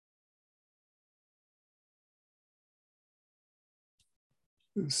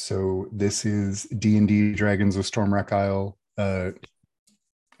So this is D&D Dragons of Stormwreck Isle,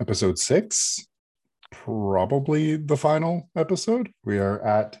 episode 6, probably the final episode. We are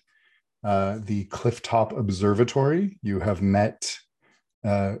at the Clifftop Observatory.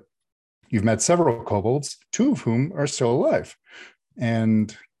 Uh, you've met several kobolds, two of whom are still alive,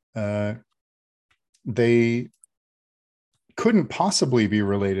 and they couldn't possibly be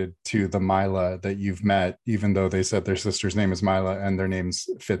related to the Mila that you've met, even though they said their sister's name is Mila and their names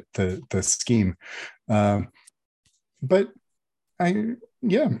fit the scheme. Uh, but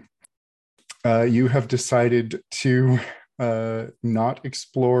yeah, you have decided to not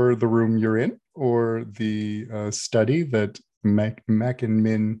explore the room you're in or the study that Mac and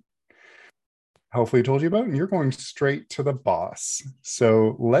Min hopefully told you about, and you're going straight to the boss.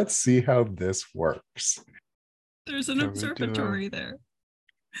 So let's see how this works. There's an observatory there.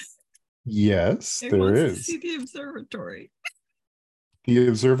 Yes, I there want is. to see the observatory. The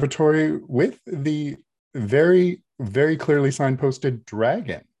observatory with the very, very clearly signposted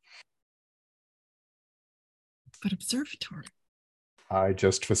dragon. But observatory. I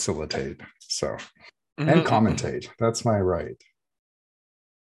just facilitate, so and commentate. That's my right.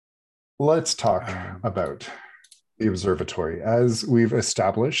 Let's talk about the observatory. As we've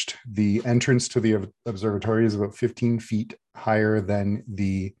established, the entrance to the observatory is about 15 feet higher than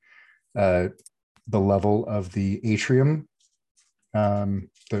the level of the atrium, the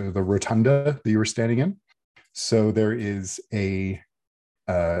rotunda that you were standing in. So there is a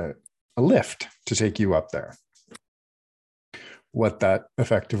lift to take you up there. What that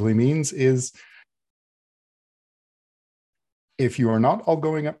effectively means is if you are not all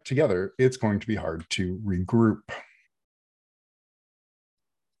going up together, it's going to be hard to regroup.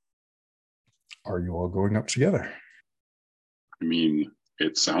 Are you all going up together? I mean,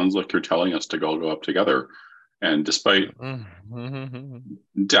 it sounds like you're telling us to go up together. And despite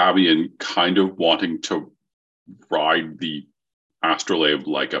Davian kind of wanting to ride the astrolabe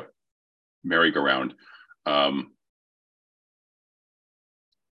like a merry-go-round, I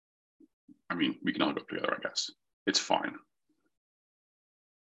mean, we can all go together, I guess. It's fine.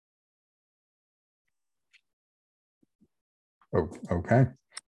 Oh, okay.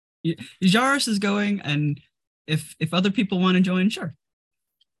 Jairus is going, and if other people want to join, sure.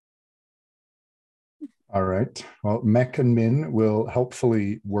 All right. Well, Mech and Min will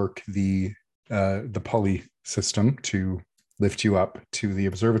helpfully work the pulley system to lift you up to the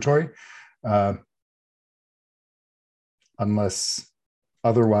observatory, unless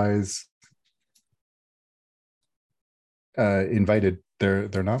otherwise invited.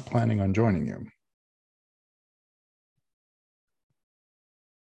 They're not planning on joining you.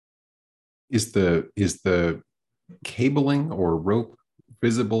 Is the cabling or rope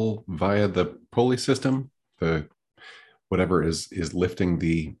visible via the pulley system? The whatever is lifting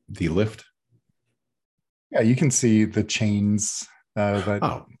the lift? Yeah, you can see the chains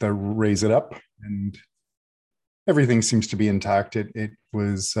that raise it up, and everything seems to be intact. It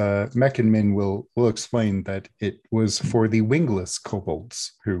was Mech and Min will explain that it was for the wingless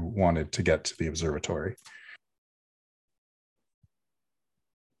kobolds who wanted to get to the observatory.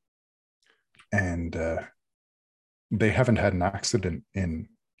 And they haven't had an accident in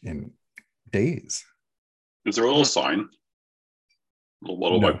days. Is there a little sign? A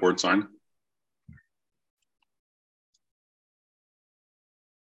little whiteboard sign?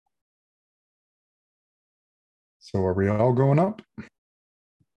 So are we all going up?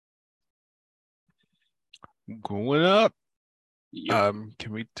 Going up. Yep.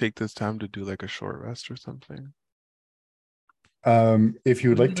 Can we take this time to do like a short rest or something? If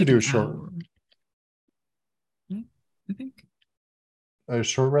you would like to do a short hour. I think a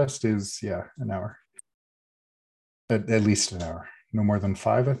short rest is an hour. At least an hour. No more than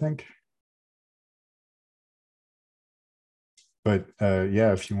 5, I think. But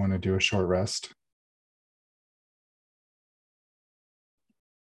if you want to do a short rest.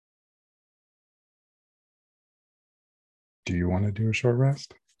 Do you want to do a short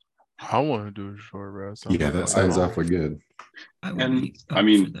rest? I want to do a short rest. Yeah, that sounds awfully good. And I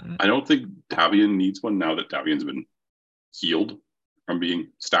mean, I don't think Davian needs one now that Davian's been healed from being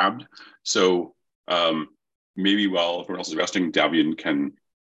stabbed. So maybe while everyone else is resting, Davian can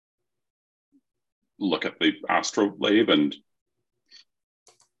look at the astrolabe and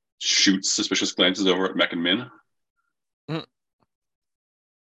shoot suspicious glances over at Mech and Min.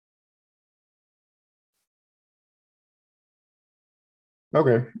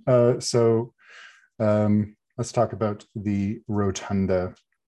 Okay, so let's talk about the rotunda.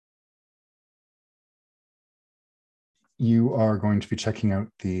 You are going to be checking out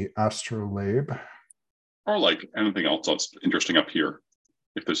the astrolabe. Or like anything else that's interesting up here.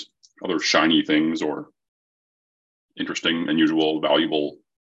 if there's other shiny things or interesting, unusual, valuable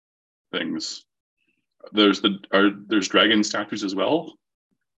things. There's dragon statues as well.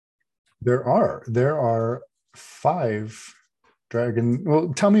 There are 5 dragon.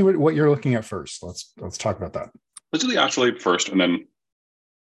 Well, tell me what you're looking at first. Let's talk about that. Let's do the astrolabe first, and then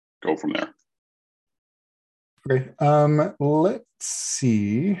go from there. Okay. Let's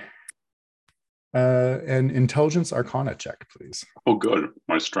see. An intelligence arcana check, please. Oh, good.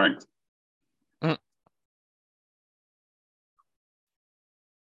 My strength.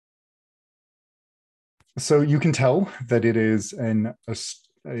 So you can tell that it is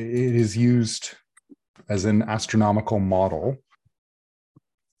used as an astronomical model.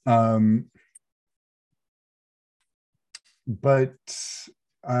 But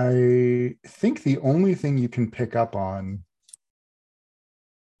I think the only thing you can pick up on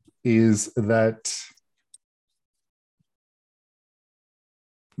is that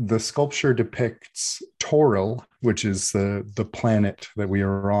the sculpture depicts Toril, which is the planet that we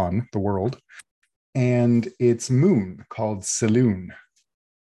are on, the world, and its moon called Selûne,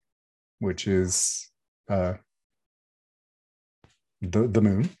 which is the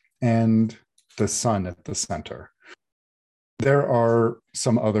moon, and the sun at the center. There are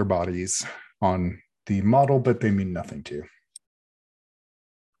some other bodies on the model, but they mean nothing to you.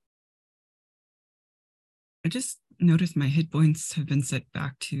 I just noticed my hit points have been set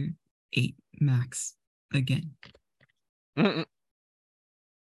back to 8 max again.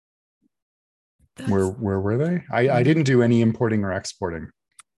 Where were they? I didn't do any importing or exporting.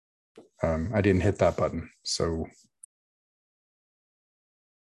 I didn't hit that button. So,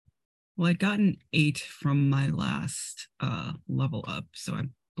 well, I'd gotten 8 from my last level up, so I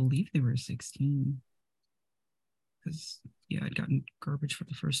believe they were 16. Because yeah, I'd gotten garbage for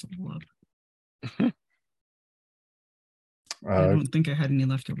the first level up. I don't think I had any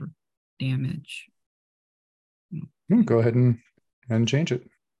leftover damage. Go ahead and change it.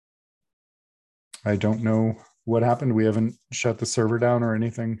 I don't know what happened. We haven't shut the server down or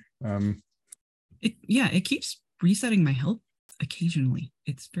anything. It keeps resetting my health occasionally.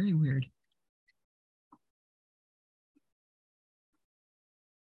 It's very weird.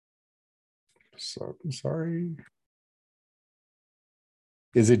 So sorry.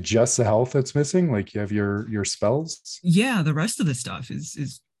 Is it just the health that's missing? Like you have your spells? Yeah, the rest of the stuff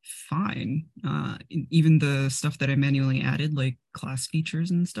is fine. Even the stuff that I manually added, like class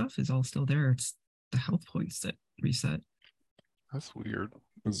features and stuff, is all still there. It's the health points that reset. That's weird.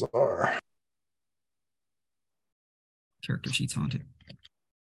 Bizarre. Character sheet's haunted.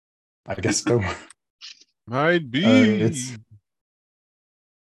 I guess so. Might be.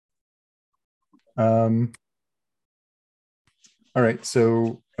 All right,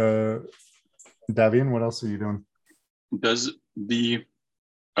 so Davian, what else are you doing? Does the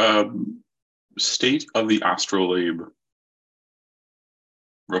state of the astrolabe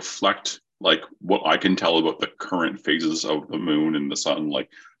reflect like what I can tell about the current phases of the moon and the sun? Like,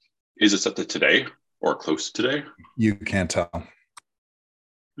 is it set to today or close to today? You can't tell.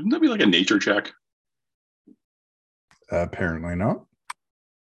 Wouldn't that be like a nature check? Apparently not.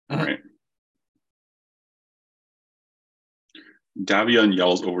 All right. Davian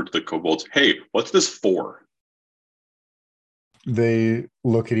yells over to the kobolds, "Hey, what's this for?" They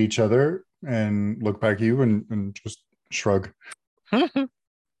look at each other and look back at you and just shrug.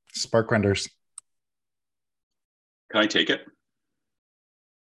 Spark renders. Can I take it?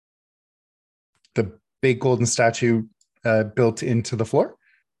 The big golden statue built into the floor?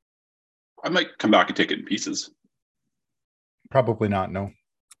 I might come back and take it in pieces. Probably not, no.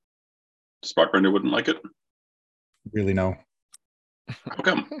 Sparkrender wouldn't like it? Really, no. How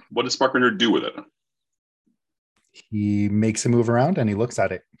come? What does Sparkrender do with it? He makes a move around and he looks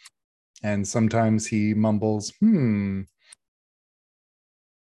at it. And sometimes he mumbles,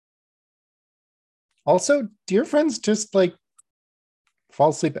 Also, do your friends just like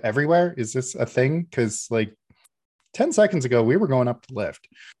fall asleep everywhere? Is this a thing? Because like 10 seconds ago, we were going up the lift.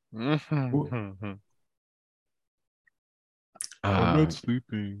 I'm not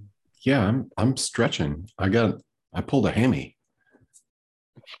sleeping. Yeah, I'm stretching. I pulled a hammy.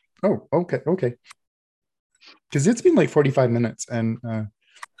 Oh, okay. Because it's been like 45 minutes and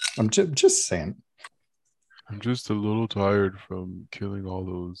I'm just saying. I'm just a little tired from killing all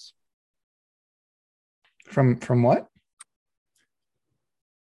those. From what?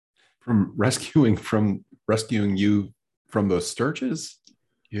 From rescuing you from those sturges?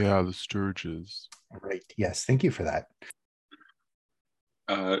 Yeah, the sturges. Right. Yes. Thank you for that.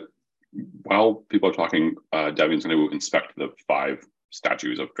 While people are talking, Davian's going to inspect the 5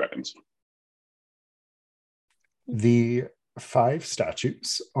 statues of dragons. The 5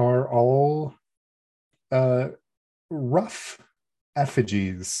 statues are all rough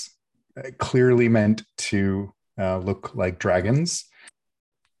effigies, clearly meant to look like dragons.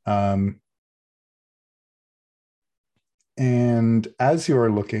 And as you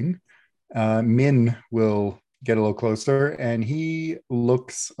are looking, Min will get a little closer, and he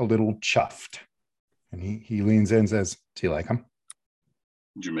looks a little chuffed. And he leans in and says, "Do you like them?"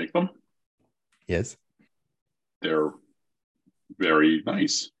 Did you make them? Yes. They're very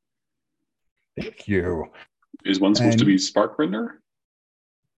nice. Thank you. Is one supposed to be Sparkrender?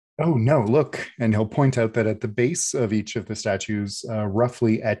 Oh, no, look. And he'll point out that at the base of each of the statues,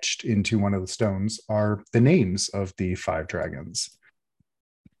 roughly etched into one of the stones, are the names of the 5 dragons.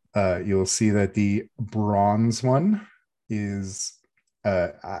 You'll see that the bronze one is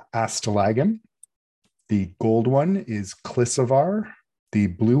Astalagan. The gold one is Klisavar. The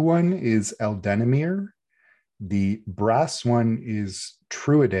blue one is Eldenamir. The brass one is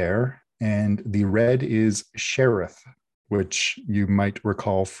Truidaire. And the red is Sheriff, which you might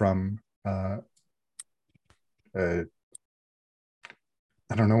recall from I don't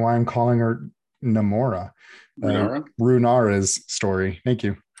know why I'm calling her Namora. Runara's story. Thank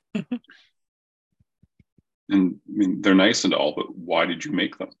you. And I mean, they're nice and all, but why did you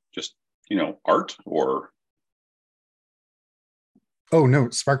make them? Just, art or? Oh no,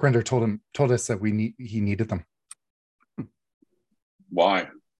 Sparkrender told us that he needed them. Why?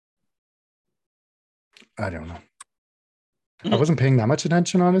 I don't know. I wasn't paying that much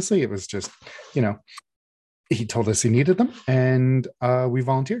attention, honestly. It was just, he told us he needed them, and we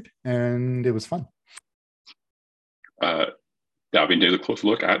volunteered, and it was fun. Davian takes a close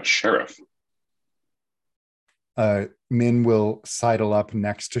look at Sheriff. Min will sidle up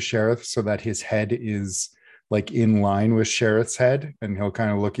next to Sheriff so that his head is like in line with Sheriff's head, and he'll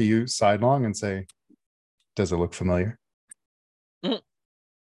kind of look at you sidelong and say, "Does it look familiar?"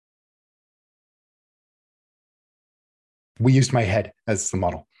 We used my head as the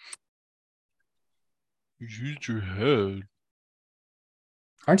model. You used your head.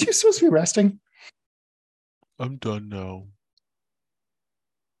 Aren't you supposed to be resting? I'm done now.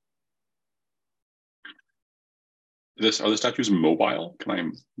 Are the statues mobile? Can I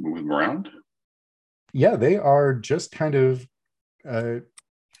move them around? Yeah, they are just kind of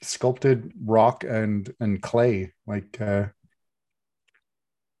sculpted rock and clay. Like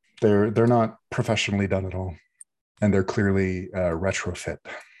they're not professionally done at all, and they're clearly retrofit.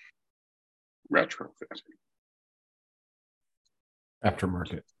 Retrofit.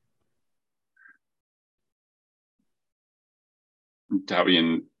 Aftermarket.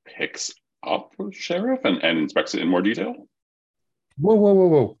 Davian picks up Sheriff and inspects it in more detail.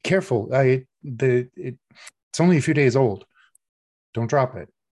 Whoa! Careful! It's only a few days old. Don't drop it.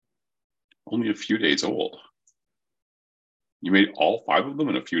 Only a few days old. You made all 5 of them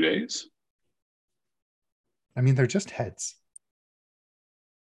in a few days? I mean, they're just heads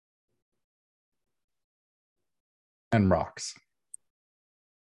and rocks.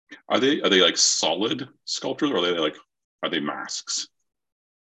 Are they like solid sculptures, or are they masks?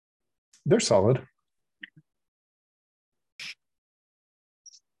 They're solid.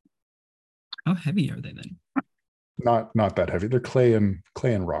 How heavy are they then? Not that heavy. They're clay and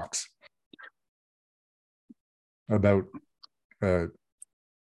rocks. About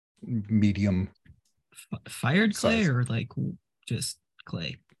medium. Fired clay size. or like just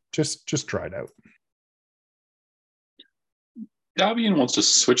clay? Just dried out. Davian wants to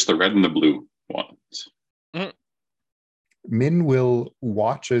switch the red and the blue ones. Min will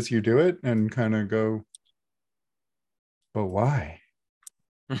watch as you do it and kind of go, "But why?"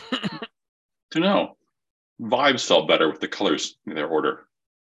 To know. Vibes felt better with the colors in their order.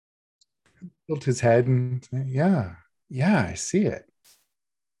 Tilt his head and say, yeah, I see it.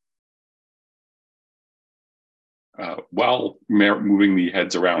 While moving the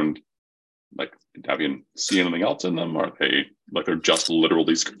heads around, like, did Davian see anything else in them? Are they like they're just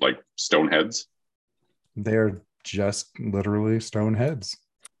literally like stone heads? They're just literally stone heads.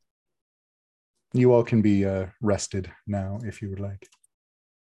 You all can be rested now if you would like.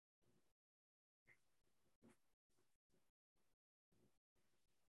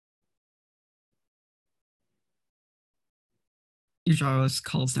 Ujaros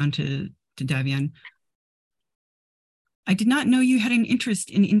calls down to Davian. I did not know you had an interest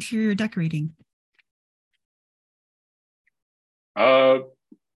in interior decorating.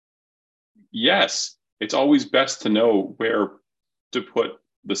 Yes. It's always best to know where to put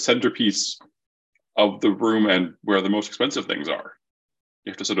the centerpiece of the room and where the most expensive things are.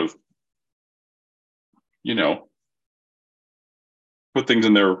 You have to sort of, put things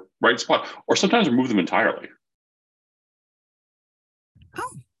in their right spot, or sometimes remove them entirely.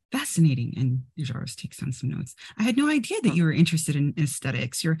 fascinating. And Yajaros takes down some notes. I had no idea that you were interested in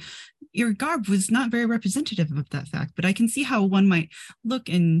aesthetics. Your garb was not very representative of that fact, but I can see how one might look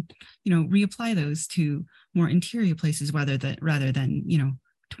and, reapply those to more interior places rather than,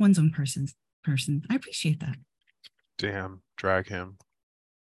 to one's own person. I appreciate that. Damn, drag him.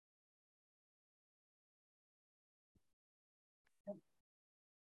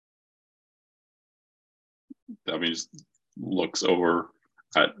 Davian just looks over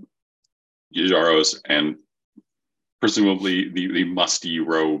at Yajaros and presumably the musty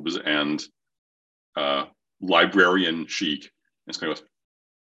robes and librarian chic. And just kind of goes,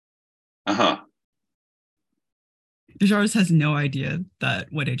 uh-huh. Yajaros has no idea that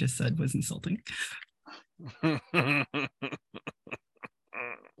what I just said was insulting.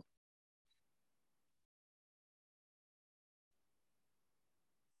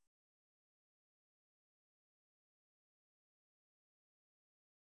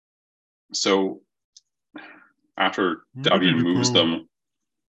 So after Davian moves them,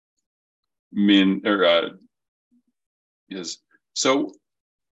 Min is so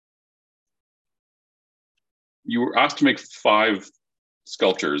you were asked to make 5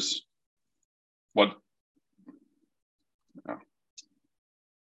 sculptures. What? Oh.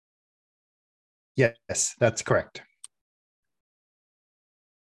 Yes, that's correct.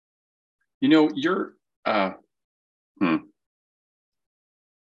 You're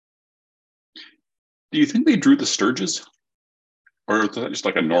Do you think they drew the Sturges? Or is that just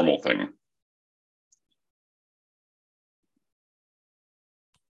like a normal thing?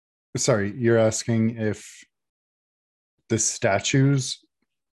 Sorry, you're asking if the statues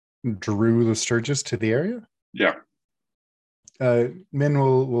drew the Sturges to the area? Yeah. Min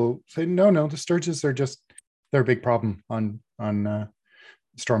will say, no, the Sturges are they're a big problem on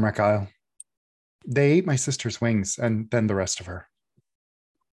Stormwreck Isle. They ate my sister's wings and then the rest of her.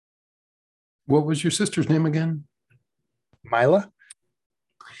 What was your sister's name again? Mila?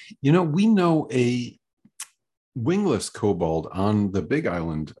 We know a wingless kobold on the Big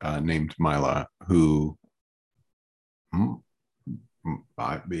Island named Mila, who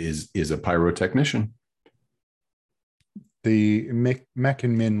is a pyrotechnician. The Mech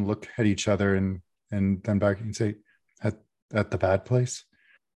and Min look at each other and then back and say, at the bad place?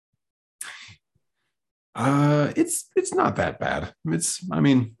 It's not that bad.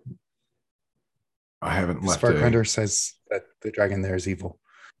 I haven't left. Sparkrender says that the dragon there is evil.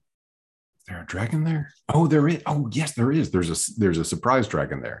 Is there a dragon there? Oh, there is. Oh, yes, there is. There's a surprise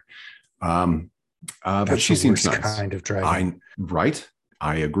dragon there. But she seems nice. Kind of dragon.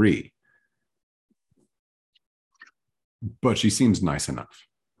 I agree. But she seems nice enough.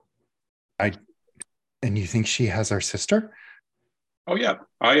 And you think she has our sister? Oh yeah.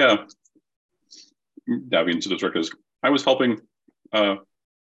 Davian to the directors. I was helping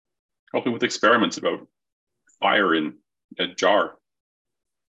with experiments about fire in a jar.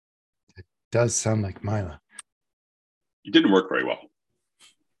 It does sound like Mila. It didn't work very well.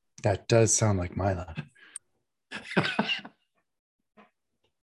 That does sound like Mila.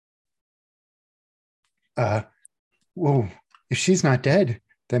 Whoa, if she's not dead,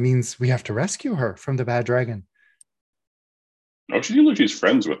 that means we have to rescue her from the bad dragon. No, she seems like she's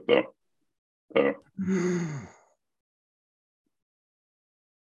friends with the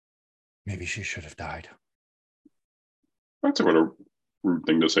Maybe she should have died. That's a rather rude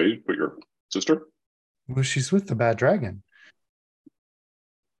thing to say, but your sister? Well, she's with the bad dragon.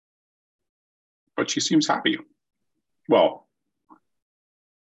 But she seems happy. Well,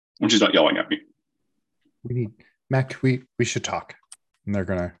 when she's not yelling at me. We need Mac, we should talk. And they're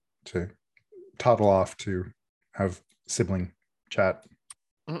gonna to toddle off to have sibling chat.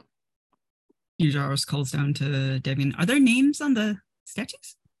 Yajaros calls down to Davian. Are there names on the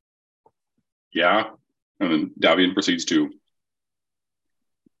statues? Yeah. And then Davian proceeds to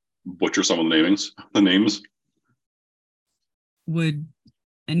butcher some of the names. Would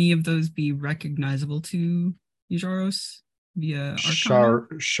any of those be recognizable to Yajaros via Arcana?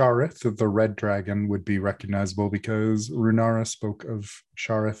 Shareth, the red dragon, would be recognizable because Runara spoke of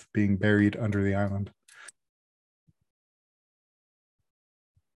Shareth being buried under the island.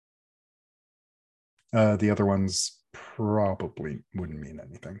 The other ones probably wouldn't mean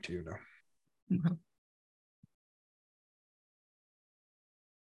anything to you, though. Okay.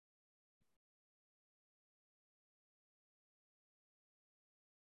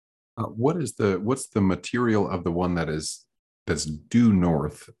 What's the material of the one that's due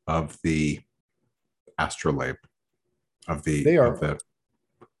north of the astrolabe of the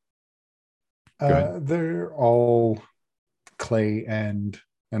they're all clay and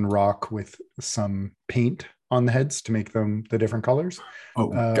rock with some paint on the heads to make them the different colors. Oh,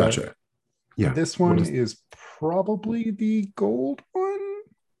 gotcha. Yeah. This one is probably the gold one.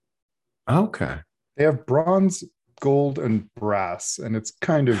 Okay. They have bronze, gold, and brass, and it's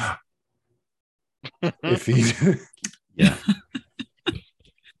kind of iffy. Yeah.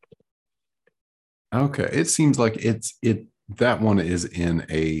 Okay. It seems like that one is in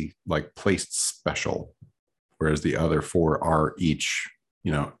a like placed special, whereas the other four are each,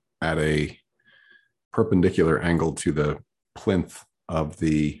 at a perpendicular angle to the plinth of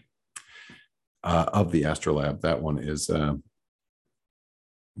the astrolabe. That one is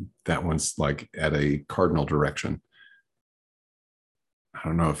that one's like at a cardinal direction. I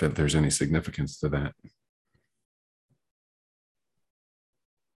don't know if there's any significance to that.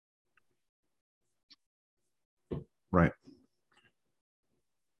 Right.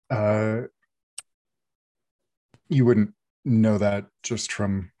 You wouldn't know that just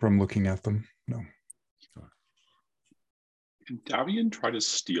from looking at them. No. Can Davian try to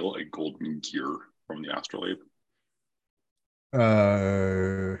steal a golden gear from the astrolabe?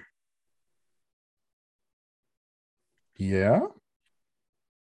 Yeah.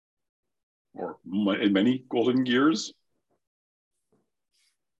 Or many golden gears?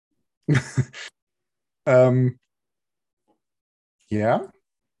 Yeah,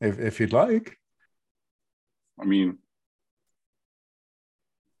 if you'd like. I mean,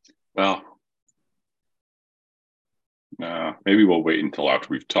 well, maybe we'll wait until after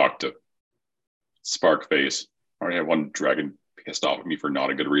we've talked to Sparkface. I already have one dragon pissed off at me for not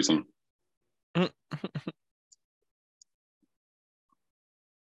a good reason.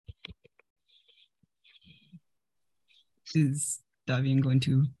 Is Davian going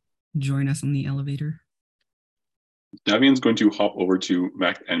to join us on the elevator? Davian's going to hop over to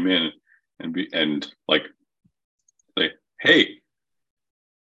Mac and Min and say, "Hey, you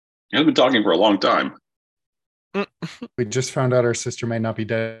haven't been talking for a long time. We just found out our sister might not be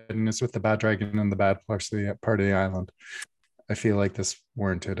dead and is with the bad dragon in the bad part of the island. I feel like this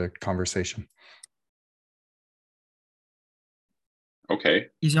warranted a conversation." Okay.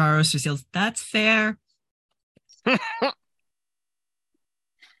 Yajaros just yells, "That's fair."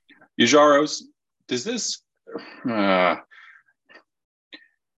 Yajaros, does this... will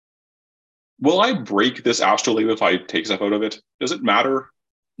I break this astrolabe if I take stuff out of it? Does it matter?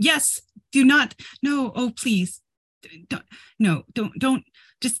 Yes. Do not. No. Oh, please. Don't.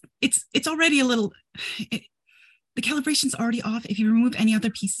 Just, it's already a little... the calibration's already off. If you remove any other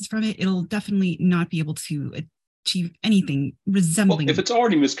pieces from it, it'll definitely not be able to achieve anything resembling... Well, if it's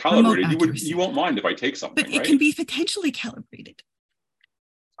already miscalibrated, you won't mind if I take something, but it can be potentially calibrated.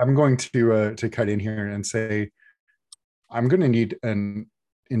 I'm going to cut in here and say, I'm going to need an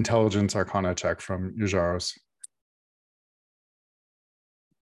intelligence arcana check from Yajaros.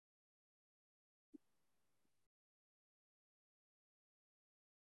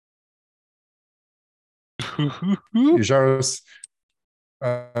 Yajaros,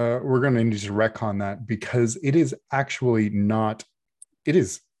 we're going to need to retcon that because it is actually not, it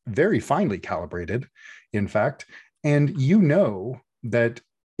is very finely calibrated, in fact, and you know that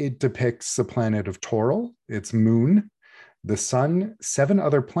it depicts the planet of Toril, its moon, the sun, 7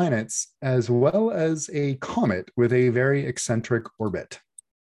 other planets, as well as a comet with a very eccentric orbit.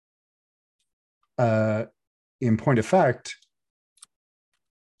 In point of fact,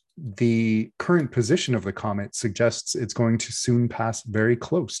 the current position of the comet suggests it's going to soon pass very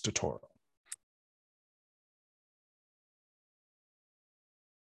close to Toril.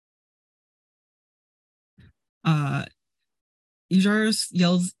 Yajaros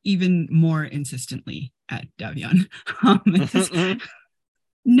yells even more insistently at Davian.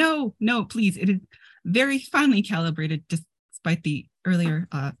 No, please. It is very finely calibrated despite the earlier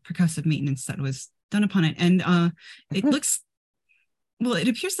percussive maintenance that was done upon it. And it looks, well, it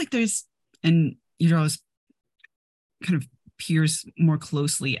appears like there's, and Yajaros kind of peers more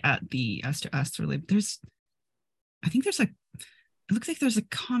closely at the astrolabe. It looks like there's a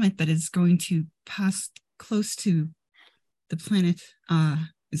comet that is going to pass close to the planet.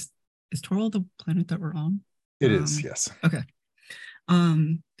 Is Toril the planet that we're on? It is, yes. Okay.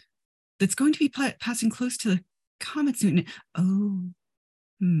 That's going to be passing close to the comet soon.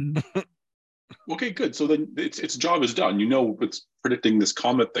 Okay, good. So then its job is done. You know, it's predicting this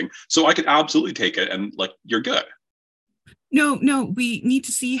comet thing. So I could absolutely take it and you're good. No, we need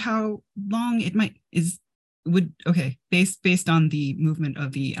to see how long it based on the movement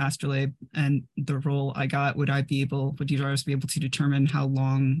of the astrolabe and the roll I got, would Yajaros be able to determine how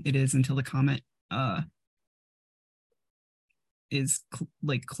long it is until the comet is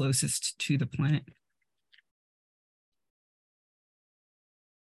closest to the planet?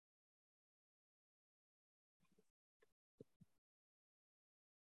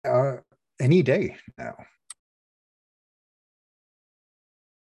 Any day now.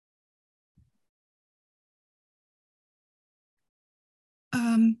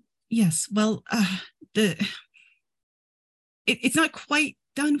 Yes. Well, it's not quite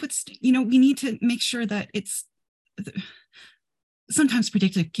done with, we need to make sure that sometimes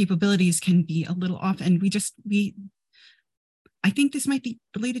predictive capabilities can be a little off, and I think this might be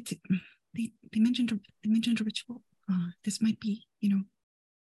related to, they mentioned a ritual. This might be,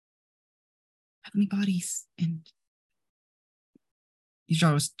 heavenly bodies, and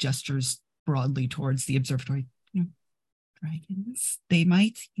Jaros gestures broadly towards the observatory. Dragons, they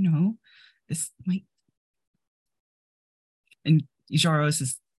might, this might. And Jaros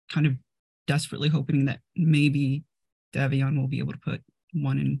is kind of desperately hoping that maybe Davion will be able to put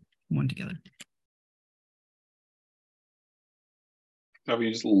one and one together.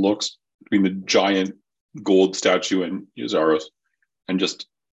 Davion just looks between the giant gold statue and Jaros and just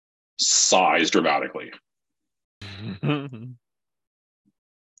sighs dramatically.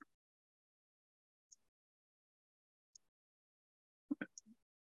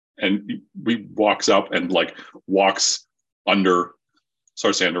 And he walks up and walks under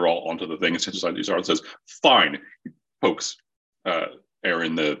Sarsanderol onto the thing and sits beside Jaros and says, "Fine." He pokes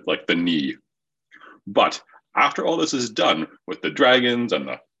Aaron the knee. "But after all this is done with the dragons and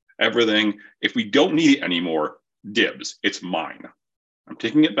the everything, if we don't need it anymore, dibs. It's mine. I'm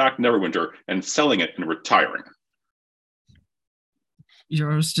taking it back to Neverwinter and selling it and retiring."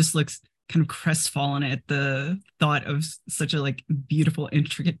 Jaros just looks kind of crestfallen at the thought of such a beautiful,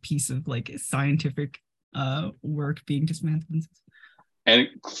 intricate piece of scientific work being dismantled. And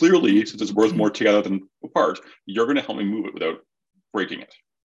clearly, since it's worth more together than apart, you're going to help me move it without breaking it.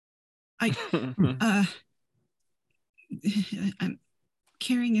 I'm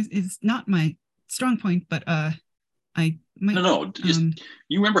carrying is not my strong point, but I might. No, just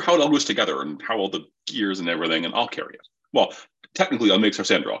you remember how it all goes together and how all the gears and everything, and I'll carry it. Well, technically, I'll make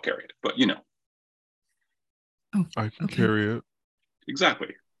Sarsandra carry it, but Oh, I can carry it. Exactly.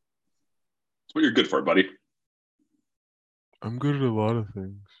 That's what you're good for, buddy. I'm good at a lot of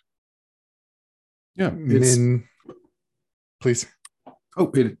things. Yeah, Min, please.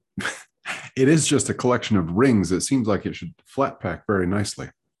 Oh, it is just a collection of rings. It seems like it should flat pack very nicely.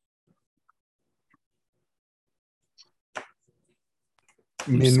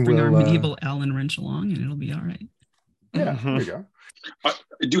 Min will our medieval Allen wrench along, and it'll be all right. Yeah, there we go. I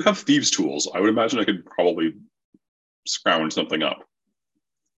do have thieves' tools. I would imagine I could probably scrounge something up.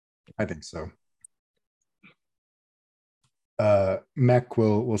 I think so. Mech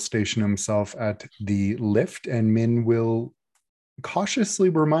will station himself at the lift, and Min will cautiously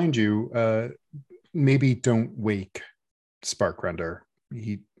remind you, maybe don't wake Sparkrender.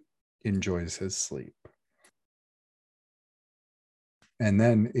 He enjoys his sleep. And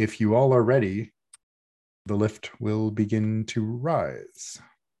then, if you all are ready, the lift will begin to rise.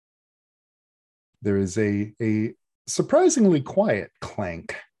 There is a surprisingly quiet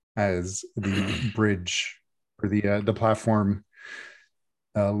clank as the bridge or the platform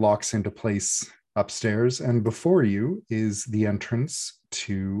locks into place upstairs, and before you is the entrance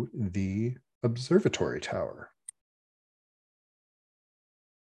to the observatory tower.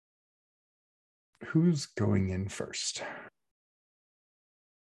 Who's going in first?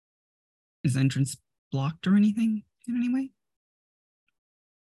 Is entrance blocked or anything in any way?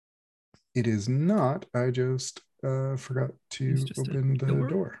 It is not. I just forgot to open the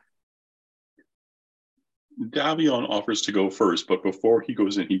door. Davion offers to go first, but before he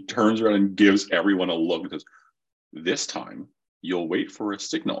goes in, he turns around and gives everyone a look and says, "This time, you'll wait for a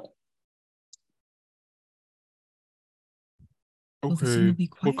signal." Okay,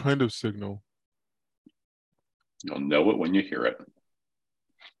 what kind of signal? You'll know it when you hear it.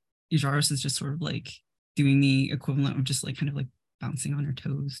 Jaros is just sort of doing the equivalent of just kind of bouncing on her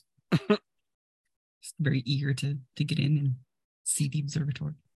toes. Just very eager to get in and see the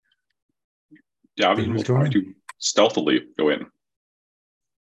observatory. Davion will try to stealthily go in.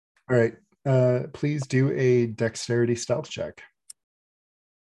 All right. Please do a dexterity stealth check.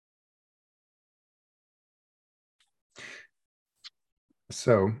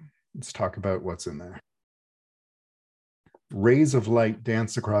 So let's talk about what's in there. Rays of light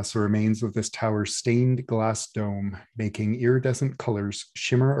dance across the remains of this tower's stained glass dome, making iridescent colors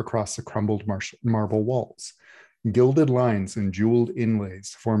shimmer across the crumbled marble walls. Gilded lines and jeweled inlays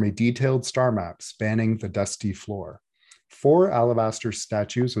form a detailed star map spanning the dusty floor. 4 alabaster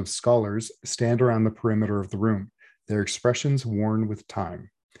statues of scholars stand around the perimeter of the room, their expressions worn with time.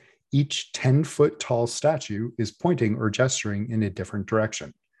 Each 10-foot tall statue is pointing or gesturing in a different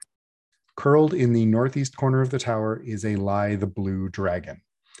direction. Curled in the northeast corner of the tower is a lithe blue dragon.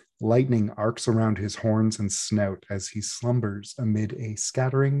 Lightning arcs around his horns and snout as he slumbers amid a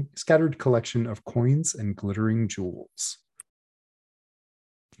scattered collection of coins and glittering jewels.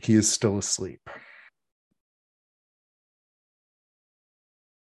 He is still asleep.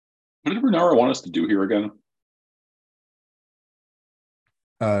 What did Renara want us to do here again?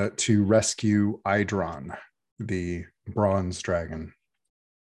 To rescue Idron, the bronze dragon.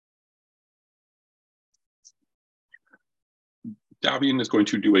 Davian is going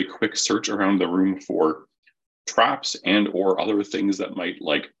to do a quick search around the room for traps and or other things that might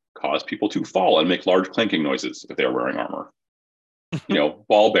cause people to fall and make large clanking noises if they are wearing armor.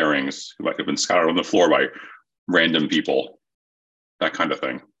 Ball bearings who might have been scattered on the floor by random people, that kind of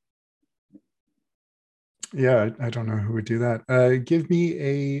thing. Yeah, I don't know who would do that. Give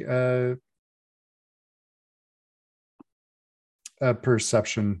me a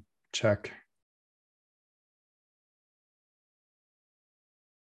perception check.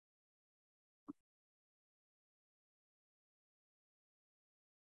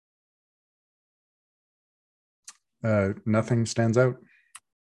 Nothing stands out.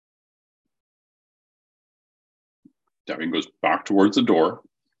 Davian goes back towards the door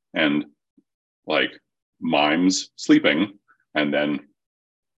and mimes sleeping and then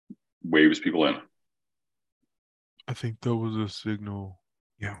waves people in. I think that was a signal.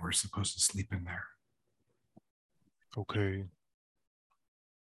 Yeah, we're supposed to sleep in there. Okay.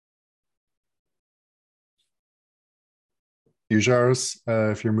 Ujaros,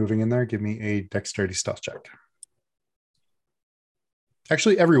 if you're moving in there, give me a dexterity stealth check.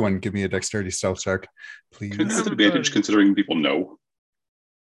 Actually, everyone give me a dexterity stealth check, please. Can I have advantage considering people know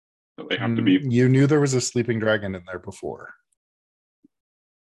that they have to be? You knew there was a sleeping dragon in there before.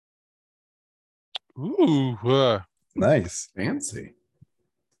 Ooh, Nice. Fancy.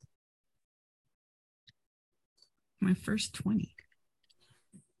 My first 20.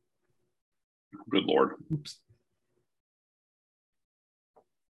 Good Lord. Oops.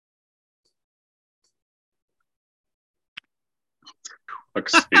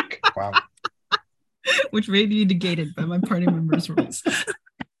 Fuck's sake. Wow. Which may be negated by my party members' rules.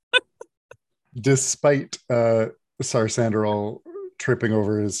 Despite Sarsandral tripping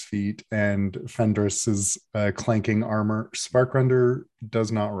over his feet and Fendris's clanking armor, Sparkrender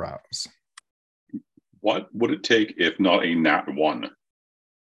does not rouse. What would it take if not a nat 1?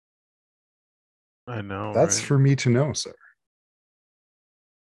 I know. That's right? for me to know, sir.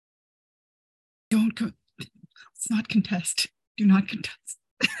 Don't go. Let's not contest. Do not contest.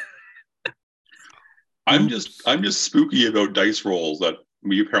 I'm just spooky about dice rolls that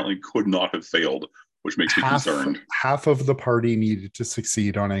we apparently could not have failed, which makes me concerned. Half of the party needed to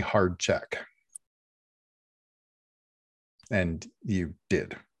succeed on a hard check. And you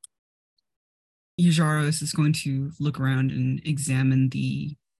did. Ujaros is going to look around and examine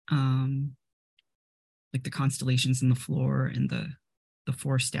the the constellations in the floor and the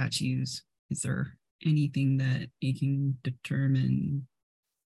 4 statues. Is there anything that it can determine?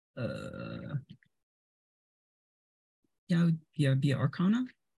 Via Arcana?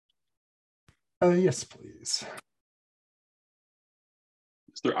 Yes, please.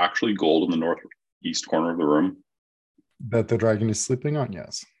 Is there actually gold in the northeast corner of the room? That the dragon is sleeping on,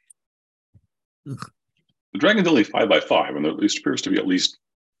 yes. Ugh. The dragon's only 5 by 5, and there at least appears to be at least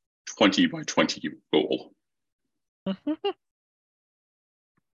 20 by 20 gold.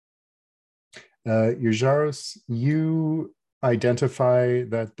 Ujaros, you identify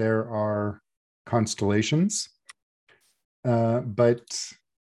that there are constellations, but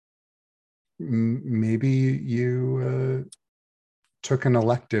maybe you took an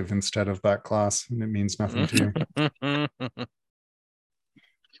elective instead of that class, and it means nothing to you.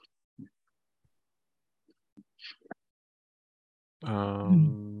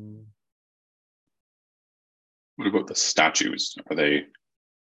 What about the statues? Are they?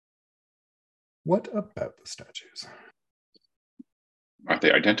 What about the statues? Are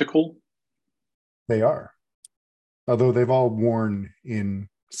they identical? They are. Although they've all worn in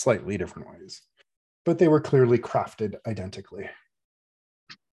slightly different ways. But they were clearly crafted identically.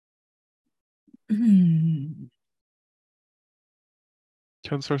 Can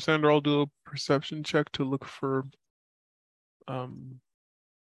Sarsandral do a perception check to look for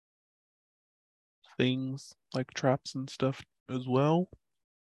things like traps and stuff as well?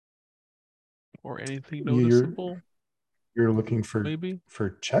 Or anything noticeable? You're looking for maybe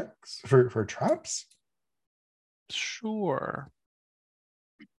for checks? For traps? Sure.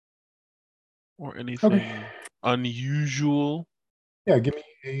 Or anything unusual? Yeah, give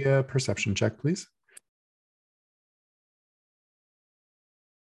me a perception check, please.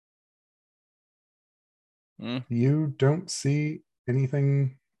 You don't see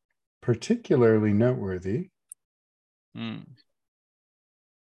anything particularly noteworthy.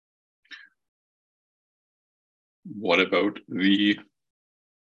 What about the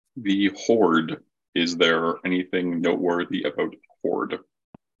Horde? Is there anything noteworthy about Horde?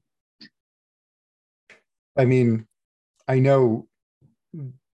 I mean, I know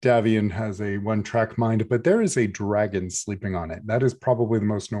Davian has a one-track mind, but there is a dragon sleeping on it. That is probably the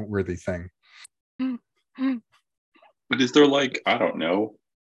most noteworthy thing. But is there, like, I don't know,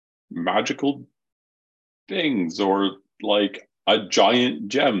 magical things, or like a giant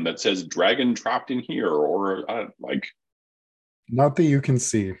gem that says dragon trapped in here, or like... Not that you can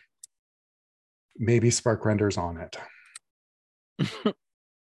see. Maybe spark renders on it.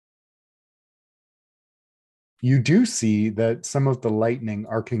 You do see that some of the lightning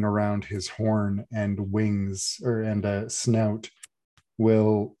arcing around his horn and wings and a snout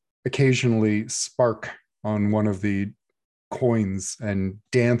will occasionally spark on one of the coins and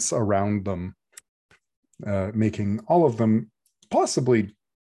dance around them, making all of them possibly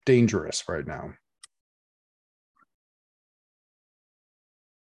dangerous right now.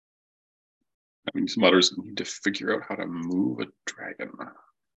 I mean, some others need to figure out how to move a dragon.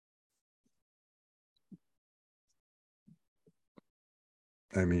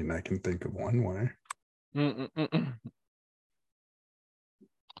 I mean, I can think of one way. Anybody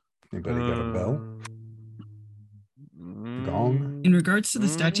got a bell? Gong? In regards to the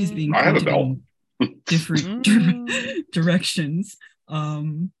statues being I have a pointed bell. in different directions,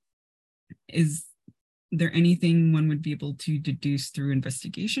 is there anything one would be able to deduce through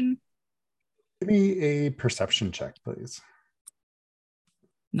investigation? Give me a perception check, please.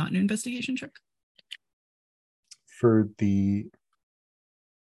 Not an investigation check? For the...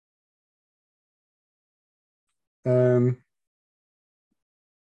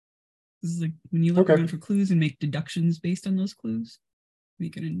 This is like when you look Okay. around for clues and make deductions based on those clues.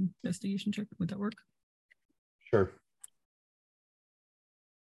 Make an investigation check. Would that work? Sure.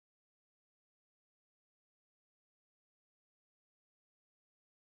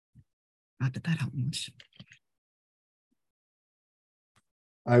 Not that helped much.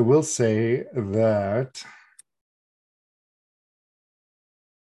 I will say that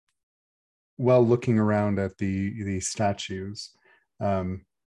while looking around at the statues and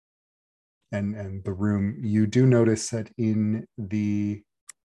the room, you do notice that in the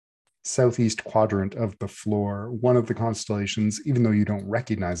southeast quadrant of the floor, one of the constellations, even though you don't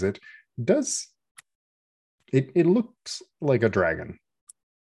recognize it, it looks like a dragon.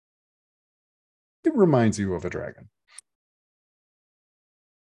 It reminds you of a dragon.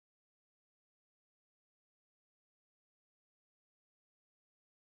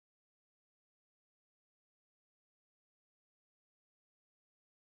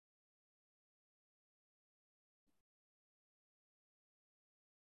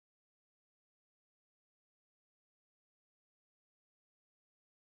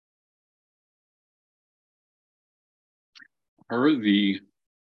 Are the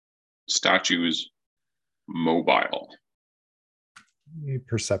statues mobile?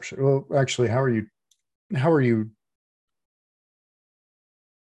 Perception. Well, actually, how are you?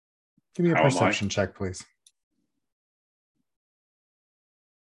 Give me a How am I? perception check, please.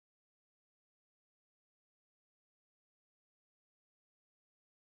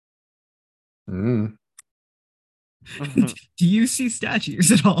 Do you see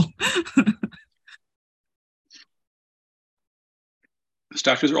statues at all? The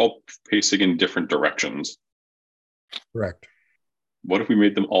statues are all facing in different directions. Correct. What if we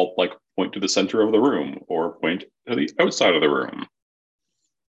made them all like point to the center of the room or point to the outside of the room?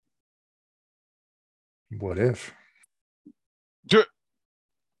 What if?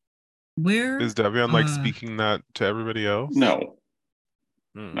 Where Is Davian like speaking that to everybody else? No.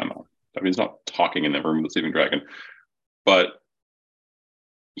 No. Davian's not talking in the room with the sleeping dragon. But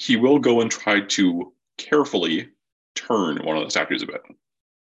he will go and try to carefully turn one of the statues a bit.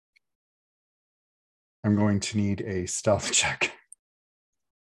 I'm going to need a stealth check.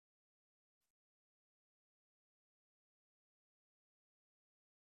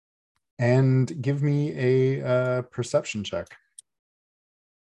 And give me a perception check.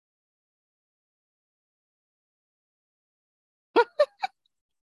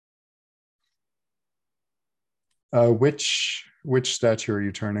 Which statue are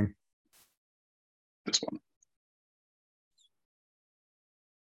you turning? This one.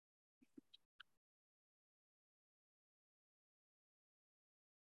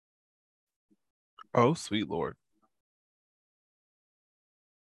 Oh, sweet Lord.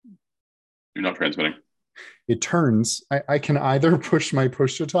 You're not transmitting. It turns. I can either push my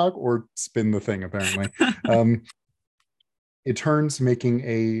push to talk or spin the thing, apparently. it turns, making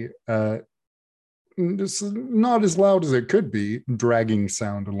a just not as loud as it could be, dragging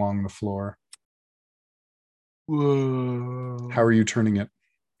sound along the floor. Whoa. How are you turning it?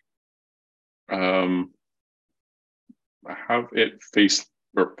 Have it face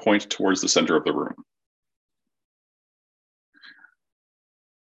or point towards the center of the room.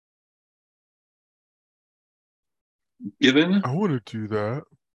 Given I want to do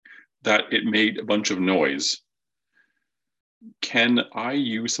that it made a bunch of noise, can I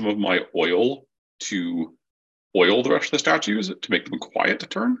use some of my oil to oil the rest of the statues to make them quiet to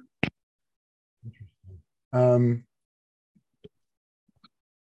turn?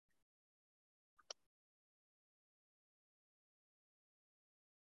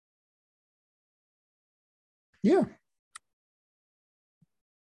 Yeah.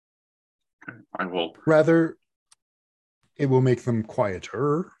 I will. Rather, it will make them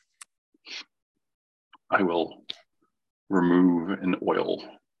quieter. I will remove an oil.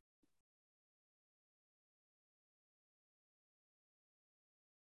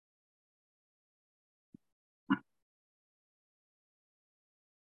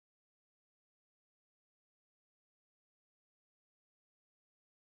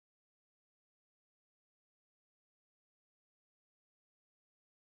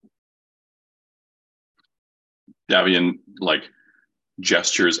 Davian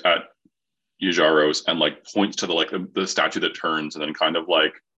gestures at Yajaros and points to the statue that turns, and then kind of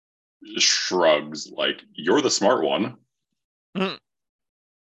shrugs, you're the smart one.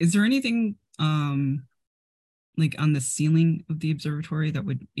 Is there anything on the ceiling of the observatory that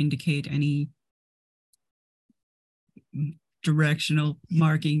would indicate any directional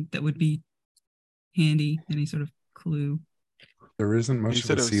marking that would be handy? Any sort of clue? There isn't much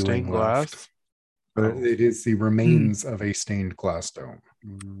of a ceiling left. glass? But it is the remains of a stained glass dome.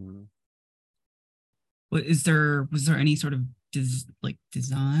 What was there any sort of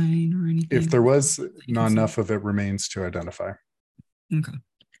design or anything? If there was, not enough of it remains to identify. Okay.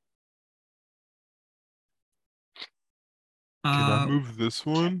 Can I move this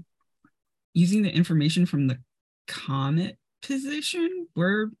one? Using the information from the comet position,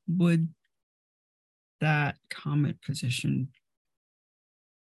 where would that comet position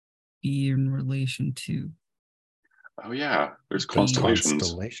be in relation to? Oh yeah, there's constellations.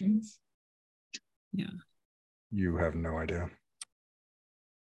 Constellations? Yeah. You have no idea.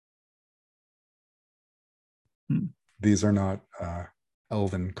 These are not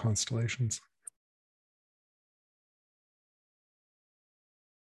elven constellations.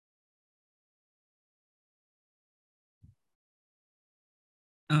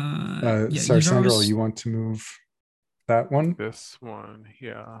 Sandra, you want to move that one? This one,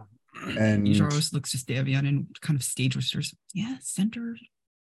 yeah. And Yajaros looks to Davian and kind of stage whispers, yeah, center,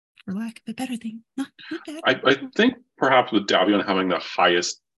 for lack of a better thing. Not bad. I think perhaps with Davian having the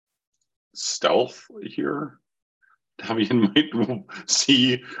highest stealth here, Davian might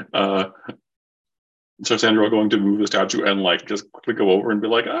see Sandra going to move the statue and just quickly go over and be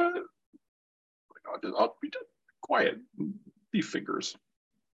like, I'll be quiet, be fingers.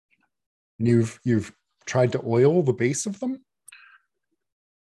 You've tried to oil the base of them?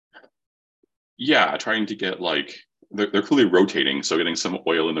 Yeah, trying to get they're clearly rotating, so getting some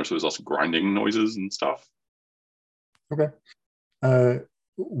oil in there so there's also grinding noises and stuff. Okay.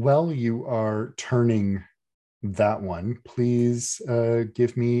 Well, you are turning that one. Please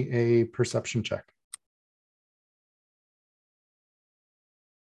give me a perception check.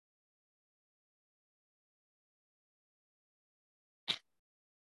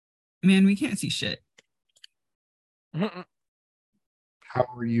 Man, we can't see shit. How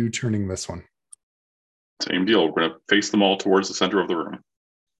are you turning this one? Same deal. We're going to face them all towards the center of the room.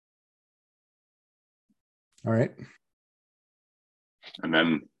 All right. And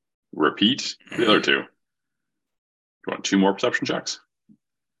then repeat the other two. You want 2 more perception checks?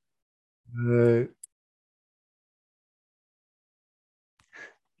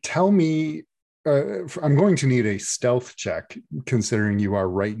 Tell me, I'm going to need a stealth check, considering you are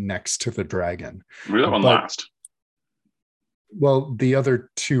right next to the dragon. We'll do that one last. Well, the other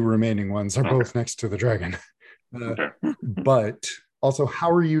 2 remaining ones are both next to the dragon. Okay. But also,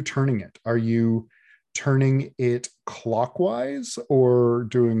 how are you turning it? Are you turning it clockwise or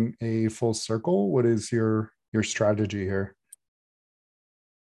doing a full circle? What is your strategy here?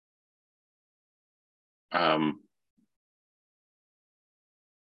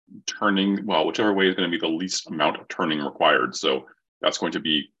 Turning, well, whichever way is going to be the least amount of turning required. So that's going to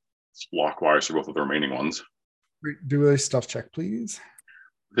be clockwise for both of the remaining ones. Do a stealth check, please.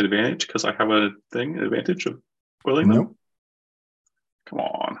 With advantage, because I have an advantage of oiling them? Nope. Come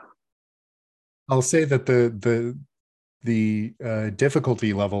on. I'll say that the the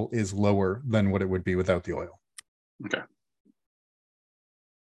difficulty level is lower than what it would be without the oil. Okay.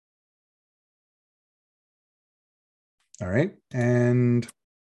 All right. And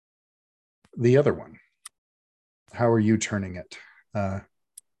the other one, how are you turning it?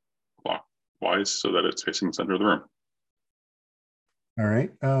 Clockwise, so that it's facing the center of the room. All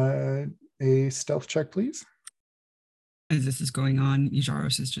right. A stealth check, please. As this is going on,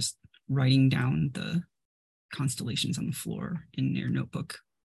 Ijaros is just writing down the constellations on the floor in their notebook.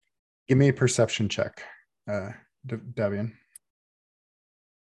 Give me a perception check, Davian.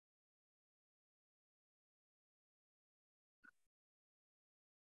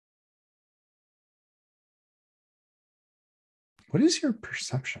 What is your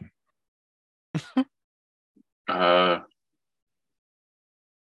perception? How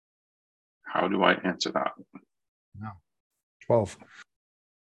do I answer that? No. 12.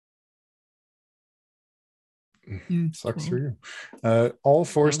 Yeah, Sucks 12. for you. All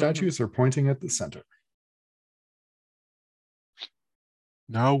four statues are pointing at the center.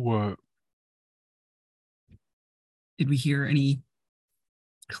 Now what? Did we hear any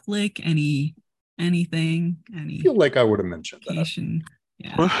click, anything, any I feel like I would have mentioned that. indication?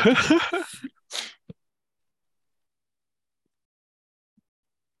 Yeah.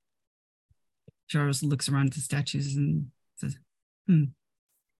 Ijaros looks around at the statues and says,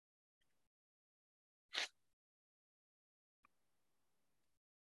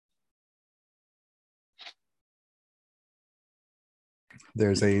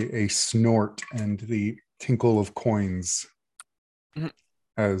 There's a snort and the tinkle of coins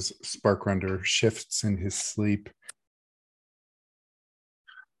as Sparkrender shifts in his sleep.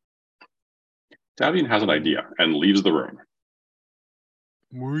 Davian has an idea and leaves the room.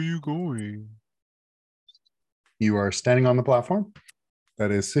 Where are you going? You are standing on the platform that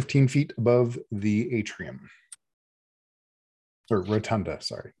is 15 feet above the atrium. Or rotunda,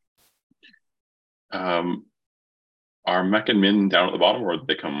 sorry. Are Mech and Min down at the bottom, or did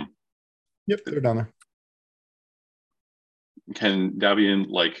they come? Yep, they're down there. Can Davian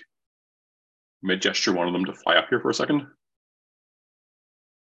mid-gesture one of them to fly up here for a second?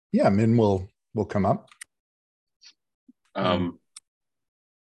 Yeah, Min will come up. He'll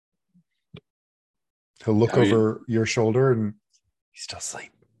look over your shoulder and he's still asleep.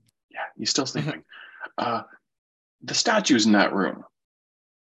 Yeah, he's still sleeping. The statues in that room.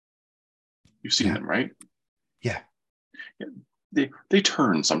 You've seen them, right? Yeah. They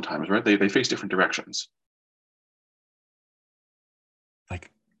turn sometimes, right? They face different directions.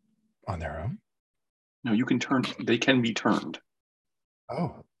 Like on their own? No, you can turn. They can be turned.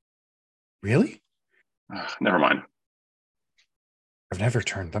 Oh, really? Never mind. I've never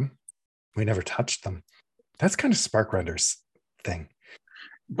turned them. We never touched them. That's kind of Sparkrender's thing.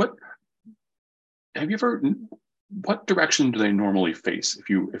 What have you ever? What direction do they normally face? If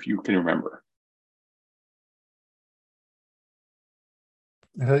you can remember.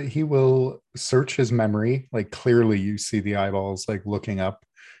 He will search his memory. Like clearly, you see the eyeballs like looking up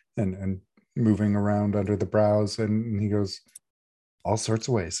and moving around under the brows, and he goes all sorts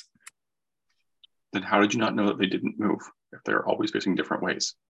of ways. Then how did you not know that they didn't move if they're always facing different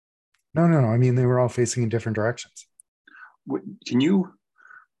ways? No. I mean, they were all facing in different directions. Can you?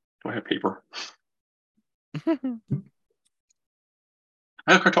 Do I have paper? I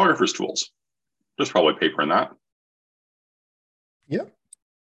have cartographer's tools. There's probably paper in that. Yep.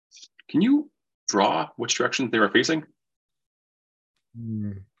 Can you draw which direction they were facing?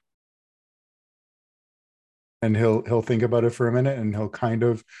 And he'll think about it for a minute, and he'll kind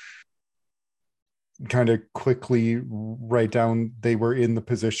of quickly write down they were in the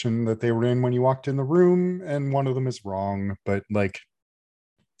position that they were in when you walked in the room, and one of them is wrong, but like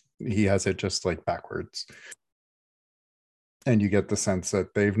he has it just like backwards. And you get the sense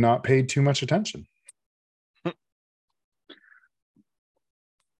that they've not paid too much attention.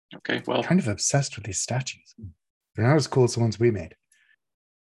 Okay, well, kind of obsessed with these statues. They're not as cool as the ones we made.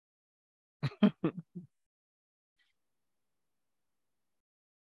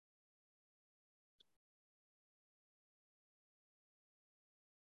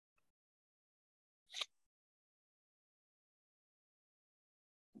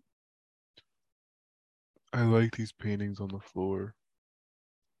 I like these paintings on the floor.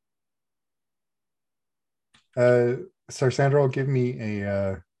 Sarsandra will give me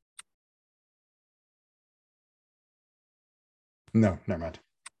a no, never mind.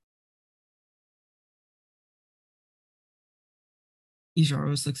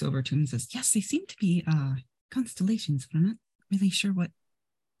 Ijaros looks over to him and says, yes, they seem to be constellations, but I'm not really sure what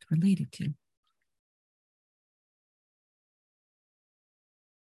it's related to.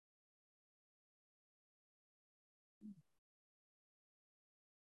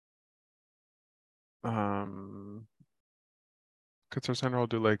 Could Sandra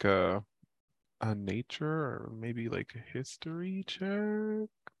do like a nature or maybe like a history check?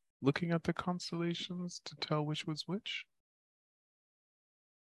 Looking at the constellations to tell which was which?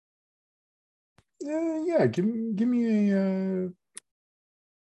 Yeah, give me a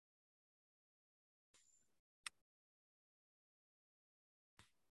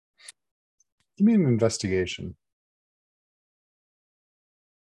give me an investigation.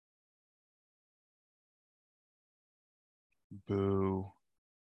 Boo.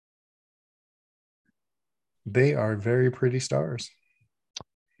 They are very pretty stars.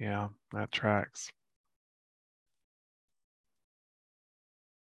 Yeah, that tracks.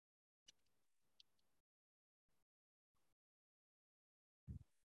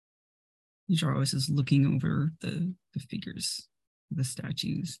 Jarvis is looking over the figures, the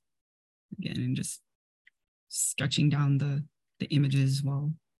statues again, and just sketching down the images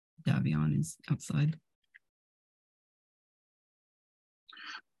while Davion is outside.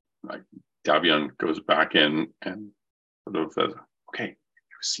 Davion goes back in and sort of says, okay,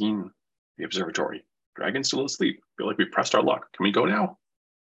 you've seen the observatory. Dragon's still asleep. Feel like we pressed our luck. Can we go now?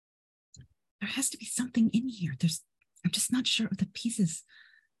 There has to be something in here. I'm just not sure of the pieces.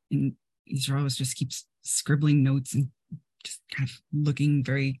 And Jarvis just keeps scribbling notes and just kind of looking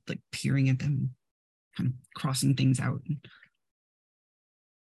very, like, peering at them, kind of crossing things out.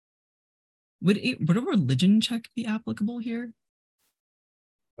 Would a religion check be applicable here?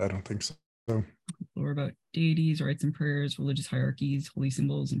 I don't think so. Or about deities, rites and prayers, religious hierarchies, holy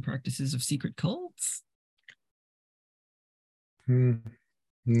symbols, and practices of secret cults?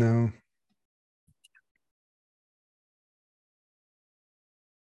 No.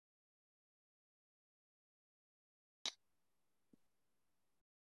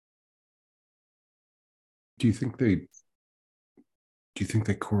 Do you think they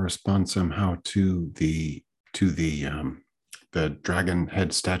correspond somehow to the dragon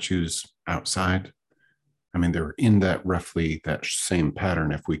head statues outside? I mean, they're in that roughly that same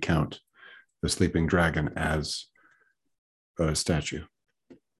pattern if we count the sleeping dragon as a statue.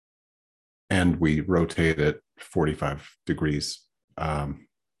 And we rotate it 45 degrees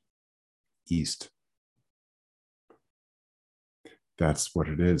east. That's what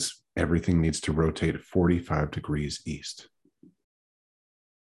it is. Everything needs to rotate 45 degrees east.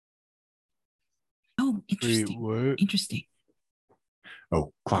 Oh, interesting. Wait, what? Interesting.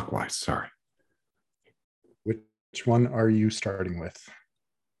 Oh, clockwise, sorry. Which one are you starting with?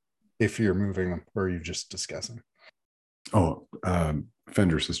 If you're moving them, or are you just discussing? Oh,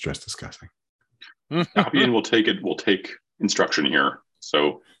 Fenders is just discussing. Davion will take it. We'll take instruction here.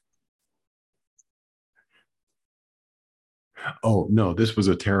 So. Oh, no, this was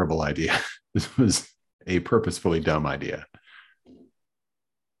a terrible idea. This was a purposefully dumb idea.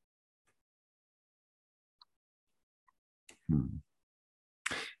 I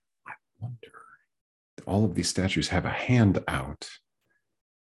wonder, all of these statues have a hand out.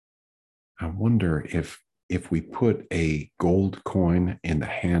 I wonder if we put a gold coin in the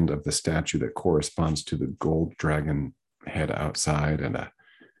hand of the statue that corresponds to the gold dragon head outside, and a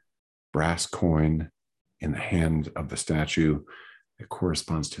brass coin in the hand of the statue that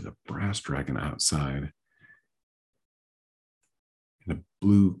corresponds to the brass dragon outside, and a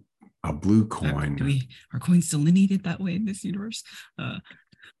blue coin. Are coins delineated that way in this universe?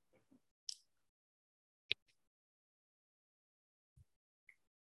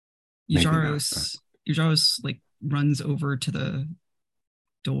 Ujaros like runs over to the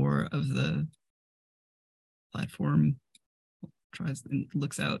door of the platform, tries and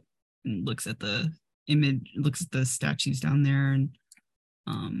looks out and looks at the image, looks at the statues down there, and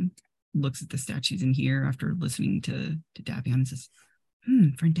looks at the statues in here after listening to Davion, and says,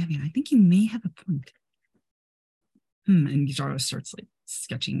 friend Davion, I think you may have a point. And Ujaros starts like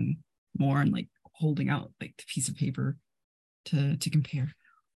sketching more and like holding out like the piece of paper to compare.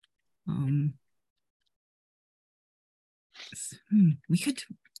 We could,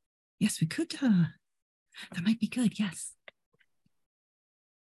 that might be good, yes.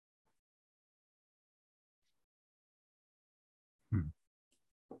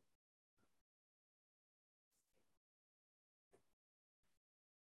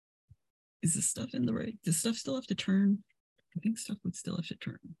 Is the stuff in the right? Does stuff still have to turn? I think stuff would still have to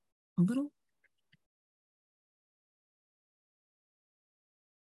turn a little.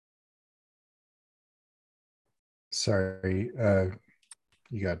 Sorry, I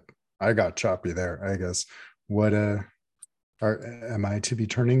got choppy there, I guess. What am I to be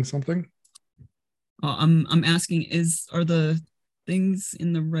turning something? I'm asking, are the things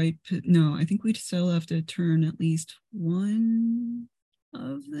in the right? No, I think we'd still have to turn at least one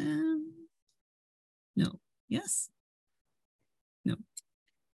of them. No. Yes. No.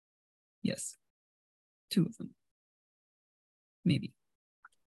 Yes. 2 of them. Maybe.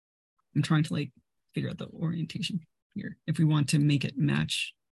 I'm trying to like figure out the orientation here. If we want to make it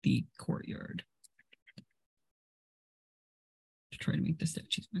match the courtyard. To try to make the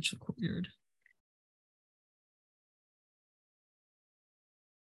statues match the courtyard.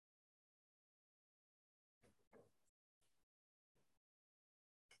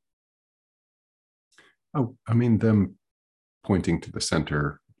 Oh, I mean, them pointing to the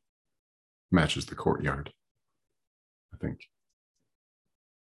center matches the courtyard, I think.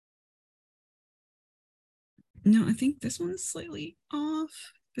 No, I think this one's slightly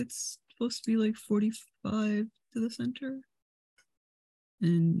off. It's supposed to be like 45 to the center.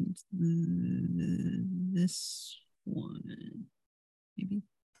 And this one, maybe.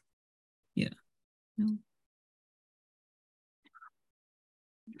 Yeah. No.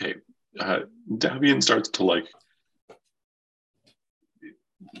 Okay. Davian starts to like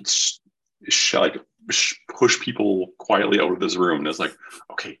push people quietly out of this room, and it's like,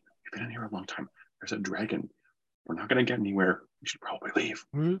 okay, we've been in here a long time. There's a dragon. We're not going to get anywhere. We should probably leave.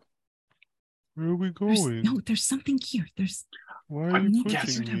 Where are we going? There's something here. Why are you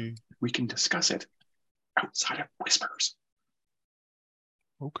pushing me? We can discuss it outside of whispers.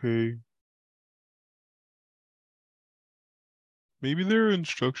 Okay. Maybe there are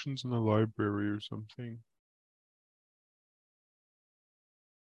instructions in the library or something.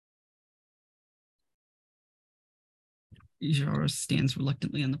 Jara stands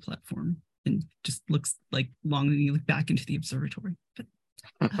reluctantly on the platform and just looks like longingly back into the observatory.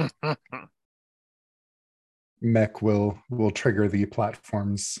 But Mech will trigger the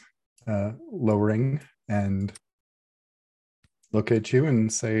platform's lowering and look at you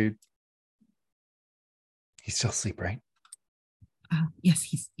and say, "He's still asleep, right?" Yes,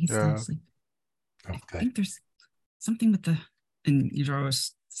 he's still asleep. Oh, I think there's something with and Yujaro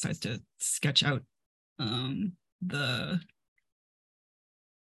decides to sketch out the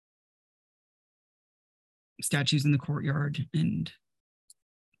statues in the courtyard and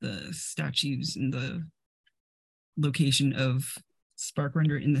the statues in the location of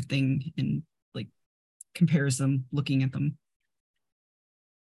Sparkrender in the thing, and like compares them, looking at them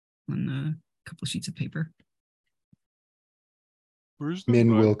on a couple of sheets of paper. Where's the Min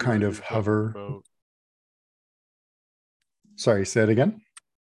will library kind of you're hover. talking about? Sorry, say it again.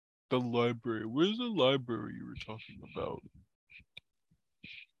 The library. Where's the library you were talking about?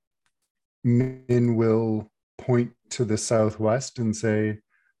 Min will point to the southwest and say,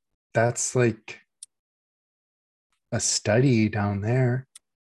 "That's like a study down there."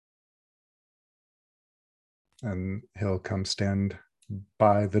 And he'll come stand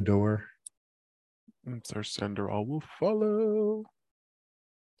by the door. It's our sender. All will follow.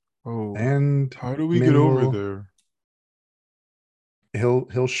 Oh, And how do we Min get over will- there?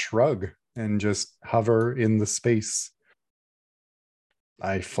 He'll shrug and just hover in the space.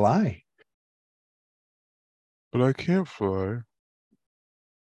 "I fly." But I can't fly.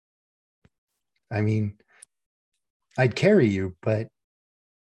 I mean, I'd carry you, but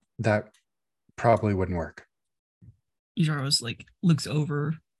that probably wouldn't work. Yajaro's like looks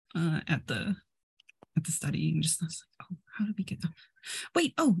over at the study and just looks like, "Oh, how did we get them?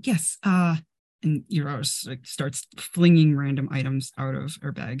 Wait, oh yes." And Yajaro's like starts flinging random items out of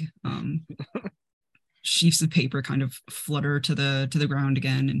her bag. Sheets of paper kind of flutter to the ground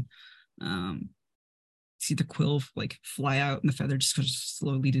again, and see the quill like fly out, and the feather just goes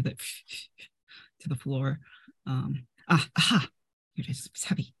slowly to the floor. Aha! Here it is. It's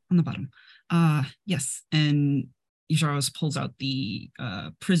heavy on the bottom. Yes, and Yajaros pulls out the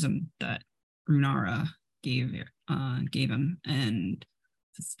prism that Runara gave him, and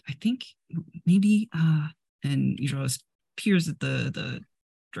I think maybe and Yajaros peers at the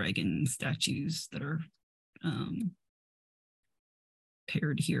dragon statues that are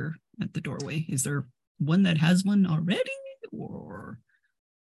paired here at the doorway. Is there one that has one already, or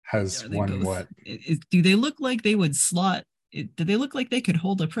Has one both, what? Do they look like they would slot? Do they look like they could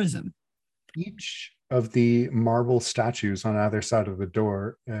hold a prism? Each of the marble statues on either side of the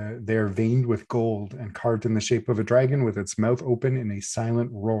door, they're veined with gold and carved in the shape of a dragon with its mouth open in a silent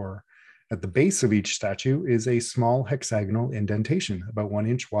roar. At the base of each statue is a small hexagonal indentation, about 1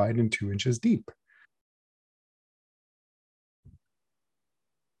 inch wide and 2 inches deep.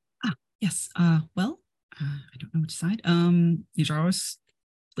 Yes. Well, I don't know which side. Yajaros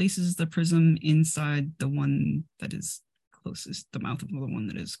places the prism inside the one that is closest, the mouth of the one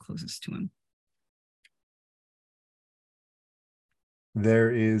that is closest to him.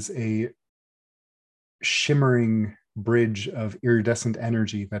 There is a shimmering bridge of iridescent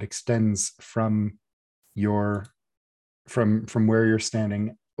energy that extends from you're from where you're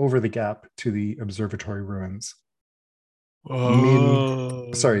standing over the gap to the observatory ruins.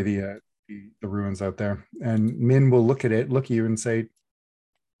 Min, sorry, the ruins out there, and Min will look at you and say,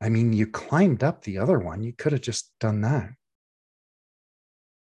 I mean, you climbed up the other one. You could have just done that.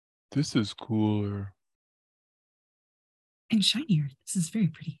 This is cooler. And shinier. This is very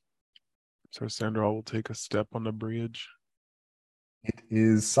pretty. So Sandra will take a step on the bridge. It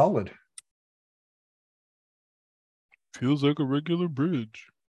is solid. Feels like a regular bridge.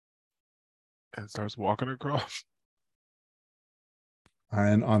 And starts walking across.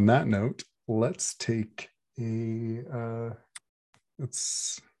 And on that note, let's take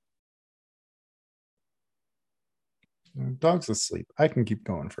dog's asleep. I can keep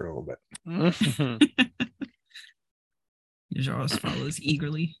going for a little bit. Jaros follows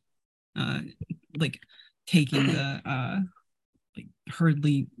eagerly, like taking the like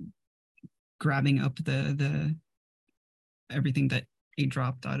hurriedly grabbing up the everything that he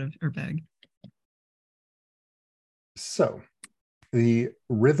dropped out of her bag. So the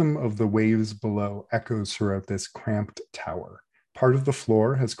rhythm of the waves below echoes throughout this cramped tower. Part of the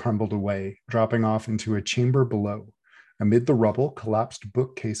floor has crumbled away, dropping off into a chamber below. Amid the rubble, collapsed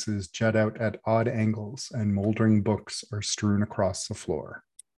bookcases jut out at odd angles, and moldering books are strewn across the floor.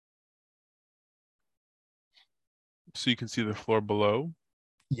 So you can see the floor below?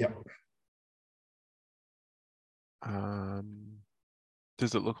 Yep.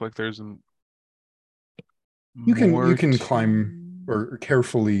 Does it look like there's you can climb or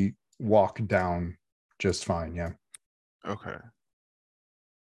carefully walk down just fine, yeah. Okay.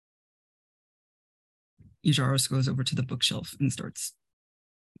 Ijaros goes over to the bookshelf and starts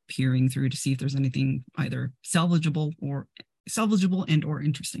peering through to see if there's anything either salvageable and or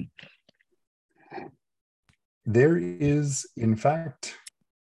interesting. There is, in fact,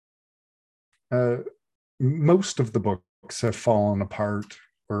 most of the books have fallen apart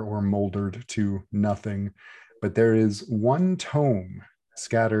or moldered to nothing, but there is one tome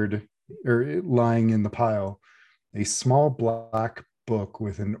scattered or lying in the pile, a small black book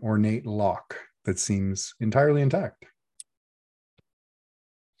with an ornate lock that seems entirely intact.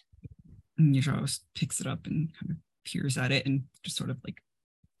 Nijaros picks it up and kind of peers at it and just sort of like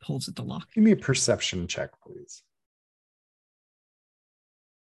pulls at the lock. Give me a perception check, please.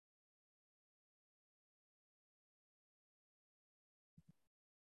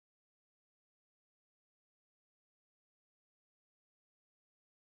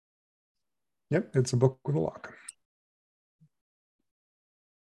 Yep, it's a book with a lock.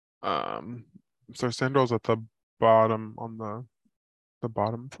 So Sandal's at the bottom on the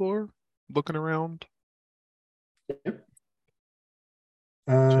bottom floor, looking around. Yep.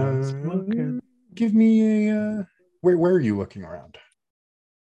 Just looking. Give me a where are you looking around?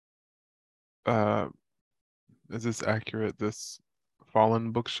 Is this accurate? This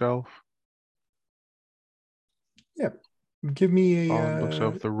fallen bookshelf? Yep. Give me a fallen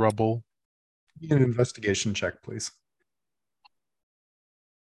bookshelf, the rubble. An investigation check, please.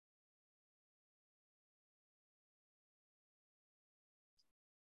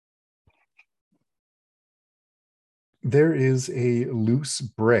 There is a loose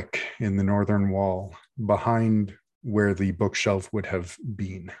brick in the northern wall behind where the bookshelf would have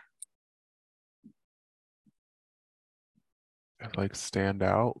been. It like stand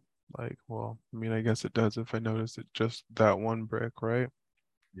out? Like, well, I mean, I guess it does if I notice it just that one brick, right?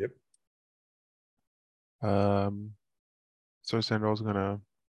 Yep. So Sandral's gonna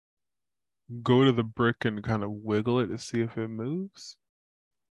go to the brick and kind of wiggle it to see if it moves.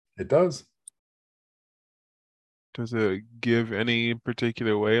 It does. Does it give any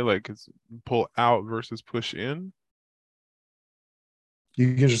particular way? Like, is pull out versus push in?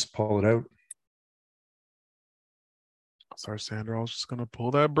 You can just pull it out. So Sandral's just gonna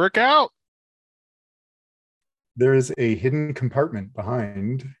pull that brick out. There is a hidden compartment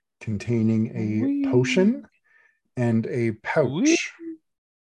behind containing a potion and a pouch.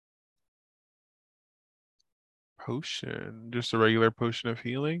 Potion? Just a regular potion of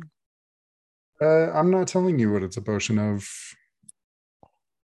healing? I'm not telling you what it's a potion of.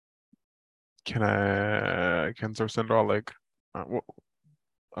 Can Sandral like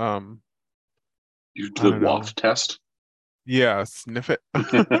you do the waft test? Yeah, sniff it.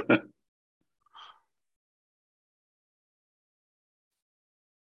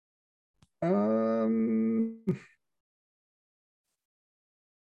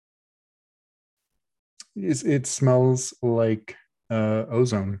 It smells like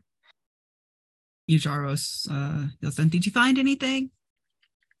ozone. Ijaros Yeltsin, did you find anything?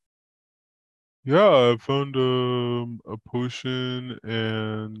 Yeah, I found a potion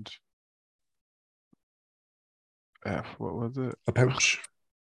and F. What was it? A pouch.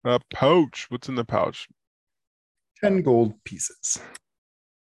 A pouch. What's in the pouch? 10 gold pieces.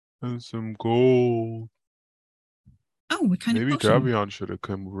 And some gold. Oh, what kind Maybe of potion? Davion should have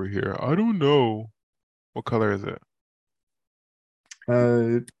come over here. I don't know. What color is it?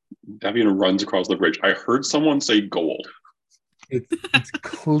 Davian runs across the bridge. I heard someone say gold. It's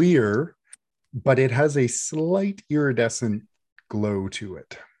clear, but it has a slight iridescent glow to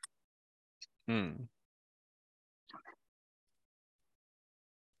it. Hmm.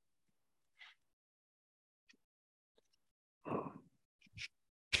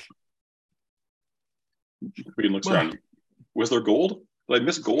 Queen looks around. Was there gold? Did I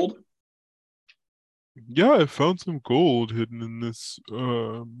miss gold? Yeah, I found some gold hidden in this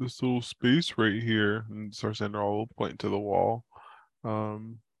this little space right here. And Sarsander will point to the wall. It's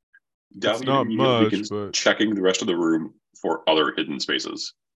Davian not immediately much, begins but checking the rest of the room for other hidden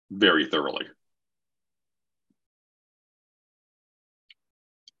spaces very thoroughly.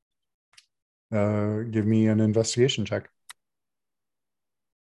 Give me an investigation check.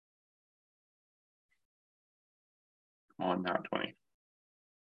 On that 20.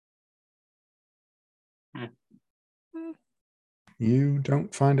 You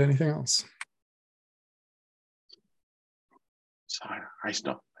don't find anything else. So I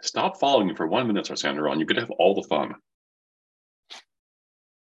stop following you for 1 minute, Sarsander, you could have all the fun.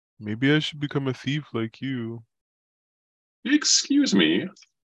 maybe I should become a thief like you. Excuse me.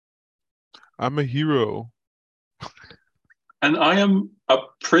 I'm a hero. And I am a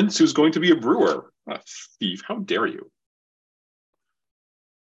prince who's going to be a brewer. A thief. How dare you?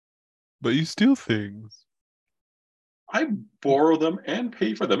 But you steal things. I borrow them and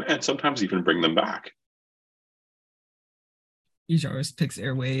pay for them and sometimes even bring them back. Yajaris picks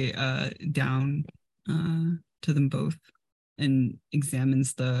Airway down to them both and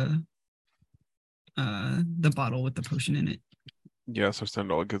examines the bottle with the potion in it. Yeah,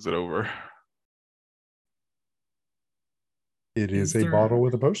 Sarsander gives it over. It is Is a there- bottle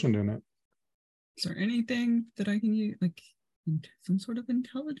with a potion in it. Is there anything that I can use, like some sort of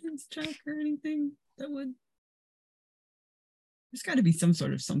intelligence check or anything that would? There's got to be some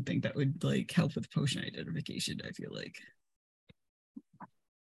sort of something that would like help with potion identification. I feel like.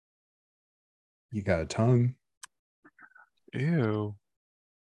 You got a tongue. Ew.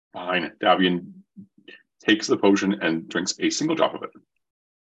 Fine. Davian takes the potion and drinks a single drop of it.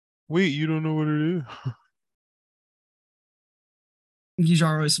 Wait, you don't know what it is?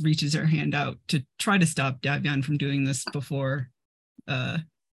 Yajaros reaches her hand out to try to stop Davion from doing this before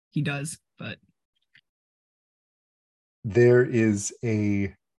he does, but There is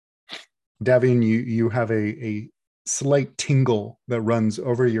a Davian, you have a slight tingle that runs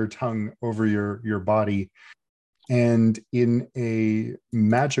over your tongue, over your body, and in a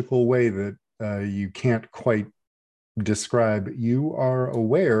magical way that you can't quite describe, you are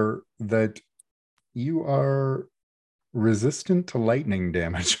aware that you are resistant to lightning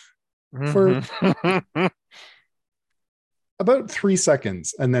damage for about 3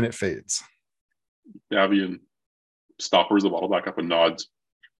 seconds, and then it fades. Davian stoppers the bottle back up and nods.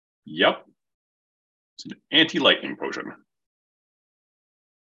 Yep. It's an anti-lightning potion.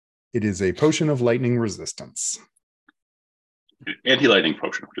 It is a potion of lightning resistance. An anti-lightning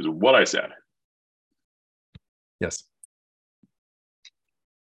potion, which is what I said. Yes.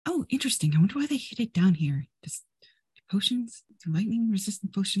 oh, interesting. I wonder why they hid it down here. Does potions, lightning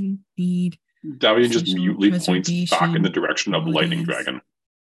resistant potion need? Davian just Social mutely points back in the preservation direction of the lightning qualities.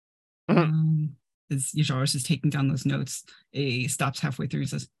 dragon. As Yajaris is taking down those notes, he stops halfway through and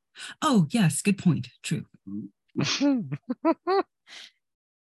says, "Oh, yes, good point. True."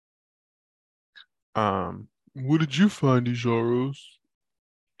 What did you find, Ijaros?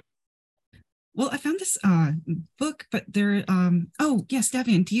 Well, I found this book, but there oh yes,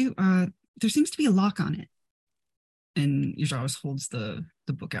 Davian, do you there seems to be a lock on it. And Yajaris holds the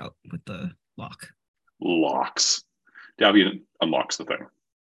book out with the lock. Locks. Davian unlocks the thing.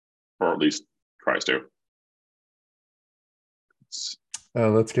 Or at least tries to.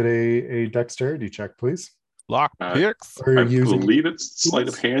 Let's get a dexterity check, please. Lock picks? Or I using believe it's sleight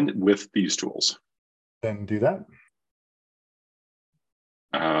of tools? hand with these tools. Then do that.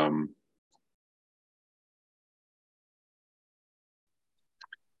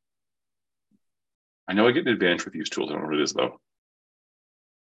 I know I get an advantage with these tools. I don't know what it is, though.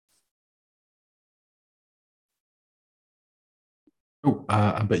 Oh,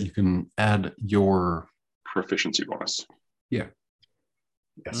 I bet you can add your Proficiency bonus. Yeah.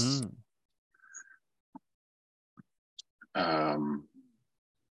 Yes.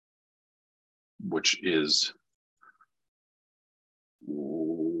 Which is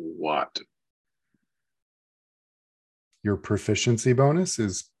what? your proficiency bonus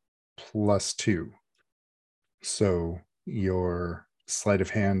is +2. So your sleight of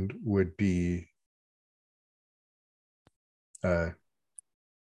hand would be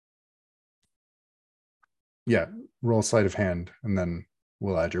roll sleight of hand, and then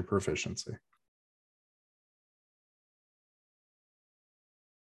we'll add your proficiency.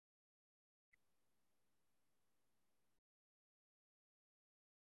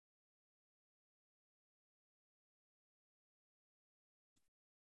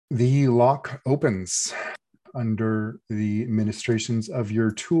 The lock opens under the ministrations of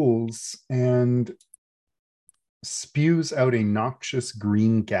your tools and spews out a noxious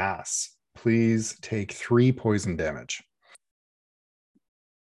green gas. Please take 3 poison damage.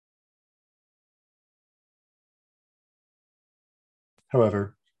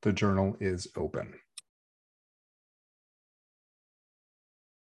 However, the journal is open.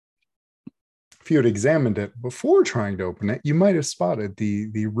 If you had examined it before trying to open it, you might have spotted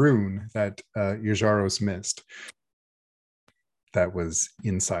the rune that Yajaros missed that was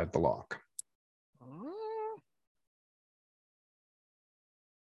inside the lock.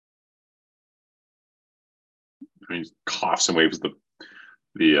 He coughs and waves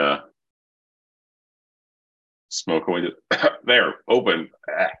the smoke away. There, open.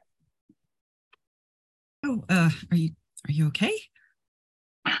 Oh, are you okay?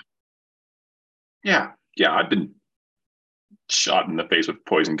 Yeah, I've been shot in the face with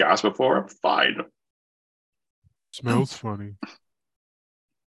poison gas before. I'm fine. Smells funny.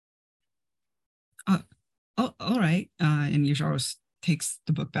 Oh, all right. And Yajaros takes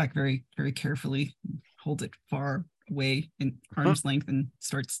the book back very, very carefully, holds it far away in arm's length, and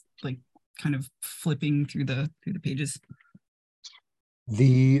starts like kind of flipping through the pages.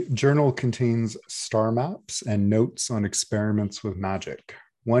 The journal contains star maps and notes on experiments with magic.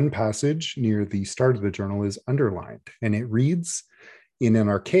 One passage near the start of the journal is underlined, and it reads, in an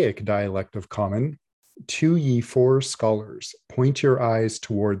archaic dialect of common, "To ye 4 scholars, point your eyes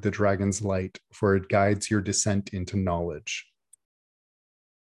toward the dragon's light, for it guides your descent into knowledge."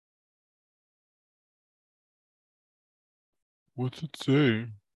 What's it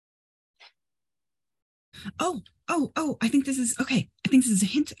say? Oh, I think this is okay. I think this is a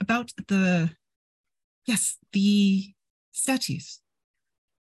hint about the statues.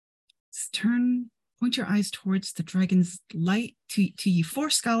 Point your eyes towards the dragon's light. To ye 4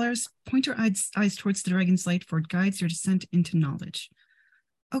 scholars, point your eyes towards the dragon's light, for it guides your descent into knowledge.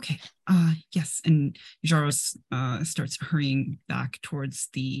 Okay. Yes. And Jaros starts hurrying back towards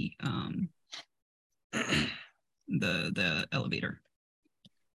the elevator.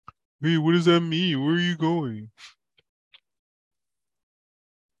 Hey, what does that mean? Where are you going?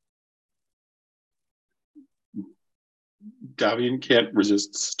 Davian can't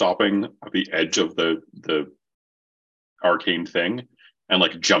resist stopping at the edge of the arcane thing and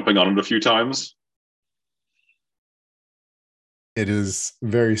like jumping on it a few times. It is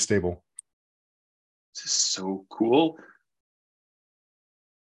very stable. This is so cool.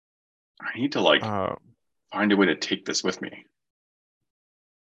 I need to find a way to take this with me.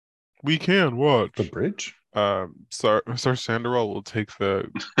 We can watch The bridge? Sir Sandoral will take the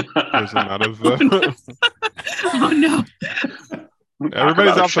prison out of the. Oh no!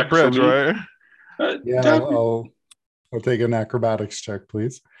 Everybody's off the bridge, right? Yeah, I'll take an acrobatics check,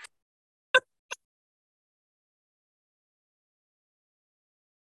 please.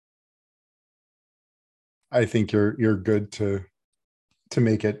 I think you're good to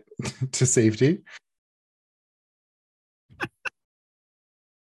make it to safety.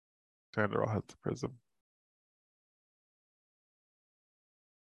 Sandoral has the prism.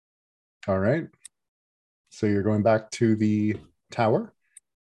 All right. So you're going back to the tower?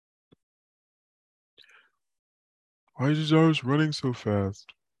 Why is Jaros running so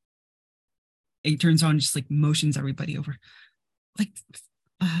fast? He turns on, just like motions everybody over. Like,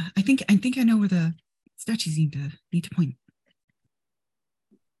 I think I know where the statues need to point.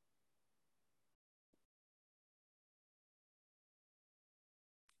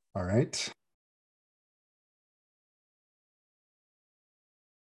 All right.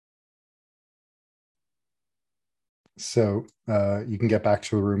 So you can get back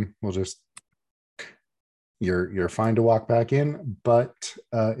to the room. We'll just you're fine to walk back in, but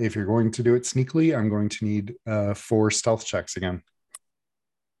if you're going to do it sneakily, I'm going to need 4 stealth checks again.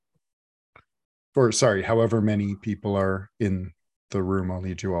 Or sorry, however many people are in the room, I'll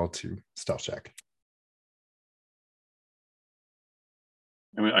need you all to stealth check.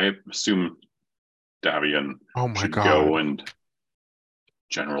 I mean, I assume Davian should go and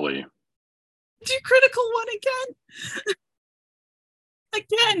generally Do critical one again.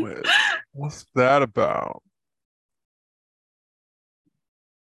 'Again. What's that about?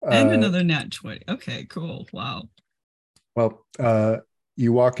 And another nat 20. Okay, cool. Wow. Well,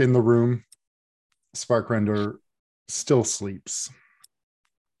 you walk in the room. Sparkrender still sleeps,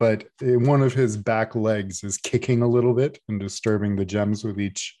 but one of his back legs is kicking a little bit and disturbing the gems with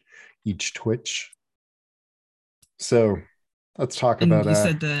each twitch. So let's talk And about you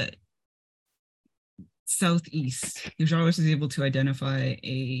said that southeast. Jarvis is able to identify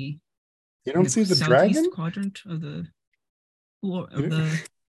a. You don't see the southeast dragon quadrant of the floor of the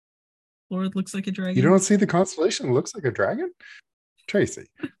floor. It looks like a dragon. You don't see the constellation. It looks like a dragon, Tracy.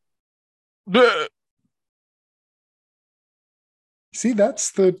 See,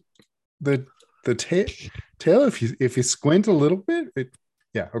 that's the tail. If you squint a little bit,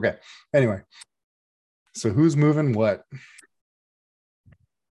 yeah. Okay. Anyway, so who's moving what?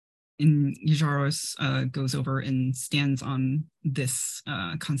 And Yajaros goes over and stands on this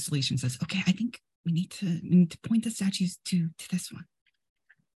constellation. Says, "Okay, I think we need to point the statues to this one."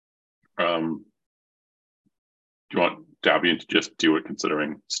 Do you want Davian to just do it,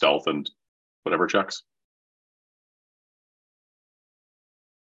 considering stealth and whatever checks?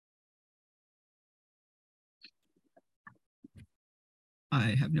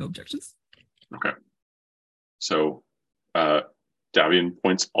 I have no objections. Okay. So Davian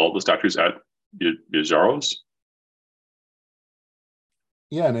points all the statues at Yajaros.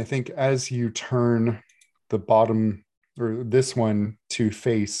 Yeah, and I think as you turn the bottom or this one to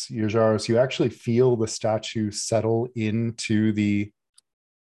face Yajaros, you actually feel the statue settle into the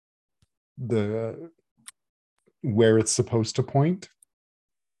where it's supposed to point.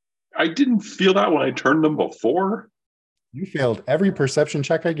 I didn't feel that when I turned them before. You failed every perception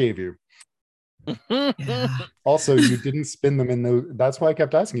check I gave you. Yeah. Also, you didn't spin them in those. That's why I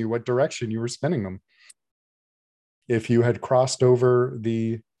kept asking you what direction you were spinning them. If you had crossed over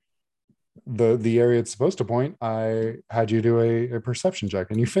the area it's supposed to point, I had you do a perception check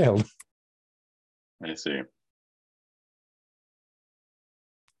and you failed. I see.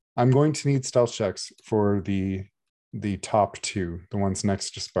 I'm going to need stealth checks for the top two, the ones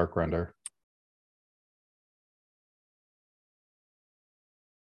next to Sparkrender.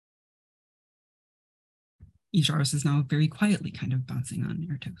 Yajaros is now very quietly kind of bouncing on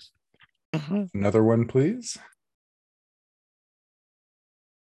your toes. Another one, please.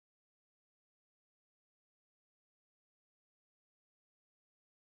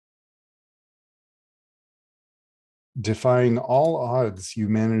 Defying all odds, you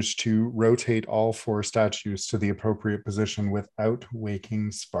manage to rotate all four statues to the appropriate position without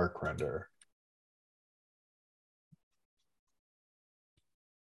waking Sparkrender.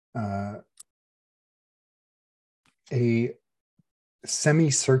 A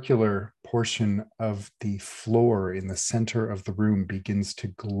semicircular portion of the floor in the center of the room begins to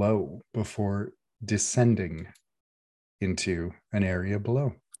glow before descending into an area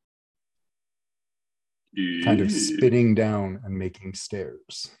below. Kind of spinning down and making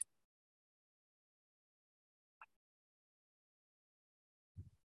stairs.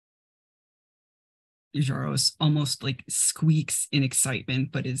 Yajaros almost like squeaks in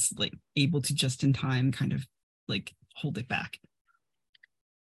excitement, but is like able to just in time kind of like hold it back.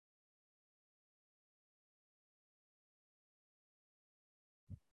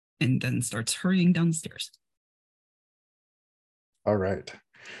 And then starts hurrying down the stairs. All right.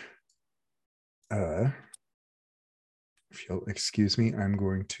 If you'll excuse me, I'm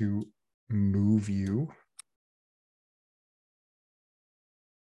going to move you.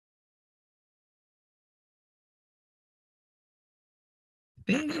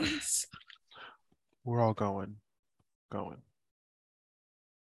 Base. We're all going. All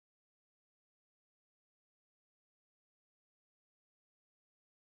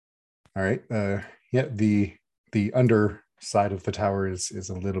right. Yeah, the underside of the tower is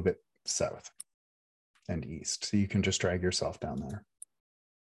a little bit south and east, so you can just drag yourself down there.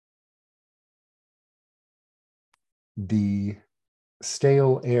 The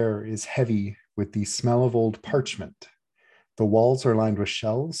stale air is heavy with the smell of old parchment. The walls are lined with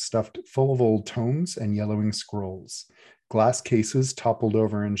shelves stuffed full of old tomes and yellowing scrolls. Glass cases, toppled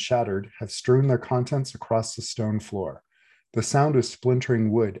over and shattered, have strewn their contents across the stone floor. The sound of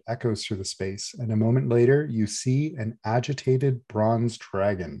splintering wood echoes through the space, and a moment later, you see an agitated bronze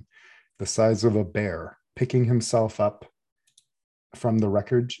dragon, the size of a bear, picking himself up from the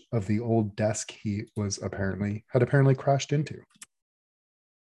wreckage of the old desk he had apparently crashed into.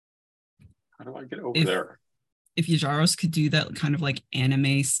 How do I get over there? If Yajaros could do that kind of like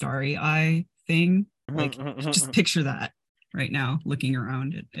anime starry eye thing, like just picture that right now, looking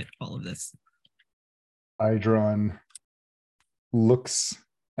around at all of this. Idron looks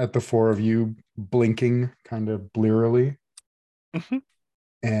at the four of you, blinking kind of blearily.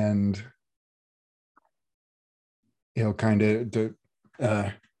 and he'll kind of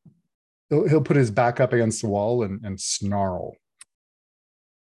he'll put his back up against the wall and snarl.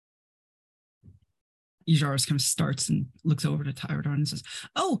 Yajaros kind of starts and looks over to Tyrodon and says,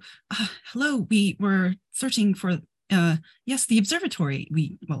 "Oh, hello. We were searching for yes, the observatory.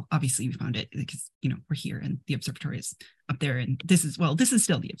 Obviously we found it because we're here and the observatory is up there, and this is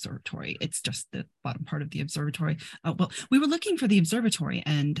still the observatory. It's just the bottom part of the observatory. We were looking for the observatory,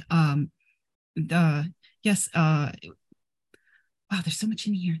 and yes, wow, there's so much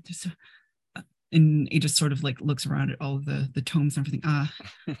in here. And he just sort of like looks around at all of the tomes and everything.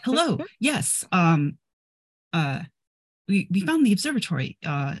 Hello, yes, we found the observatory,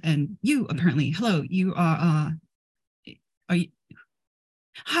 and you apparently, hello, you are you?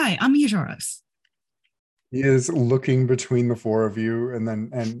 Hi, I'm Yajaros. He is looking between the four of you, and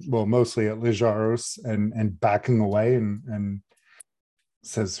mostly at Yajaros, and backing away, and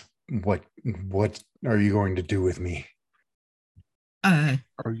says, "What are you going to do with me?" Are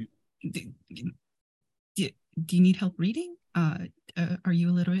you? Do you need help reading? Are you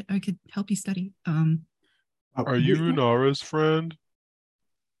illiterate? I could help you study. Are you Runara's friend?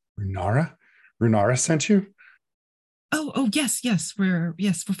 Runara sent you? Oh, yes. We're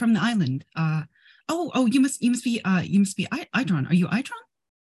from the island. You must be Idron. Are you Idron?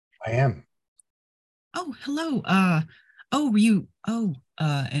 I am. Oh, hello. Were you?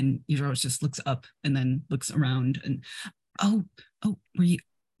 And Yajaros just looks up and then looks around and were you?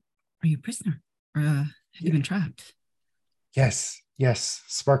 Are you a prisoner? Or have you been trapped? Yes.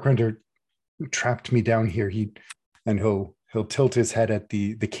 Sparkrender trapped me down here. He'll tilt his head at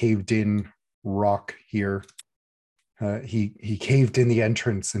the caved in rock here. He caved in the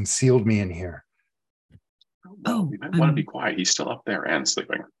entrance and sealed me in here. Well, we might want to be quiet. He's still up there and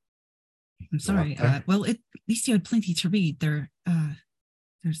sleeping. I'm sorry. At least you had plenty to read.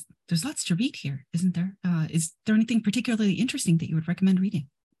 There's lots to read here, isn't there? Is there anything particularly interesting that you would recommend reading?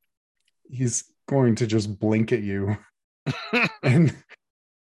 He's going to just blink at you and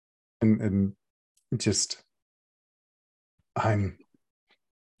just,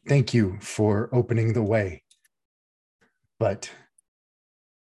 thank you for opening the way, but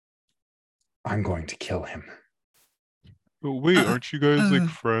I'm going to kill him. Oh, wait, aren't you guys like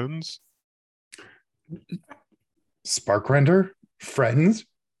friends? Sparkrender? Friends?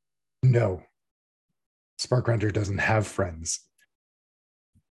 No. Sparkrender doesn't have friends.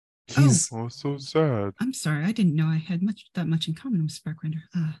 He's so sad. I'm sorry, I didn't know I had that much in common with Sparkrender.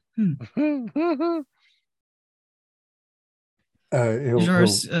 He'll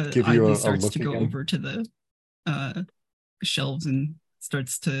give you a starts look to go again. over to the shelves and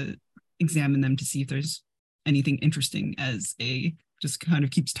starts to examine them to see if there's anything interesting, as just kind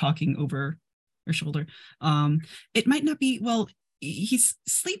of keeps talking over her shoulder. It might not be, he's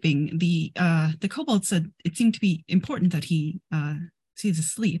sleeping. The kobold said it seemed to be important that he's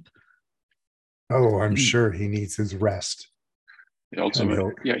asleep. Oh, I'm sure he needs his rest.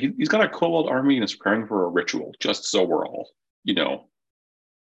 He's got a kobold army and is preparing for a ritual, just so we're all,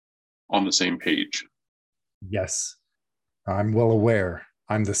 on the same page. Yes, I'm well aware.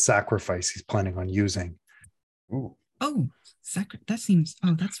 I'm the sacrifice he's planning on using. Ooh. Oh, that seems.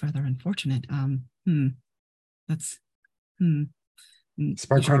 Oh, that's rather unfortunate.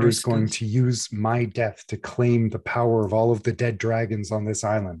 Sparkrender is going to use my death to claim the power of all of the dead dragons on this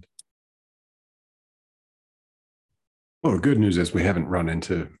island. Well, the good news is we haven't run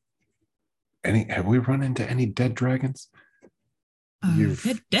into any. Have we run into any dead dragons?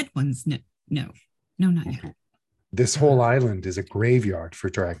 Dead ones? No, not yet. This whole island is a graveyard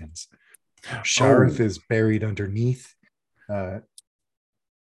for dragons. Shareth is buried underneath. The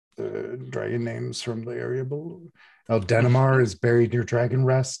dragon names from the area below. Eldenamar is buried near Dragon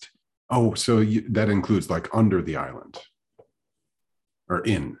Rest. Oh, so that includes like under the island or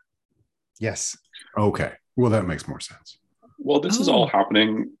in? Yes. Okay. Well, that makes more sense. While this is all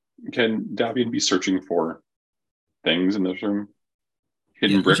happening, can Davian be searching for things in this room?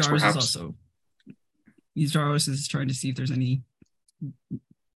 Hidden bricks, perhaps? Yajaros is trying to see if there's any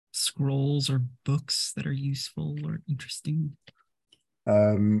scrolls or books that are useful or interesting.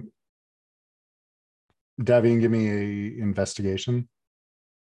 Davian, give me a investigation.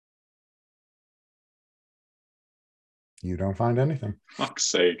 You don't find anything. Fuck's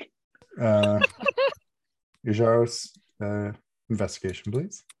sake. Yajaros, investigation,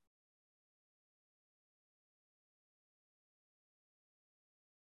 please.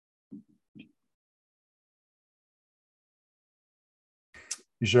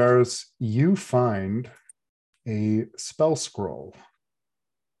 Yajaros, you find a spell scroll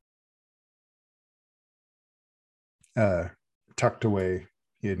tucked away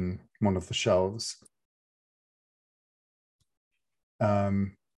in one of the shelves.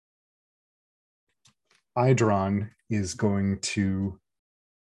 Idron is going to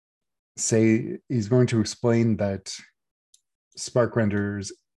explain that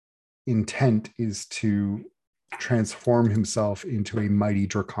Sparkrender's intent is to transform himself into a mighty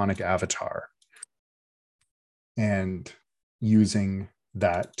draconic avatar, and using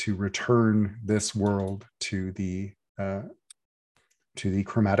that to return this world to the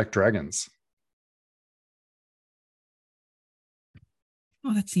chromatic dragons.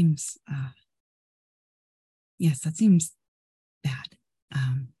 Oh, that seems yes, that seems bad.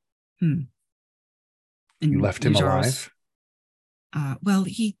 And You left him alive? Well,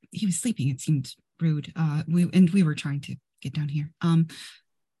 he was sleeping. It seemed rude. We were trying to get down here.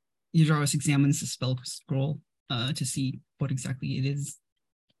 Yajaros examines the spell scroll to see what exactly it is.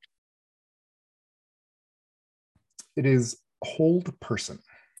 It is hold person.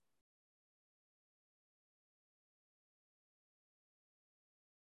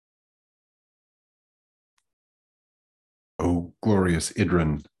 Oh, glorious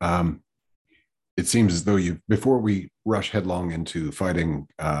Idrin. It seems as though before we rush headlong into fighting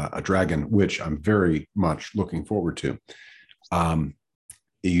a dragon, which I'm very much looking forward to,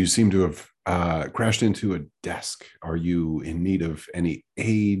 you seem to have crashed into a desk. Are you in need of any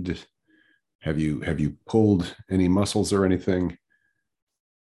aid? Have you pulled any muscles or anything?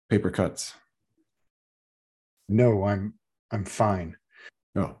 Paper cuts? No, I'm fine.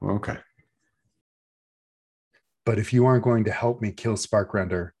 Oh, okay. But if you aren't going to help me kill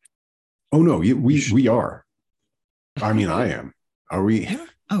Sparkrender. Oh no, we are. I mean, I am. Are we?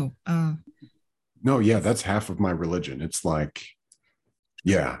 Oh, no, yeah, that's half of my religion. It's like,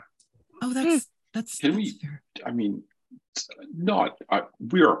 yeah. Oh, that's fair. I mean,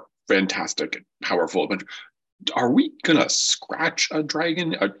 we are fantastic and powerful, but are we gonna scratch a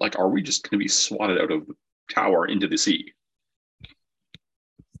dragon? Like, are we just gonna be swatted out of the tower into the sea?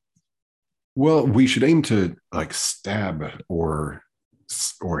 Well, we should aim to like stab or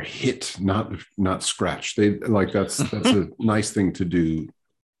hit, not scratch. They like that's a nice thing to do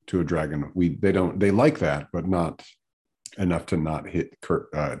to a dragon. They like that, but not enough to not hit to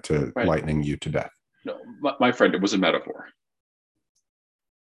right. Lightning you to death. No, my friend, it was a metaphor.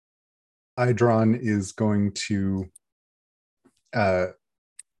 Idron is going to kind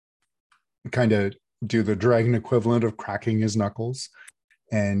of do the dragon equivalent of cracking his knuckles,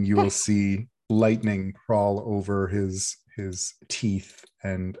 and you will see lightning crawl over his teeth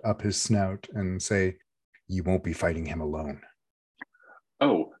and up his snout and say, "You won't be fighting him alone."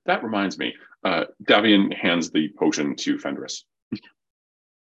 Oh, that reminds me. Davian hands the potion to Fenris.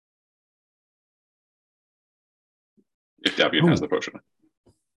 If Davian has the potion.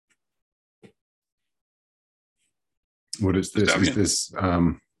 What is this?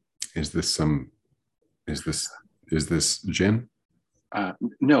 Is this gin?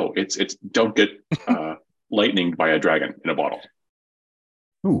 No, it's don't get lightninged by a dragon in a bottle.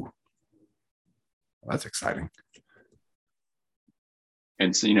 Ooh, that's exciting.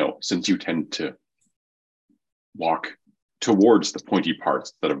 And so, since you tend to walk towards the pointy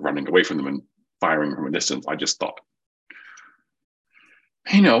parts instead of running away from them and firing from a distance, I just thought,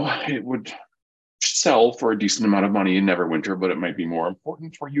 it would sell for a decent amount of money in Neverwinter, but it might be more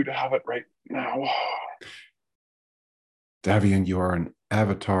important for you to have it right now. Davian, you are an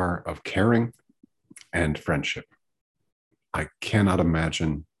avatar of caring and friendship. I cannot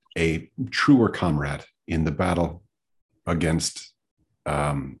imagine a truer comrade in the battle against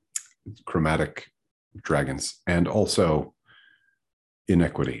chromatic dragons, and also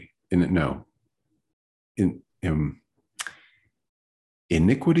iniquity.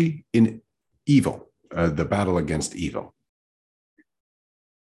 Iniquity in evil. The battle against evil.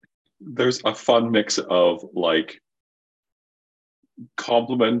 There's a fun mix of like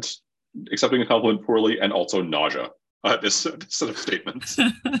accepting a compliment poorly, and also nausea. This set of statements.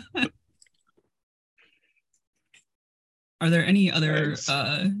 Are there any other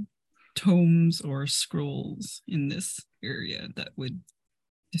tomes or scrolls in this area that would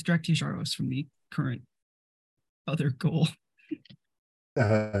distract Yajaros from the current other goal?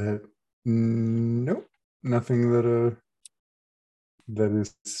 Nope, nothing that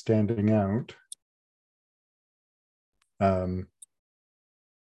is standing out.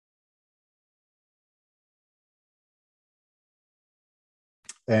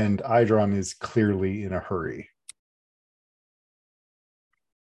 And Idron is clearly in a hurry.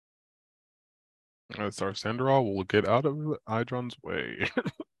 Sarsandra will get out of Idron's way.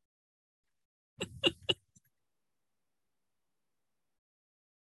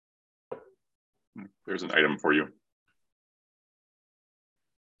 There's an item for you.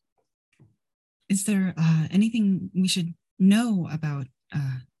 Is there anything we should know about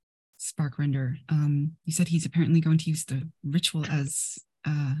Sparkrender? You said he's apparently going to use the ritual as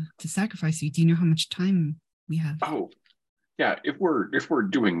to sacrifice you. Do you know how much time we have? Oh, yeah. If we're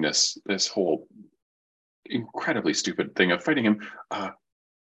doing this whole incredibly stupid thing of fighting him,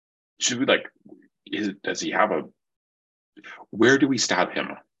 should we does he have a? Where do we stab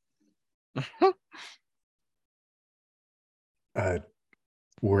him?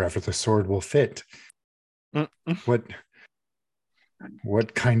 Wherever the sword will fit.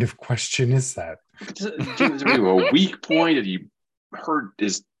 What kind of question is that? Is there a weak point? Have you hurt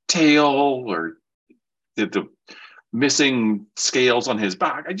his tail, or did the missing scales on his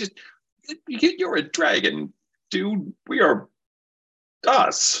back? You're a dragon, dude. We are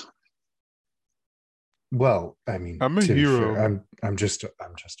us. Well, I mean, I'm a hero. Fair, I'm just a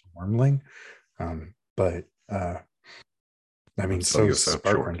wormling, but I mean, so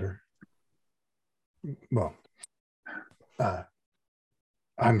Sparkrender. Well,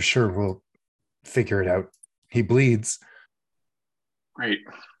 I'm sure we'll figure it out. He bleeds. Great.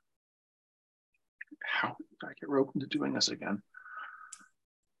 How did I get roped into doing this again?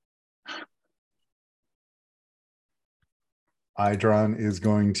 Idron is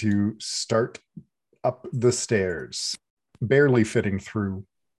going to start up the stairs, barely fitting through,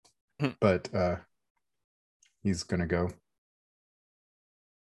 but he's going to go.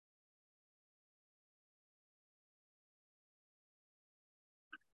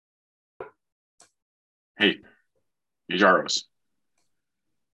 Hey, Yajaros.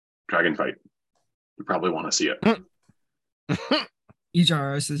 Dragon fight. You probably want to see it.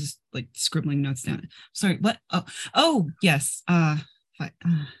 Yajaros is like scribbling notes down. Sorry, what? Oh, yes.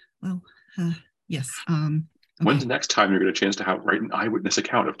 Yes. Okay. When's the next time you're going to chance to write an eyewitness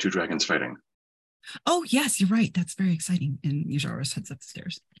account of two dragons fighting? Oh, yes, you're right. That's very exciting. And Yajaros heads up the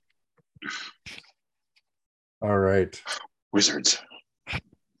stairs. All right. Wizards.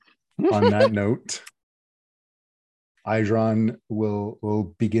 On that note, Idron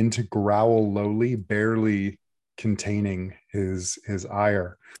will begin to growl lowly, barely containing his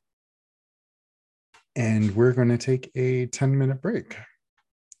ire. And we're going to take a 10-minute break.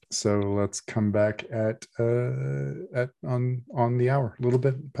 So let's come back at on the hour, a little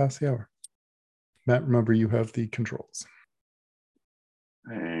bit past the hour. Matt, remember you have the controls.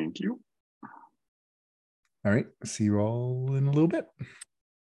 Thank you. All right. See you all in a little bit.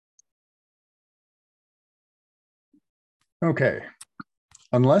 Okay.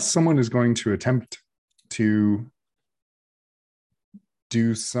 Unless someone is going to attempt to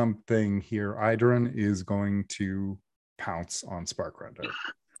do something here, Idron is going to pounce on Sparkrender.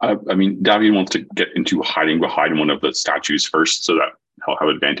 I mean, Davian wants to get into hiding behind one of the statues first, so that he'll have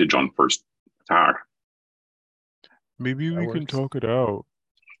advantage on first attack. Maybe we can talk it out.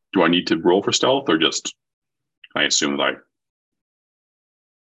 Do I need to roll for stealth, or just I assume that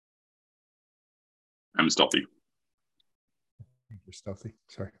I'm stealthy? You're stealthy.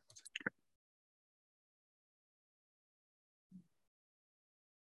 Sorry.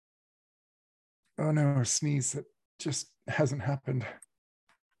 Oh no, a sneeze that just hasn't happened.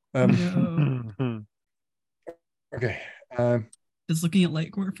 No. Okay. Is looking at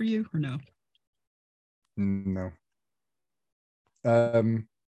Lightcore for you or no? No.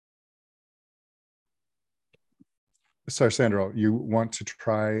 Sorry, Sandra, you want to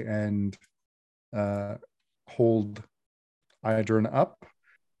try and hold Idron up?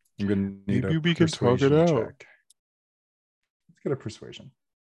 I'm going to need Maybe a we can talk it persuasion out. check. Let's get a persuasion.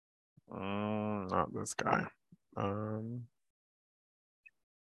 Not this guy.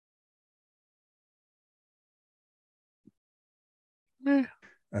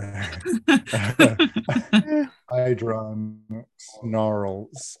 Idron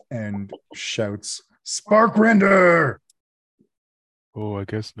snarls and shouts, "Sparkrender!" Oh, I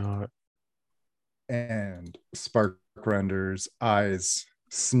guess not. And Sparkrender's eyes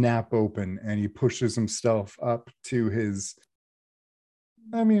snap open and he pushes himself up to his,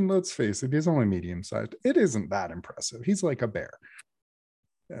 I mean, let's face it, he's only medium-sized. It isn't that impressive. He's like a bear,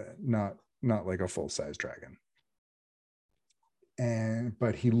 not like a full-size dragon.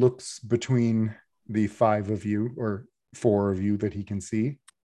 But he looks between the 5 of you or 4 of you that he can see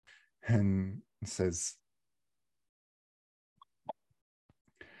and says,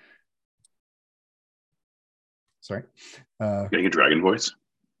 sorry. Getting a dragon voice?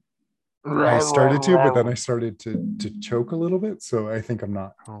 I started to, but then I started to choke a little bit, so I think I'm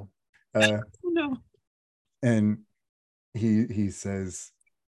not. No. And he says,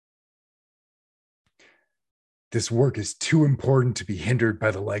 "This work is too important to be hindered by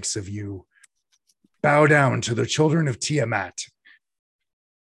the likes of you. Bow down to the children of Tiamat."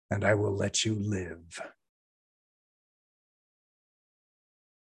 and I will let you live.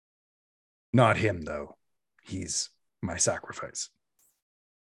 Not him, though. He's my sacrifice.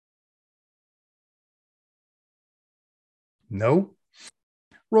 No?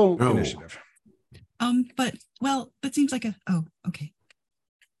 Roll initiative. But, well, that seems like okay.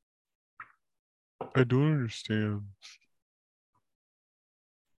 I don't understand.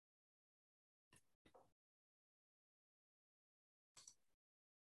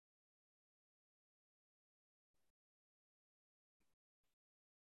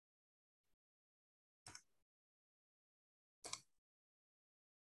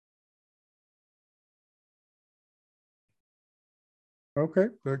 Okay,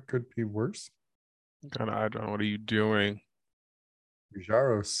 that could be worse. God, I don't know. What are you doing?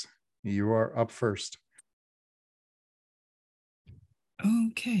 Jaros, you are up first.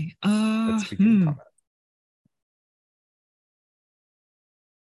 Okay. Let's begin combat.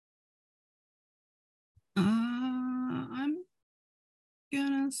 I'm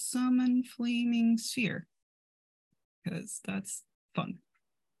gonna summon Flaming Sphere because that's fun.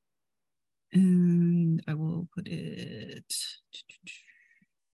 And I will put it.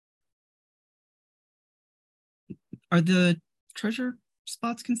 Are the treasure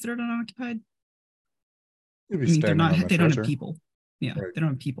spots considered unoccupied? You'll be I mean, they're standing not. on the They don't have treasure. people. Yeah, Right. they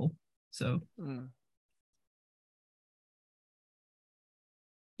don't have people. So,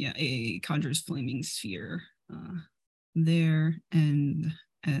 yeah, a conjures Flaming Sphere there, and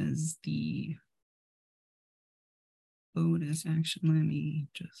as the bonus action, let me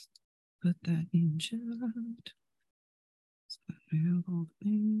just put that in chat. So I have all the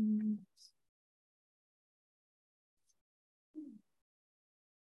things.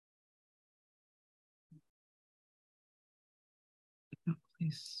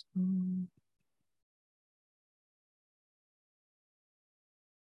 Please.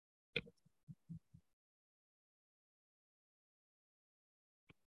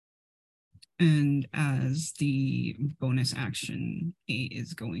 And as the bonus action, A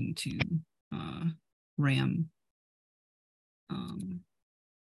is going to ram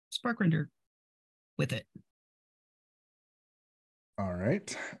Spark Render with it. All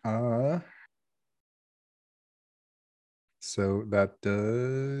right. So that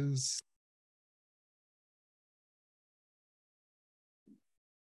does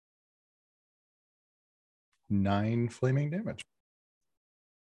 9 flaming damage.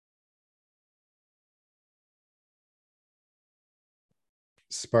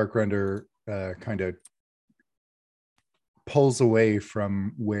 Spark Render kind of pulls away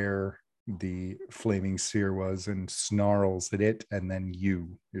from where the flaming sphere was and snarls at it, and then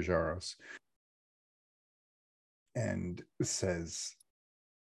you, Jaros, and says,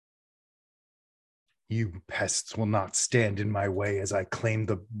 "You pests will not stand in my way as I claim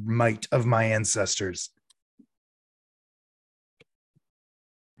the might of my ancestors."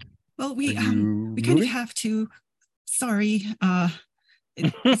 Well, we kind of have to. Sorry,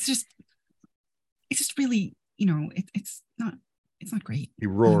 it's just really, it's not great. He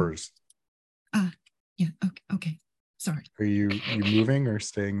roars. Yeah. Okay. Sorry. Are you moving or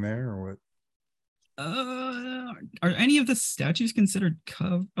staying there or what? Are any of the statues considered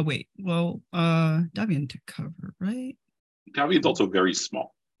cover? Oh wait, well, Davian took cover, right? Davian's also very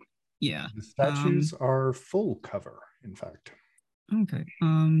small. Yeah. The statues are full cover, in fact. Okay.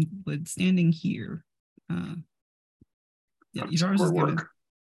 But standing here, yeah, Jaros is gonna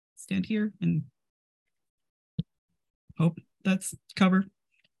stand here and hope that's cover.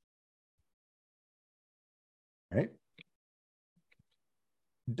 Right.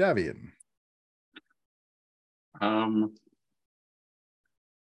 Davian.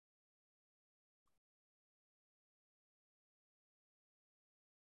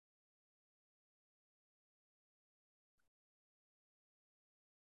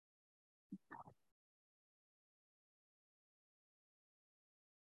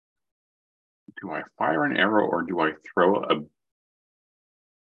 Do I fire an arrow or do I throw a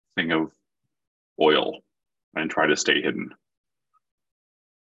thing of oil and try to stay hidden?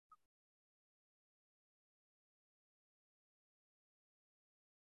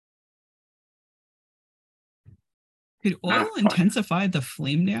 Could oil intensify the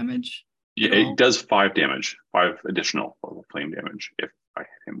flame damage? Yeah, it does 5 damage, 5 additional flame damage if I hit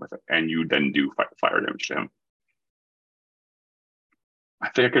him with it, and you then do fire damage to him. I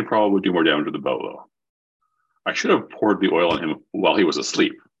think I could probably do more damage with the bow, though. I should have poured the oil on him while he was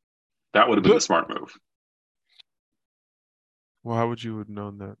asleep. That would have been the smart move. Well, how would you have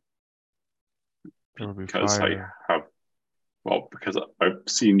known that? Because because I've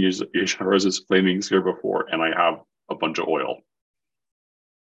seen Yashar's flaming sphere before, and I have a bunch of oil.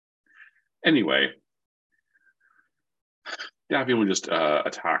 Anyway, Davian would just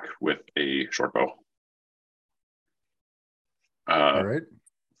attack with a short bow. All right.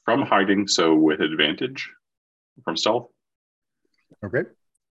 From hiding, so with advantage from stealth. Okay.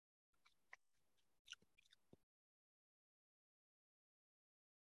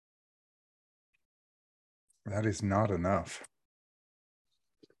 That is not enough.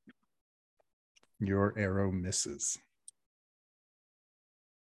 Your arrow misses.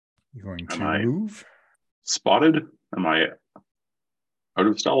 You're going to move. Spotted? Am I out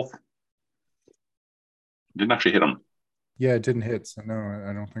of stealth? Didn't actually hit him. Yeah, it didn't hit. So no,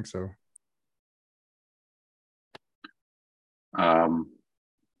 I don't think so.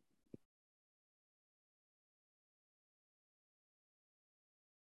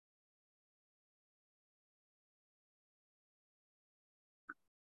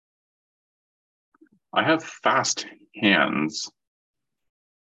 I have fast hands.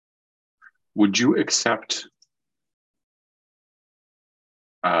 Would you accept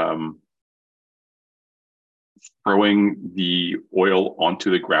throwing the oil onto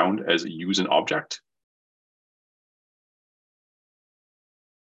the ground as use an object?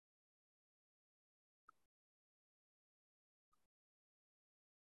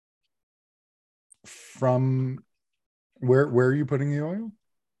 From where are you putting the oil?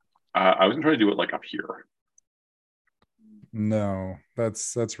 I was trying to do it like up here. No,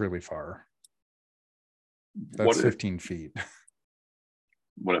 that's really far. That's 15 feet.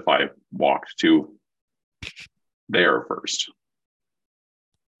 What if I walked to there first?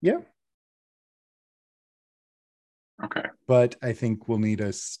 Yeah. Okay. But I think we'll need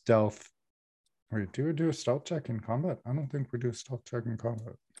a stealth. Wait, do we do a stealth check in combat? I don't think we do a stealth check in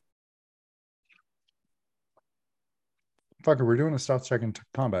combat. Fucker, we're doing a stealth check in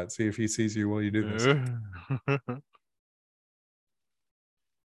combat. See if he sees you while you do this.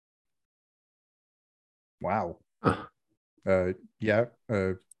 Wow. Yeah.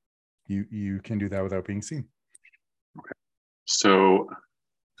 You can do that without being seen. Okay. So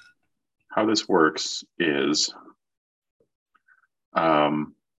how this works is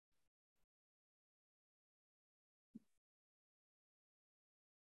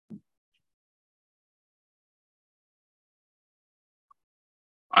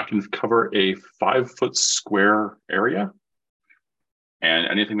I can cover a 5-foot square area, and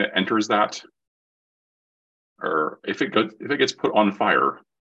anything that enters that, or if it gets put on fire,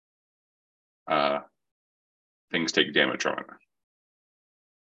 things take damage from it.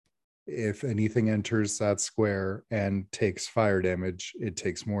 If anything enters that square and takes fire damage, it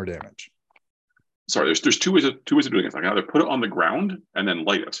takes more damage. Sorry, there's two ways of doing it. I can either put it on the ground and then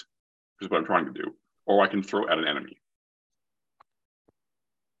light it, which is what I'm trying to do, or I can throw it at an enemy.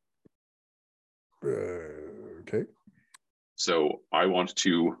 Okay. So I want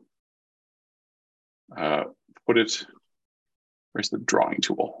to put it. Where's the drawing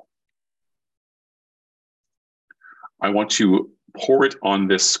tool? I want to pour it on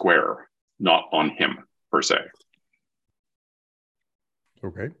this square, not on him per se.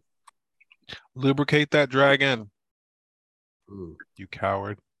 Okay. Lubricate that dragon. Ooh. You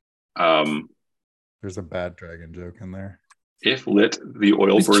coward. There's a bad dragon joke in there. If lit, the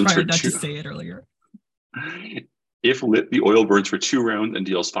oil burns for not 2. To say it earlier. If lit, the oil burns for 2 rounds and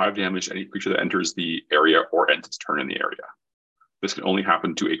deals 5 damage to any creature that enters the area or ends its turn in the area. This can only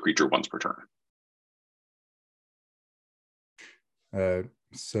happen to a creature once per turn.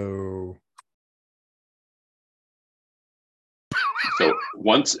 So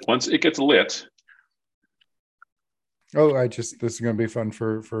once it gets lit. Oh, this is gonna be fun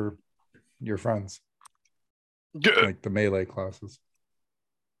for your friends. Like the melee classes.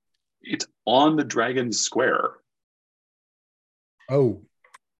 It's on the dragon's square. Oh.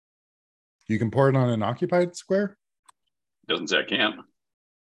 You can pour it on an occupied square? Doesn't say I can't.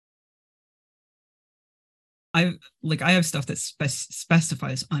 I have stuff that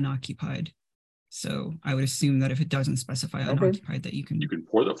specifies unoccupied. So I would assume that if it doesn't specify unoccupied, that you can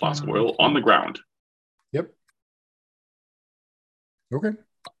pour the flask of oil on the ground. Yep. Okay.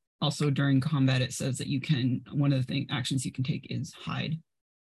 Also, during combat, it says that you can. One of the actions you can take is hide.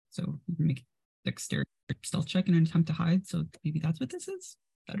 So you can make a dexterity stealth check in an attempt to hide. So maybe that's what this is.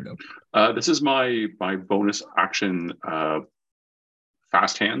 I don't know. This is my bonus action,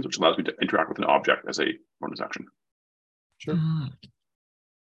 fast hands, which allows me to interact with an object as a bonus action. Sure.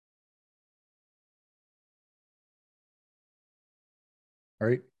 All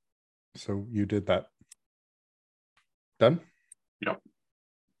right. So you did that. Done? Yep.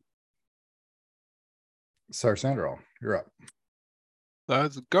 Sir Sandral, you're up.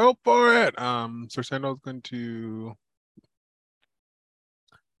 Let's go for it. Sir Sandal is going to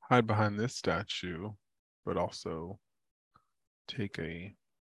hide behind this statue, but also take Why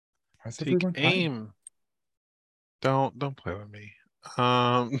is take everyone hiding? aim. Don't play with me.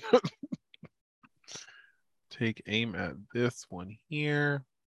 Take aim at this one here.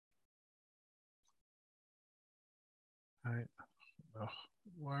 Why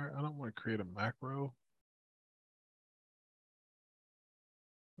I don't want to create a macro.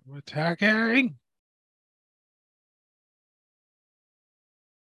 I'm attacking.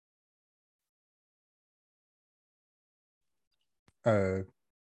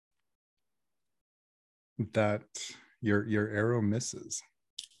 That your arrow misses.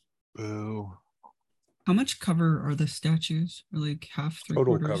 Boo. How much cover are the statues? Or like half, three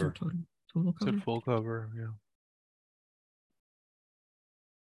Total quarters, cover. or total It's cover? at full cover, yeah.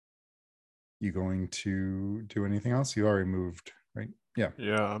 You going to do anything else? You already moved, right? Yeah.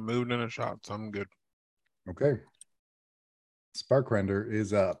 Yeah, I moved in a shot, so I'm good. Okay. Sparkrender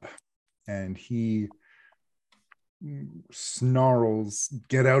is up, and he snarls,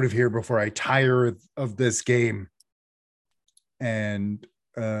 "Get out of here before I tire of this game," and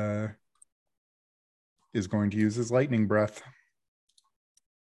is going to use his lightning breath.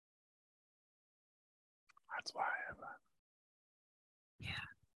 That's why I have that. Yeah,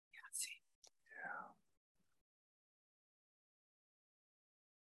 see.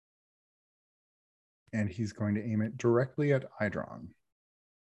 And he's going to aim it directly at Idron.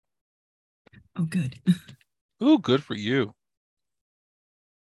 Oh, good. Ooh, good for you.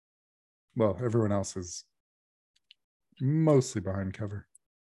 Well, everyone else is mostly behind cover.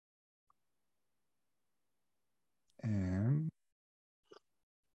 And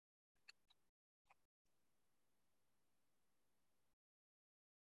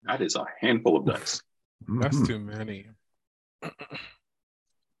That is a handful of dice. That's too many.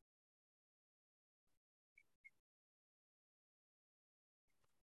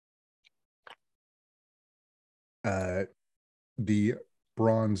 the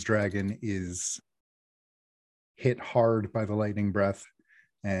bronze dragon is hit hard by the lightning breath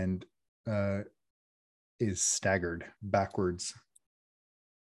and is staggered backwards.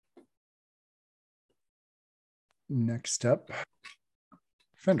 Next up,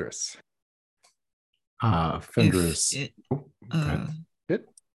 Fenris. Fenris.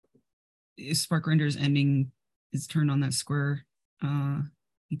 If Sparkrender is ending his turn on that square,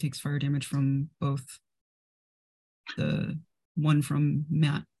 he takes fire damage from both the one from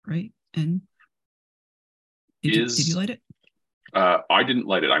Matt, right? And did you light it? I didn't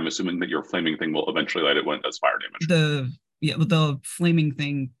light it. I'm assuming that your flaming thing will eventually light it when it does fire damage. The flaming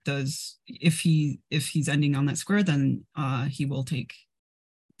thing does. If he's ending on that square, then he will take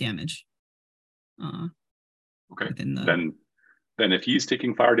damage. Okay. Then if he's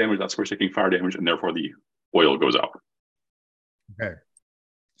taking fire damage, that square's taking fire damage, and therefore the oil goes up. Okay.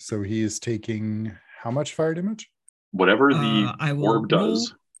 So he is taking how much fire damage? Whatever the orb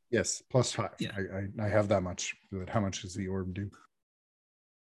does. Yes, +5. Yeah. I have that much. How much does the orb do?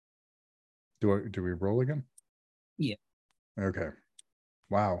 Do we roll again? Yeah. Okay.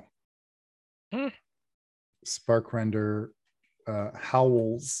 Wow. Sparkrender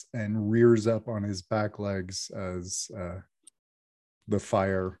howls and rears up on his back legs as the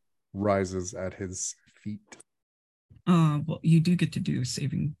fire rises at his feet. Well, you do get to do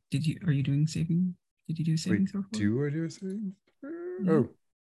saving. Are you doing saving? Did you do saving throw? Do I do a saving? Oh.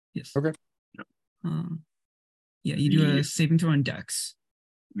 Yes. Okay. Yeah, you do a saving throw on Dex.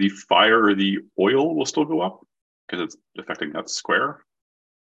 The fire or the oil will still go up because it's affecting that square,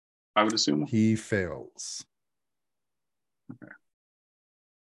 I would assume. He fails. Okay.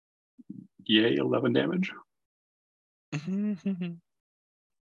 Yay, 11 damage.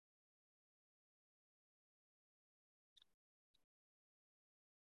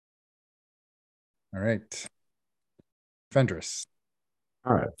 All right. Fenris.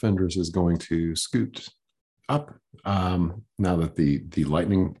 All right. Fenris is going to scoot up now that the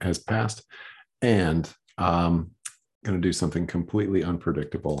lightning has passed, and going to do something completely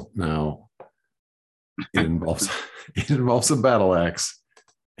unpredictable. Now it involves a battle axe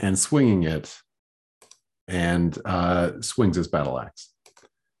and swinging it, and swings his battle axe.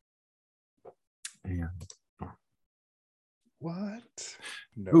 And what?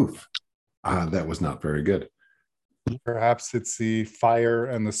 No. Oof. That was not very good. Perhaps it's the fire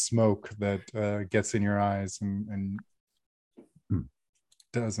and the smoke that gets in your eyes and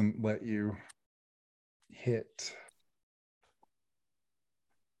doesn't let you hit.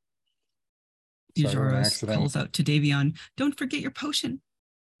 Ujaris calls out to Davion, "Don't forget your potion."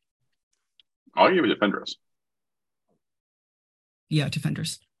 I'll give it to Fenris. Yeah, to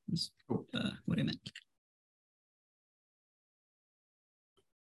Fenris. What I meant.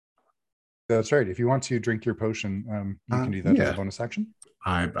 That's right. If you want to drink your potion, you can do that as a bonus action.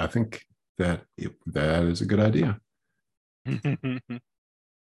 I think that that is a good idea.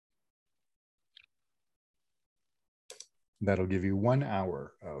 That'll give you 1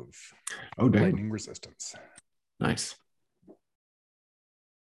 hour of lightning resistance. Nice.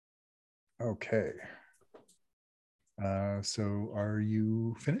 Okay. So are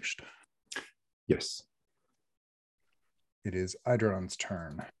you finished? Yes. It is Idron's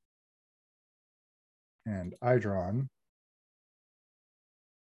turn. And Idron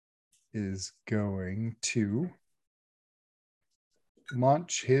is going to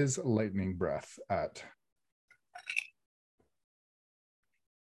launch his lightning breath at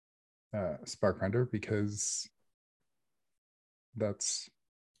Sparkrender, because that's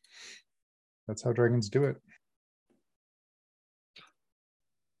how dragons do it.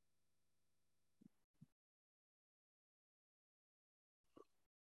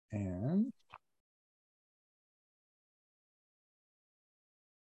 And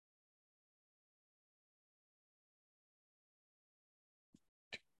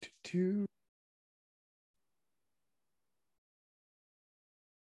two.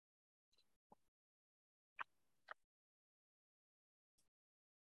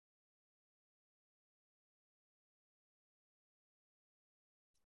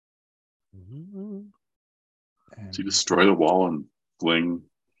 So you destroy the wall and fling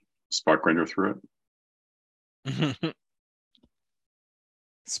Sparkrender through it.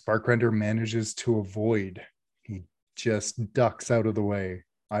 Sparkrender manages to avoid. He just ducks out of the way.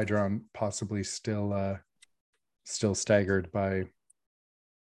 Idron possibly still staggered by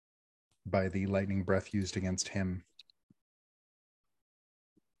the lightning breath used against him.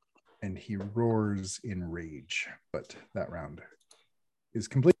 And he roars in rage, but that round is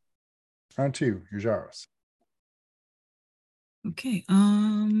complete. Round 2, your Jaros. Okay, I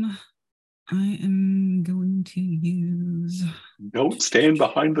am going to use... Don't stand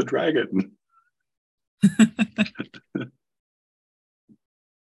behind the dragon.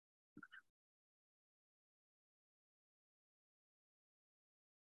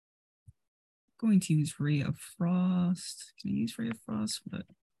 Going to use Ray of Frost. Can I use Ray of Frost? Will that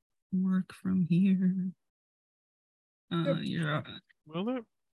work from here? Yep. Will it?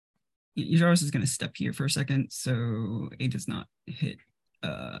 Jaros is going to step here for a second, so it does not hit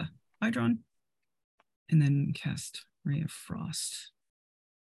Hydron. And then cast Ray of Frost.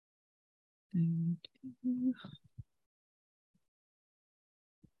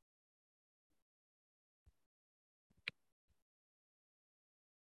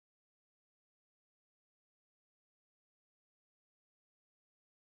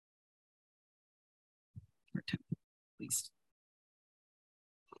 Or 10, at least.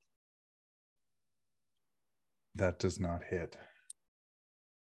 That does not hit.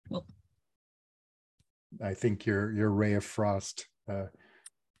 Well, I think your Ray of Frost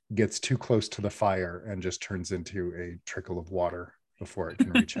gets too close to the fire and just turns into a trickle of water before it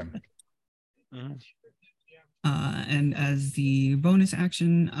can reach him. And as the bonus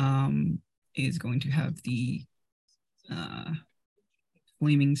action, is going to have the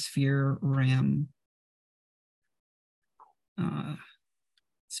flaming sphere ram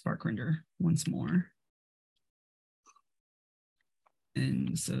Sparkrender once more.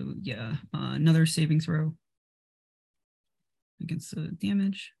 And so, yeah, another saving throw against the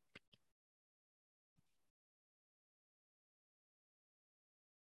damage.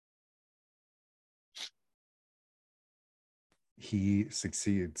 He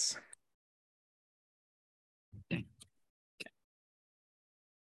succeeds. Dang. Okay.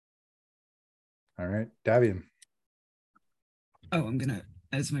 All right, Davian. Oh, I'm gonna,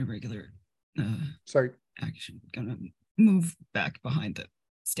 as my regular Sorry. action, gonna move back behind the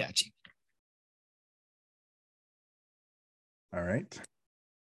statue. All right.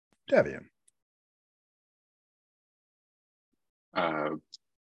 Davian.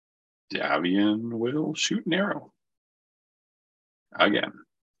 Davian will shoot an arrow. Again.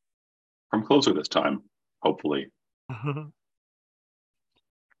 From closer this time, hopefully.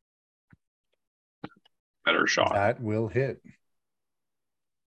 Better shot. That will hit.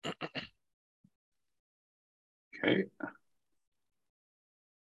 Okay.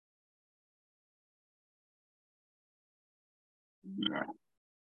 Yeah.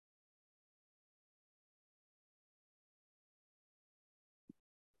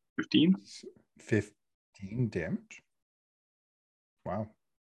 15? 15 damage. Wow.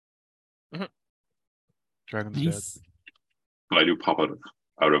 Dragon's Nice. dead. But I do pop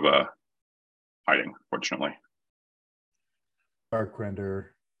out of hiding, fortunately. Sparkrender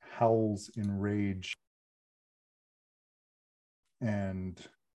howls in rage and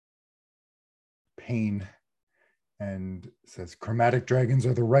pain and says, chromatic dragons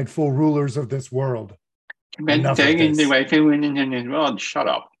are the rightful rulers of this world. Enough of this. Shut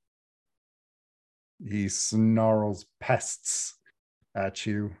up. He snarls pests at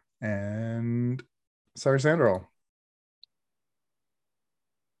you, and Sarsandral.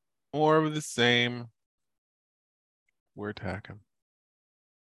 More of the same. We're attacking.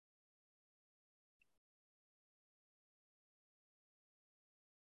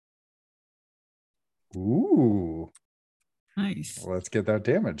 Ooh. Nice. Let's get that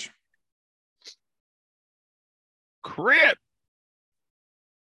damage. Crit!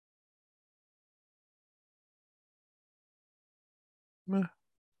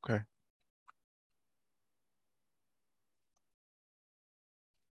 Okay.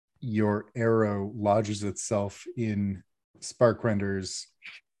 Your arrow lodges itself in Sparkrender's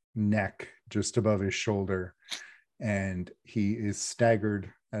neck, just above his shoulder, and he is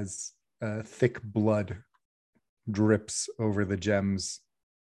staggered as thick blood drips over the gems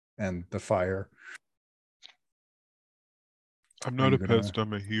and the fire. I'm not a pest,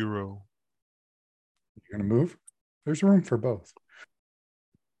 I'm a hero. You're going to move? There's room for both.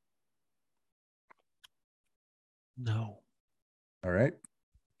 No. All right.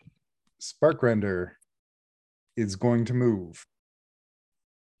 Sparkrender is going to move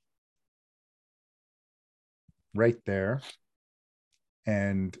right there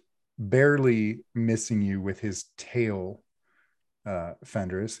and barely missing you with his tail,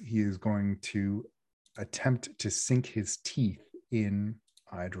 Fenris. He is going to attempt to sink his teeth in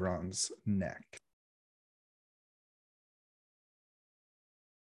Idron's neck.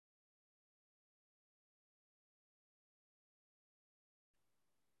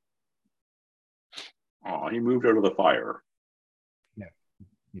 Oh, he moved out of the fire. Yeah,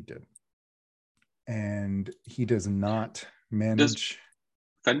 he did. And he does not manage. Does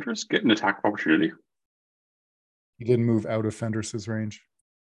Fenris get an attack of opportunity? He didn't move out of Fenris's range.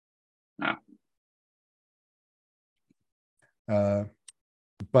 No.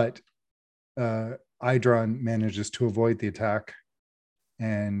 But Idron manages to avoid the attack,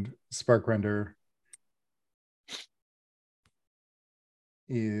 and Sparkrender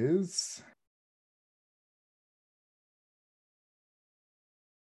is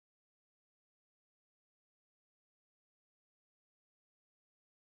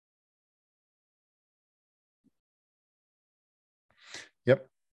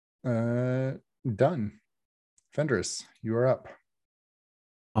done. Fenris, you are up.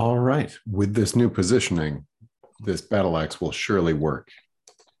 All right. With this new positioning, this battle axe will surely work.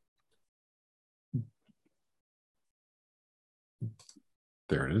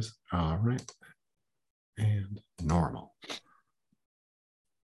 There it is. All right. And normal.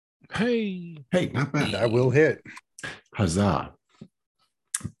 Hey, not bad. That will hit. Huzzah.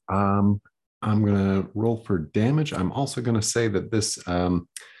 I'm gonna roll for damage. I'm also gonna say that this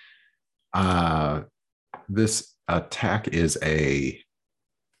attack is a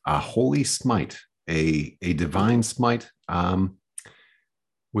holy smite, a divine smite,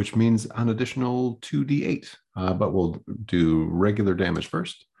 which means an additional 2d8. But we'll do regular damage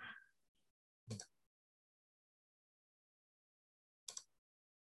first.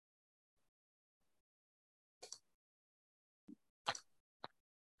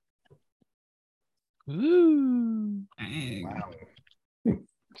 Ooh. Wow.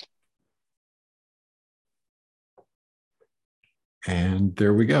 And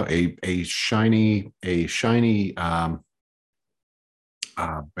there we go. A shiny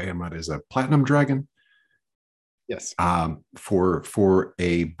Bahamut is a platinum dragon. Yes. For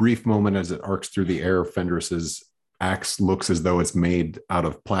a brief moment as it arcs through the air, Fenris's axe looks as though it's made out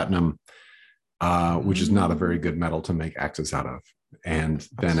of platinum, which is not a very good metal to make axes out of. And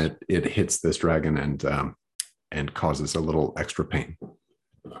then it hits this dragon and causes a little extra pain.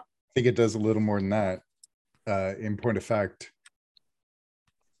 I think it does a little more than that. In point of fact,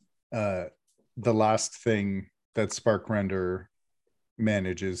 the last thing that Sparkrender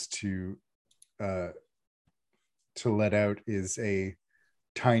manages to let out is a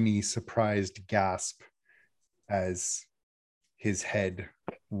tiny surprised gasp as his head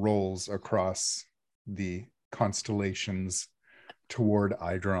rolls across the constellations toward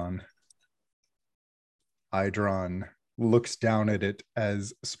Idron. Idron looks down at it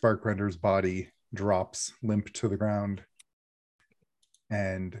as Sparkrender's body drops limp to the ground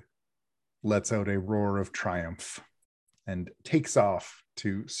and lets out a roar of triumph and takes off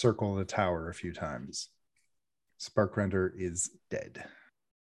to circle the tower a few times. Sparkrender is dead.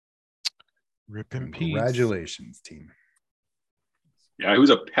 Rip in peace. Congratulations, team. Yeah, who's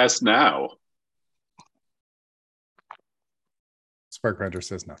a pest now? Sparkrender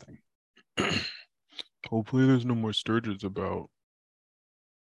says nothing. Hopefully there's no more sturges about.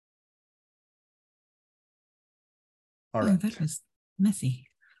 All right. That was messy.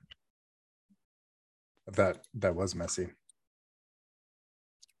 That was messy.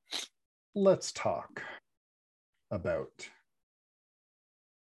 Let's talk about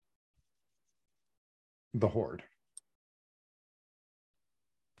the Horde.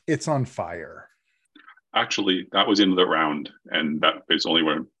 It's on fire. Actually, that was in the round, and that is only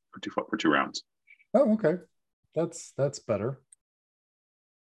one for two rounds. Oh, okay. That's better.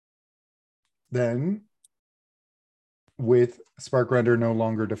 Then, with Sparkrender no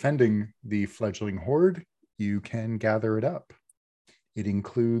longer defending the fledgling Horde, you can gather it up. It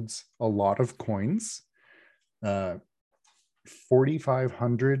includes a lot of coins,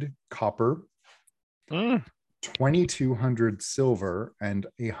 4,500 copper, 2,200 silver, and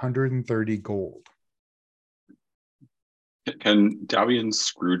 130 gold. Can Davian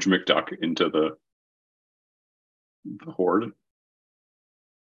Scrooge McDuck into the Horde?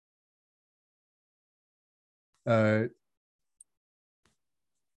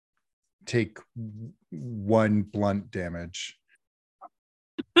 Take 1 blunt damage.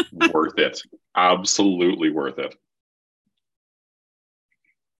 Worth it. Absolutely worth it.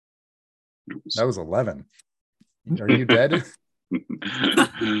 That was 11. Are you dead?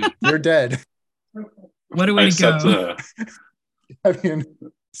 You're dead. What a way to go. I mean,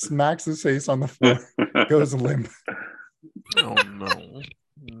 smacks his face on the floor, goes limp. Oh no.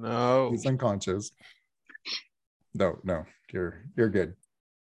 No. He's unconscious. No, you're good.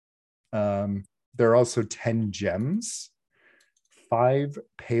 There are also 10 gems, 5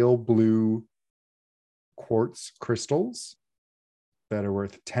 pale blue quartz crystals that are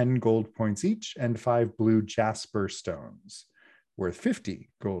worth 10 gold points each, and 5 blue jasper stones worth 50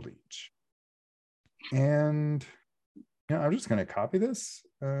 gold each. And I'm just going to copy this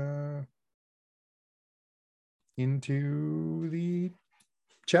into the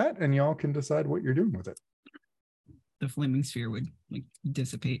chat, and y'all can decide what you're doing with it. The flaming sphere would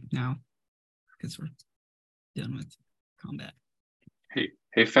dissipate now because we're done with combat.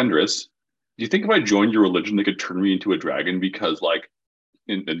 Hey, Fenris, do you think if I joined your religion, they could turn me into a dragon because,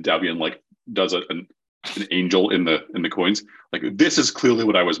 in Davian, does an angel in the coins? This is clearly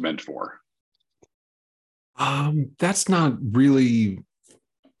what I was meant for. That's not really.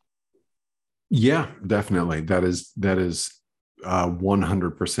 Yeah, definitely. That is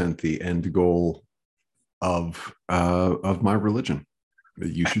 100% the end goal of my religion.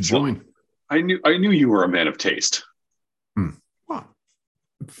 You should join. I knew you were a man of taste. Well,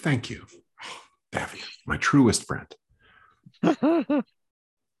 thank you, Davian, my truest friend.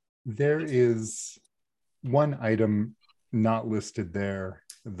 There is one item not listed there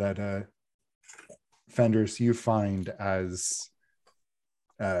that Fenders you find as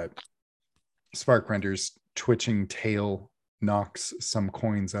Sparkrender's twitching tail knocks some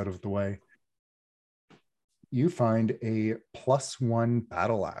coins out of the way. You find a +1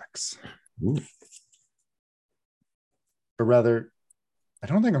 battle axe. Ooh. Or rather, I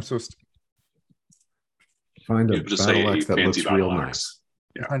don't think I'm supposed to find a battle axe that looks real nice.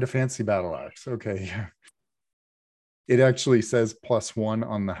 Yeah. Find a fancy battle axe. Okay. Yeah. It actually says +1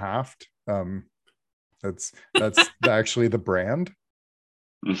 on the haft. That's actually the brand.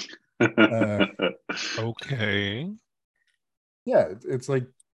 Okay. Yeah, it's like,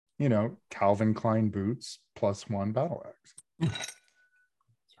 Calvin Klein boots +1 battle axe.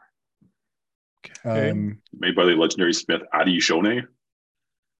 Okay. Made by the legendary smith Adi Shone.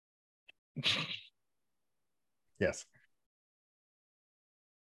 Yes.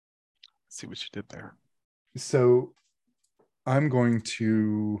 See what you did there. So I'm going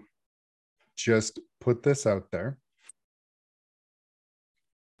to just put this out there.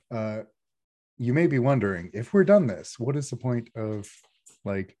 You may be wondering, if we're done this, what is the point of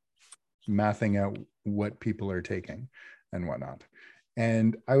mathing out what people are taking and whatnot?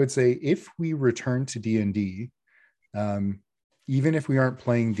 And I would say if we return to D&D, even if we aren't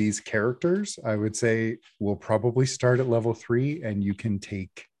playing these characters, I would say we'll probably start at level 3 and you can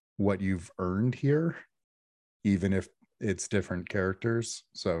take what you've earned here, even if it's different characters.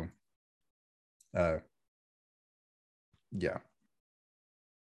 So, yeah.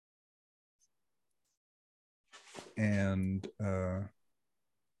 And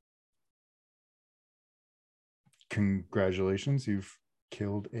congratulations, you've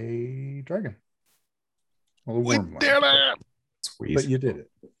killed a dragon. Well, a worm did it! But you did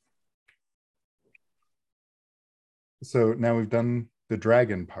it. So now we've done the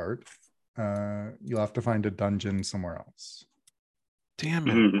dragon part. You'll have to find a dungeon somewhere else. Damn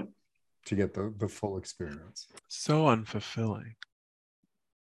it. To get the full experience. So unfulfilling.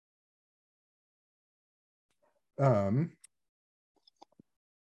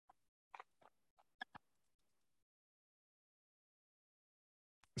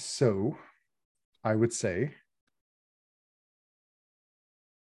 So I would say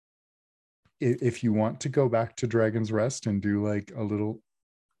if you want to go back to Dragon's Rest and do like a little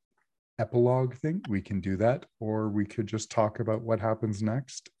epilogue thing, we can do that, or we could just talk about what happens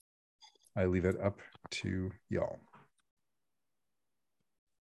next. I leave it up to y'all.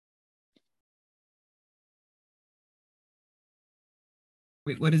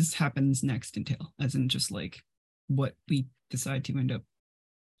 Wait, what does happens next entail? As in just like what we decide to end up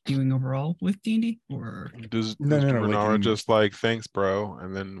doing overall with D&D? Or does No, Renara like just like, thanks, bro,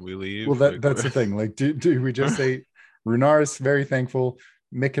 and then we leave? Well, like, that's the thing. Like, do we just say Runar is very thankful,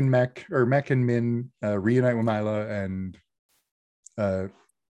 Mick and Mech, or Mech and Min reunite with Nyla, and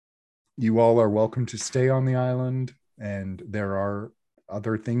you all are welcome to stay on the island, and there are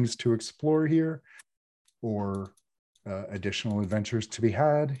other things to explore here, or additional adventures to be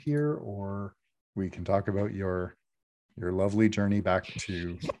had here, or we can talk about your lovely journey back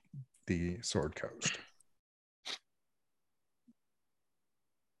to the Sword Coast.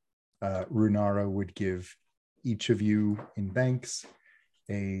 Runara would give each of you in banks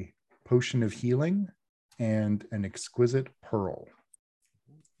a potion of healing and an exquisite pearl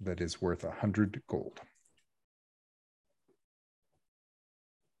that is worth 100 gold.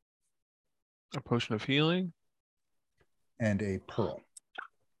 A potion of healing and a pearl.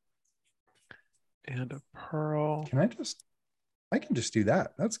 And a pearl. I can just do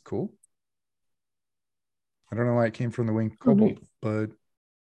that. That's cool. I don't know why it came from the winged kobold, but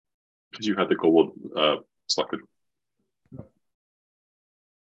because you had the kobold selected.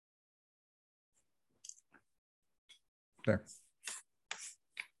 There.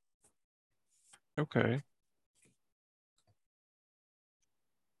 Okay.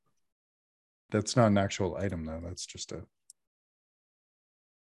 That's not an actual item, though. That's just a.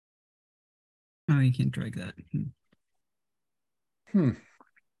 Oh, you can't drag that. So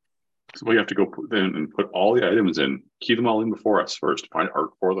we have to go then and put all the items in, key them all in before us first, find art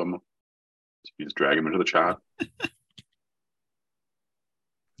for them. You just drag them into the chat.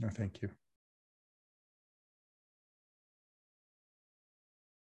 No, thank you.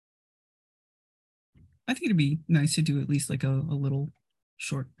 I think it'd be nice to do at least like a little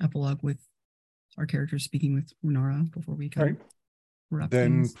short epilogue with our characters speaking with Runara before we kind of wrap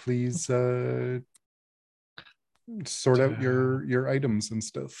then things. Please sort out your items and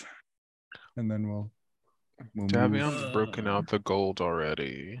stuff, and then we'll Davion's broken out the gold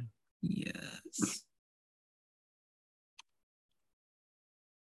already. Yes.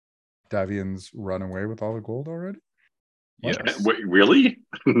 Davion's run away with all the gold already? Yes. Wait, really?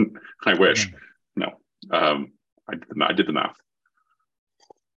 I wish. No. I did the math.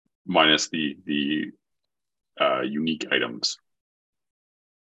 Minus the unique items.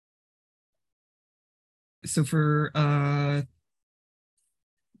 So for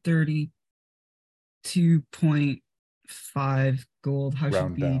 32.5 gold, how round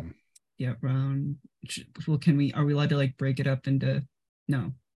should we down. Yeah, round. Well, are we allowed to like break it up into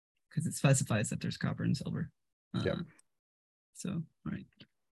no, because it specifies that there's copper and silver. Yeah. So all right.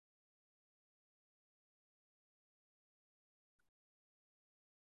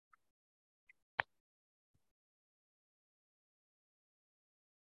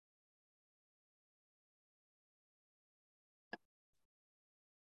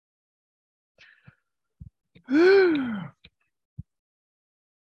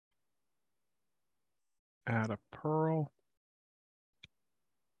 Add a pearl.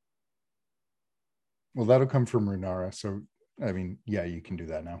 Well, that'll come from Runara. So, I mean, yeah, you can do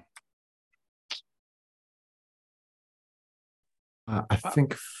that now. I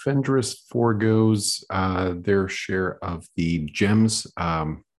think Fenris forgoes their share of the gems.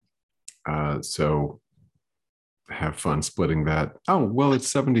 So have fun splitting that. Oh, well, it's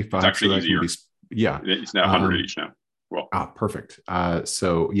 75. It's actually so that easier. Can be, yeah. It's now 100 each now. Well. Perfect.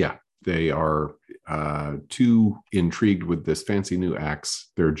 So, yeah, they are too intrigued with this fancy new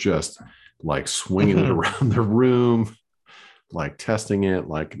axe. They're just like swinging it around the room, like testing it,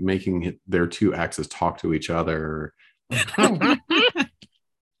 like making their two axes talk to each other.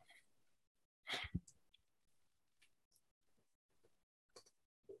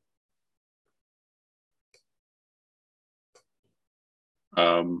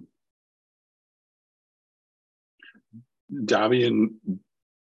 Davian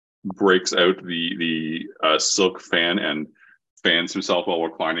breaks out the silk fan and fans himself while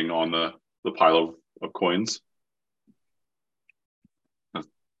reclining on the pile of coins.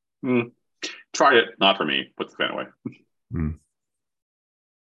 Tried it, not for me. Put the fan away.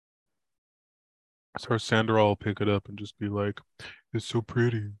 So Sandra will pick it up and just be like, "It's so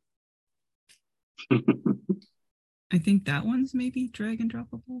pretty." I think that one's maybe drag and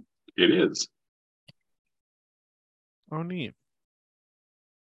droppable. It is. Oh, neat.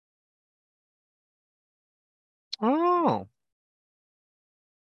 Oh.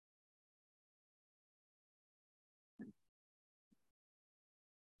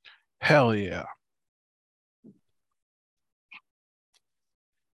 Hell yeah.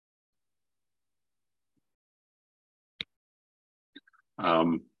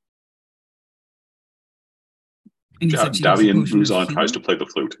 And you said she gives a Davian potion moves of on, tries to healing? play the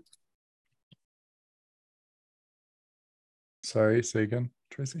flute. Sorry, say again,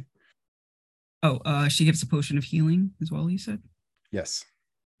 Tracy. Oh, she gives a potion of healing as well, you said? Yes.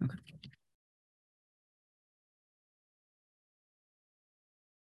 Okay.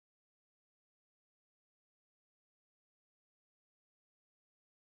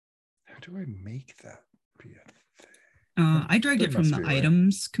 How do I make that be a thing? I dragged There it from must the be a way.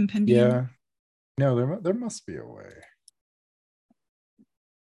 items compendium. Yeah. No, there must be a way.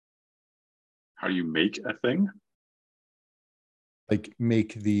 How do you make a thing? Like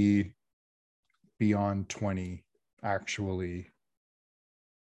make the beyond 20 actually.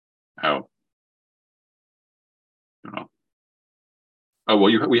 How? I don't know. Oh,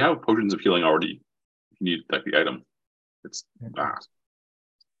 well, we have potions of healing already. If you need like the item. It's vast.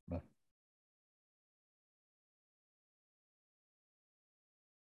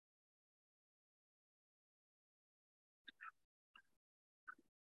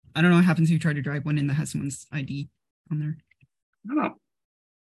 I don't know what happens if you try to drag one in that has someone's ID on there. I don't know.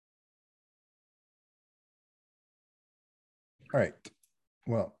 All right.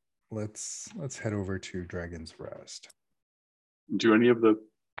 Well, let's head over to Dragon's Rest. Do any of the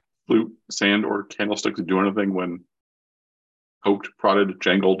flute, sand, or candlesticks do anything when poked, prodded,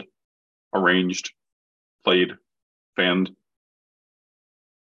 jangled, arranged, played, fanned?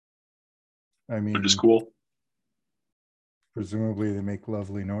 I mean, They're just cool. Presumably they make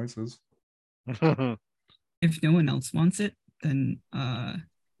lovely noises. If no one else wants it, then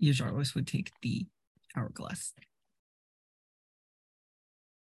Yajaros would take the hourglass.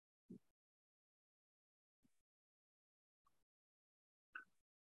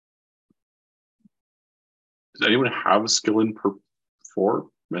 Does anyone have skill in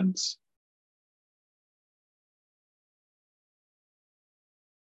performance?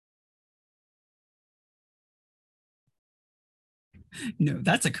 No,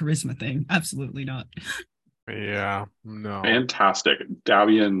 that's a charisma thing. Absolutely not. Yeah, no. Fantastic.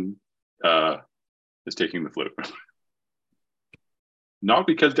 Davian is taking the flute. Not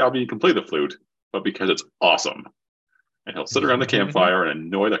because Davian can play the flute, but because it's awesome. And he'll sit around the campfire and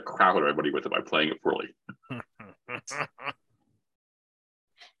annoy the crap out of everybody with it by playing it poorly.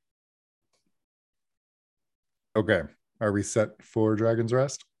 Okay. Are we set for Dragon's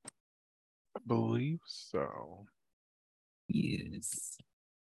Rest? I believe so. Yes.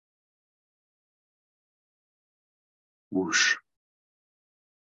 Whoosh.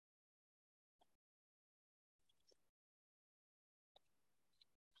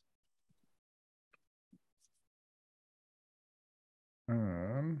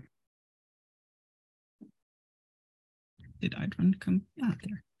 Did Idron come? Yeah,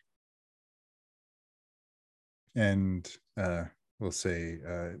 there. And we'll say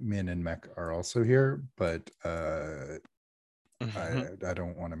Min and Mech are also here, but I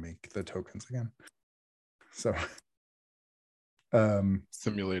don't want to make the tokens again. So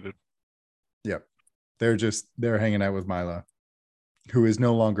Simulated. Yep. They're hanging out with Mila, who is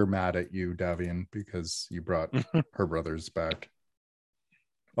no longer mad at you, Davian, because you brought her brothers back.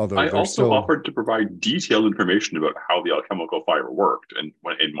 Although I also offered to provide detailed information about how the alchemical fire worked and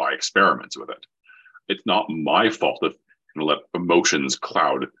in my experiments with it. It's not my fault if you let emotions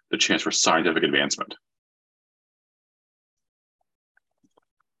cloud the chance for scientific advancement.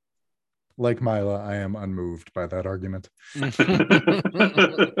 Like Mila, I am unmoved by that argument.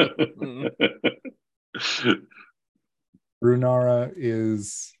 Runara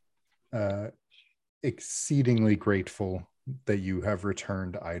is exceedingly grateful that you have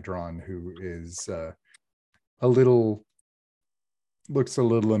returned Idron, who is looks a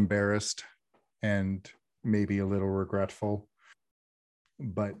little embarrassed and maybe a little regretful,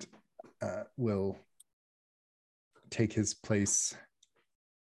 but will take his place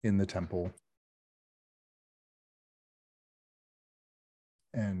in the temple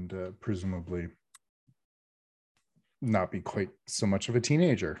and presumably not be quite so much of a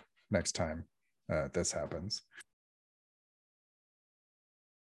teenager next time this happens.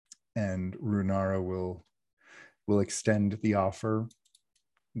 And Runara will extend the offer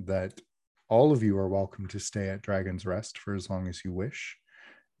that all of you are welcome to stay at Dragon's Rest for as long as you wish,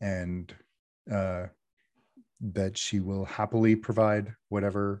 and that she will happily provide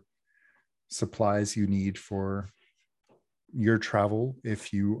whatever supplies you need for your travel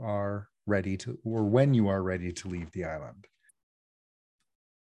if you are ready to, or when you are ready to leave the island.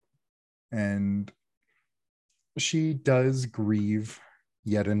 And she does grieve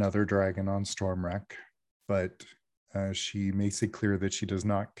yet another dragon on Stormwreck, but she makes it clear that she does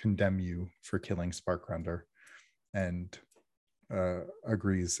not condemn you for killing Sparkrender, and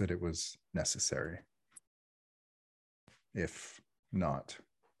agrees that it was necessary, if not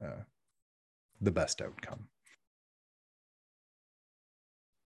the best outcome.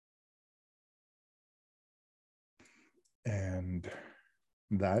 And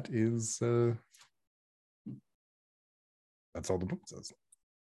that is that's all the book says.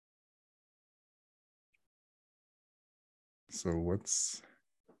 So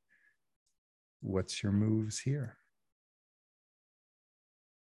what's your moves here?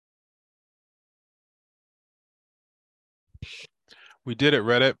 We did it,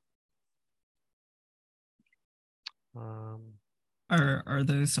 Reddit. Are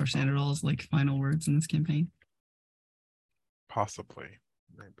those Sarsanderals like final words in this campaign? Possibly,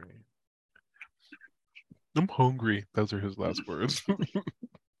 maybe. I'm hungry. Those are his last words.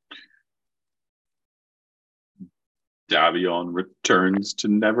 Davion returns to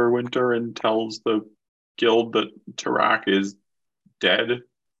Neverwinter and tells the guild that Tarak is dead,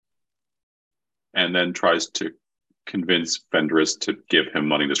 and then tries to convince Fenris to give him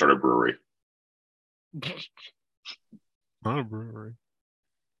money to start a brewery. Not a brewery.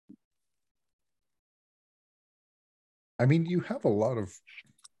 I mean, you have a lot of,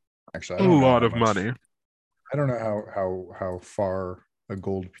 actually, I A don't know lot how of much, money. I don't know how far a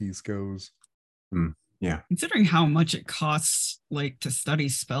gold piece goes. Yeah. Considering how much it costs, like, to study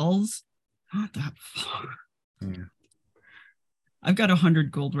spells, not that far. I've got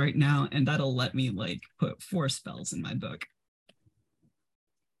 100 gold right now, and that'll let me like put 4 spells in my book.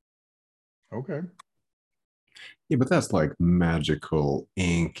 Okay. Yeah, but that's like magical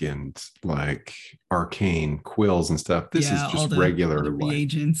ink and like arcane quills and stuff. This is all just the regular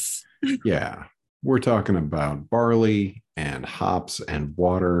reagents. Yeah. We're talking about barley and hops and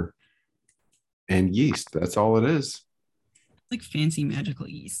water and yeast. That's all it is. Like fancy magical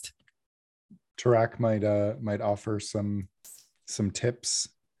yeast. Tarak might offer some tips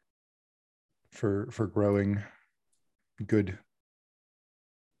for growing good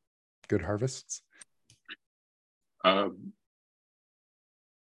harvests.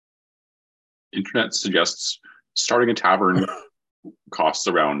 Internet suggests starting a tavern costs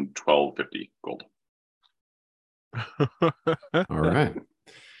around 12.50 gold. All right.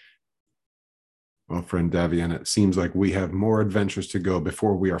 Well, friend Davian, it seems like we have more adventures to go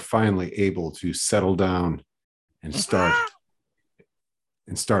before we are finally able to settle down and start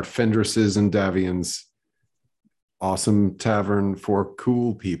Fenris's and Davian's awesome tavern for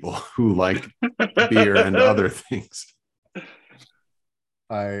cool people who like beer and other things.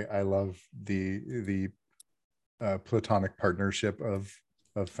 I love the platonic partnership of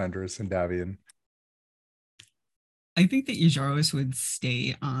Fenris and Davian. I think that Yajaros would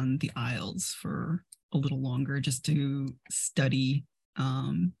stay on the Isles for a little longer just to study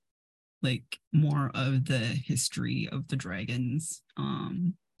like more of the history of the dragons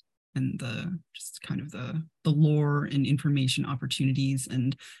and the just kind of the lore and information opportunities,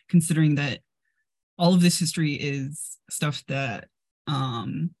 and considering that all of this history is stuff that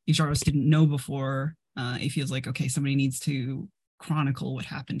Yajaros didn't know before, it feels like, okay, somebody needs to chronicle what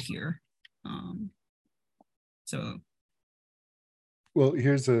happened here. So, well,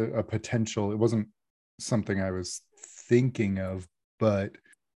 here's a potential. It wasn't something I was thinking of, but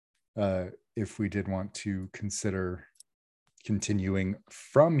if we did want to consider continuing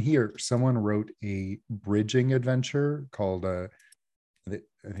from here, someone wrote a bridging adventure called I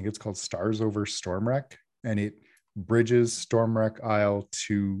think it's called Stars Over Stormwreck, and it bridges Stormwreck Isle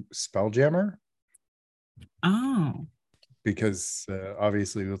to Spelljammer. oh, Because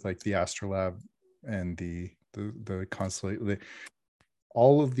obviously with like the Astrolabe and the constellation,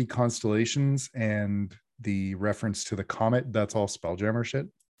 all of the constellations and the reference to the comet, that's all Spelljammer shit.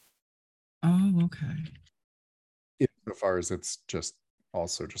 Oh, okay. Insofar as it's just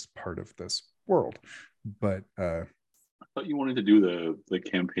also just part of this world. But I thought you wanted to do the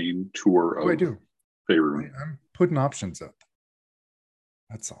campaign tour of I do. Faerun. I'm putting options up.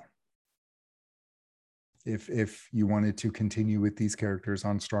 That's all. If you wanted to continue with these characters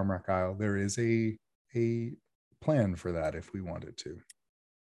on Stormwreck Isle, there is a plan for that if we wanted to.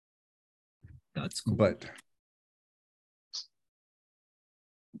 That's cool. But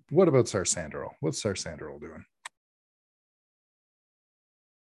what about Sarsandral? What's Sarsandral doing?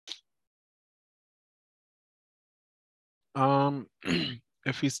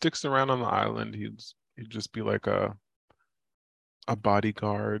 If he sticks around on the island, he'd just be like a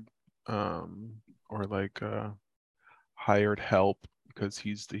bodyguard, or like a hired help because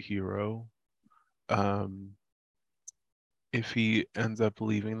he's the hero. If he ends up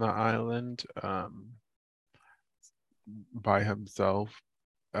leaving the island, by himself,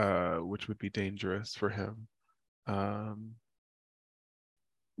 which would be dangerous for him, I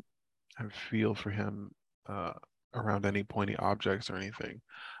feel for him, around any pointy objects or anything.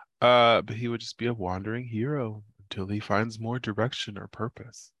 But he would just be a wandering hero until he finds more direction or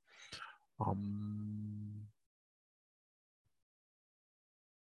purpose.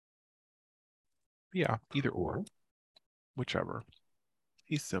 Yeah, either or, whichever.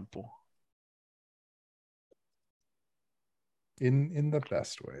 He's simple. In the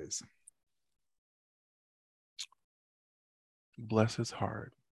best ways. Bless his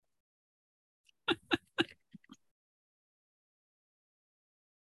heart.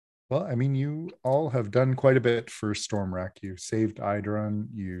 Well, I mean, you all have done quite a bit for Stormwreck. You've saved Idrun,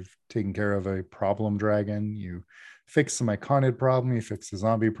 you've taken care of a problem dragon, you fixed some Iconid problem, you fixed the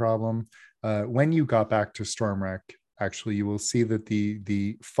zombie problem. When you got back to Stormwreck, actually, you will see that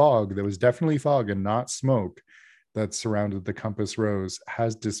the fog, that was definitely fog and not smoke, that surrounded the Compass Rose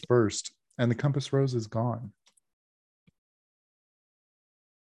has dispersed, and the Compass Rose is gone.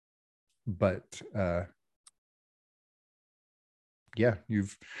 But yeah,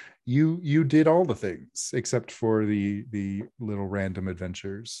 you did all the things except for the little random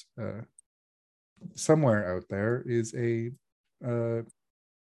adventures. Somewhere out there is a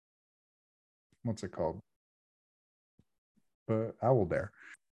what's it called? Owl bear.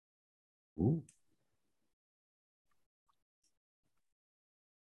 Ooh.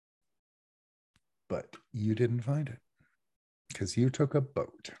 But you didn't find it because you took a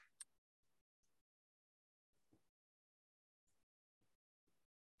boat.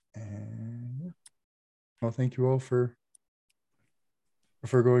 And well, thank you all for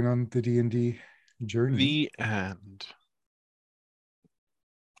going on the D&D journey. The end.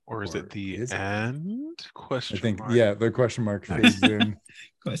 Or is it the end? Question I think mark. Yeah, the question mark fades in.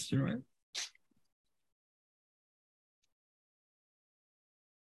 Question mark.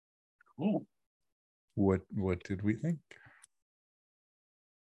 Cool. What did we think?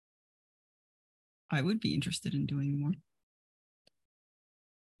 I would be interested in doing more.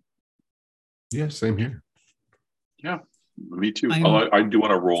 Yeah, same here. Yeah, me too. I do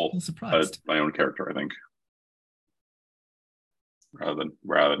want to roll my own character, I think, rather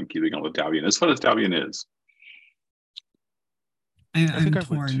than keeping on with Davian. As fun as Davian is, I think I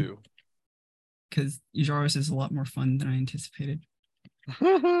would too. Because Yajaris is a lot more fun than I anticipated.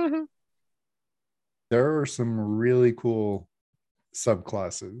 There are some really cool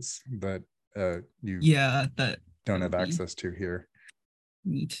subclasses that you that don't have access to here.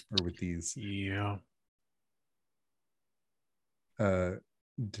 Neat. Or with these. Yeah.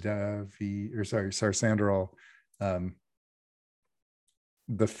 Sarsandral,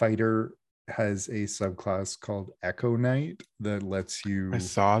 the fighter has a subclass called Echo Knight that lets you. I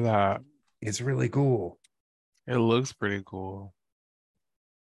saw that. It's really cool. It looks pretty cool.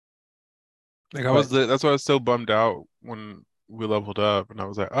 Like that's why I was so bummed out when we leveled up, and I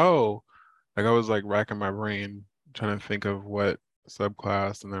was like, oh, like I was like racking my brain trying to think of what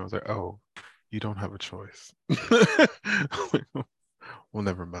subclass, and then I was like, oh, you don't have a choice. Well,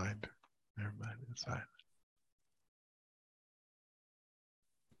 never mind. It's fine.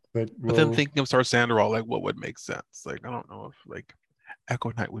 But then thinking of Sarsandral, like what would make sense? Like I don't know if like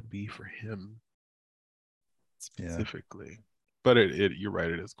Echo Knight would be for him specifically. Yeah. But it you're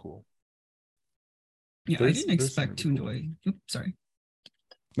right, it is cool. Yeah, I didn't expect to enjoy. Oops, sorry.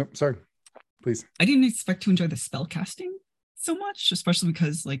 Nope, sorry. Please. I didn't expect to enjoy the spell casting so much, especially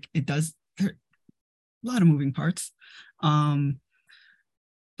because like there are a lot of moving parts.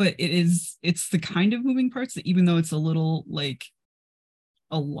 But it's the kind of moving parts that even though it's a little like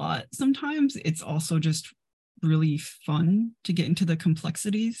a lot sometimes, it's also just really fun to get into the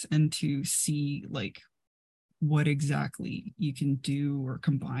complexities and to see like what exactly you can do or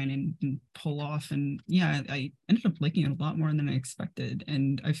combine and pull off. And yeah, I ended up liking it a lot more than I expected.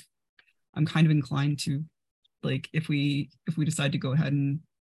 And I'm kind of inclined to like if we decide to go ahead and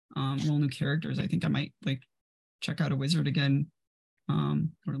roll new characters, I think I might like check out a wizard again,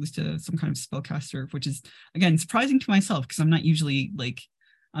 or at least some kind of spellcaster, which is again surprising to myself because I'm usually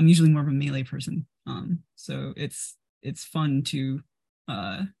more of a melee person. So it's fun to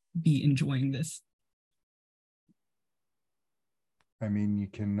be enjoying this. I mean, you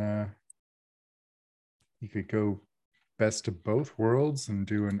could go best of both worlds and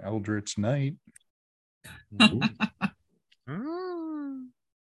do an Eldritch Knight,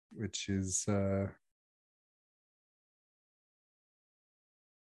 which is I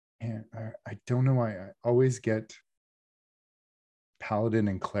don't know why I always get Paladin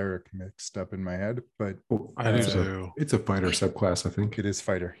and Cleric mixed up in my head, but I do too. It's a fighter subclass, I think. it is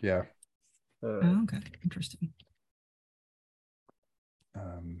fighter, yeah. Oh, okay, interesting.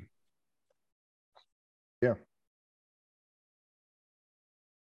 Yeah,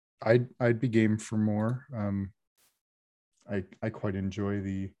 I'd be game for more. I quite enjoy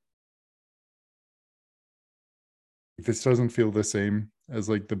if this doesn't feel the same as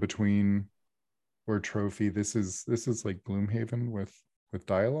like the Between or Trophy. This is like Gloomhaven with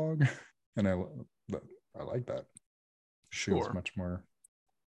dialogue, and I like that. Feels Sure. much more.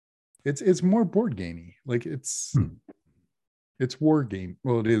 It's more board gamey. Like it's war game.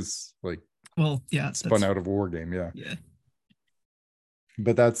 Well, it is like, well, yeah, spun out of war game. Yeah. Yeah.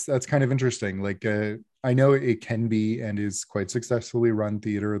 But that's kind of interesting. Like I know it can be and is quite successfully run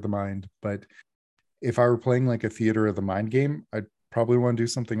Theater of the Mind, but if I were playing like a Theater of the Mind game, I'd probably want to do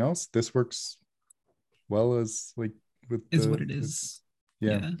something else. This works well as like with what it is.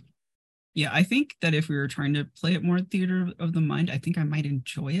 Yeah. Yeah, I think that if we were trying to play it more Theater of the Mind, I think I might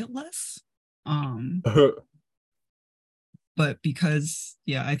enjoy it less. But because,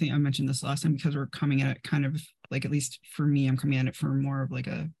 I think I mentioned this last time, because we're coming at it kind of like, at least for me, I'm coming at it for more of like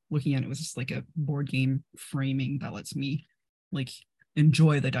looking at it was just like a board game framing that lets me like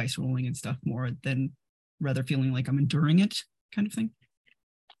enjoy the dice rolling and stuff more than rather feeling like I'm enduring it kind of thing.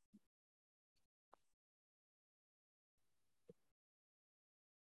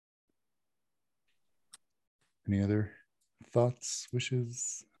 Any other thoughts,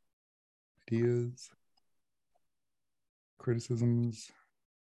 wishes, ideas, criticisms?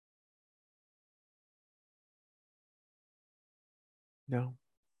 No.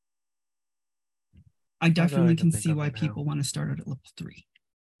 I definitely can think see of why it now. people want to start at level 3.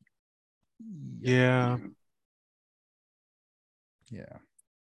 Yeah. Yeah.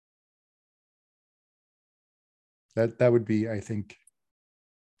 That would be, I think,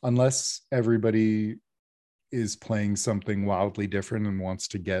 unless everybody is playing something wildly different and wants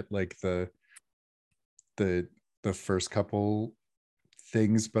to get like the first couple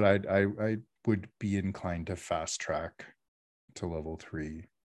things, but I would be inclined to fast track to level 3.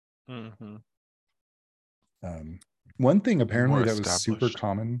 Mm-hmm. One thing apparently More that was super established.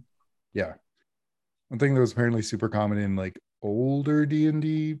 common, one thing that was apparently super common in like older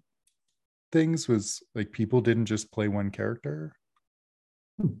D&D things was like people didn't just play one character,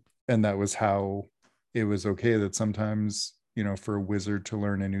 and that was how it was okay that sometimes, for a wizard to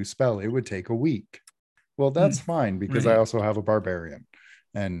learn a new spell, it would take a week. Well, that's fine, because I right. also have a barbarian,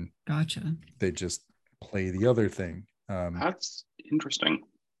 and Gotcha. they just play the other thing. That's interesting.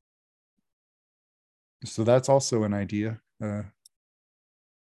 So that's also an idea. I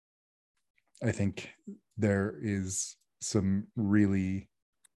think there is some really,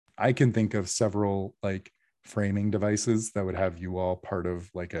 I can think of several like framing devices that would have you all part of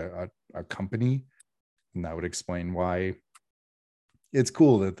like a company, and that would explain why it's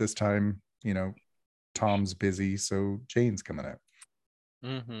cool that this time, Tom's busy, so Jane's coming out.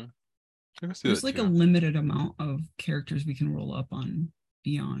 Mm-hmm. There's like a limited amount of characters we can roll up on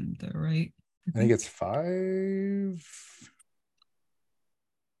Beyond, though, right? I think it's 5.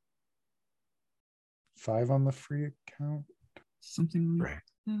 5 on the free account. Something like right.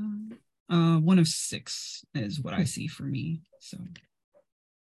 that. 1 of 6 is what I see for me. So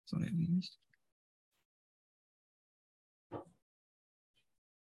that's what I've used.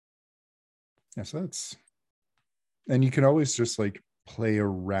 Yeah, so that's, and you can always just like play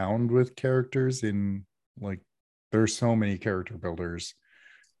around with characters in like, there's so many character builders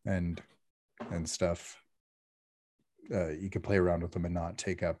and stuff. You could play around with them and not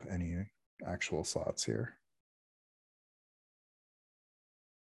take up any actual slots here.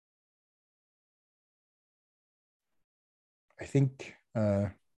 I think,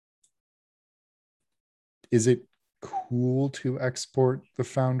 is it cool to export the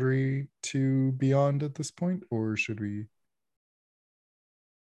Foundry to Beyond at this point, or should we?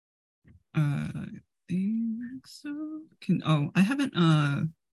 I think so. I haven't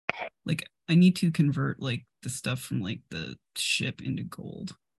like I need to convert like the stuff from like the ship into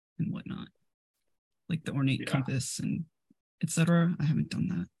gold and whatnot. Like the ornate compass and etc. I haven't done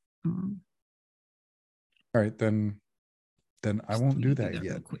that. All right, then I won't do that real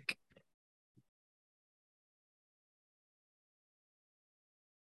yet. quick.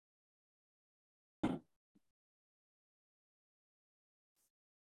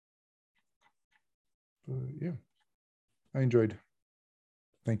 yeah, I enjoyed.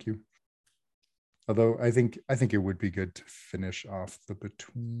 Thank you. Although I think it would be good to finish off the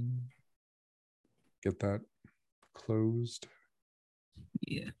between, get that closed.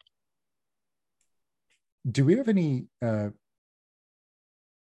 Yeah. Do we have any The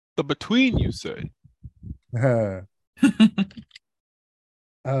between, you say?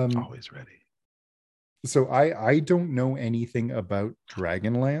 Always ready. So I don't know anything about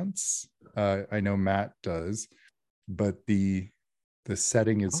Dragonlance. I know Matt does, but the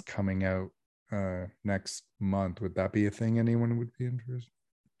setting is coming out next month. Would that be a thing anyone would be interested?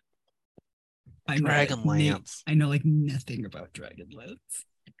 Dragonlance. I know like nothing about Dragonlance.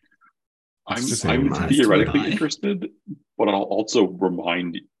 I'm Same. theoretically interested, but I'll also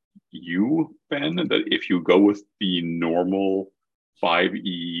remind you, Ben, that if you go with the normal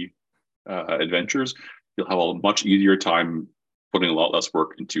 5e adventures, you'll have a much easier time putting a lot less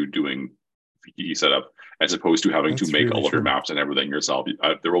work into doing VTD setup, as opposed to having to make all of your maps and everything yourself.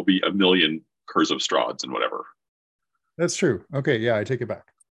 There will be a million Curse of Strahds and whatever. That's true. Okay, yeah, I take it back.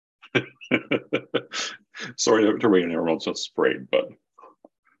 Sorry to rain on everyone's just parade, but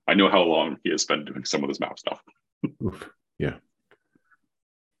I know how long he has spent doing some of this map stuff. Oof. Yeah.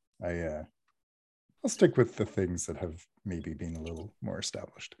 I'll stick with the things that have maybe been a little more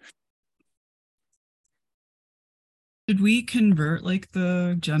established. Did we convert like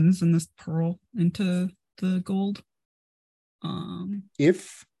the gems in this pearl into the gold?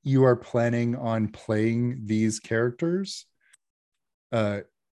 If you are planning on playing these characters,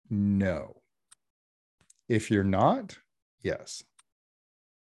 no. If you're not, yes.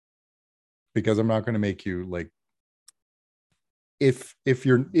 Because I'm not going to make you like, if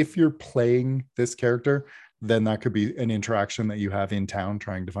you're playing this character, then that could be an interaction that you have in town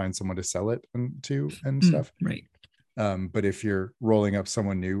trying to find someone to sell it and stuff. Right. But if you're rolling up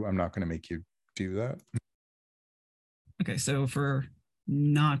someone new, I'm not going to make you do that. Okay, so for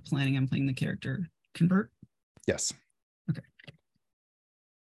not planning on playing the character, convert? Yes. Okay.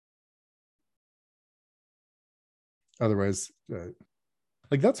 Otherwise,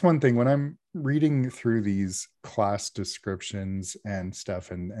 like that's one thing when I'm reading through these class descriptions and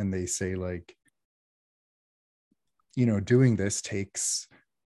stuff, and they say like, you know, doing this takes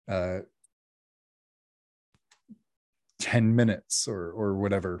 10 minutes or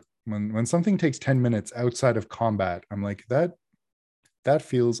whatever. When something takes 10 minutes outside of combat, I'm like, that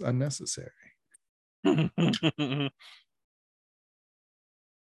feels unnecessary.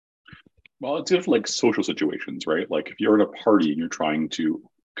 Well, it's different, like social situations, right? Like if you're in a party and you're trying to,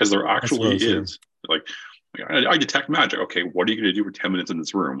 because there actually is like, I detect magic. Okay, what are you going to do for 10 minutes in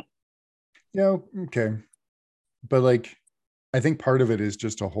this room? Yeah, okay. But like, I think part of it is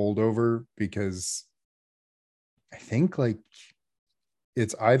just a holdover because I think like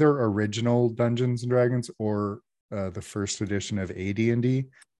it's either original Dungeons and Dragons or the first edition of AD&D.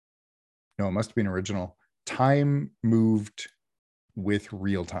 No, it must have been original. Time moved with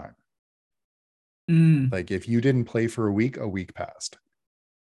real time. Like if you didn't play for a week passed.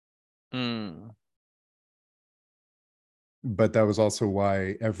 But that was also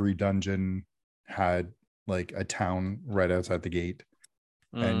why every dungeon had like a town right outside the gate,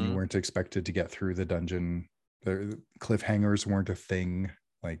 and you weren't expected to get through the dungeon. The cliffhangers weren't a thing.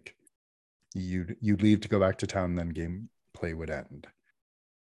 Like you'd leave to go back to town, then gameplay would end.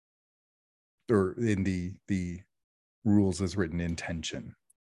 Or in the rules as written intention.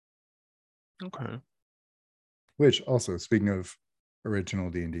 Okay. Which also, speaking of original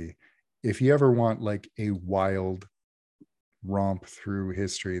D&D, if you ever want like a wild romp through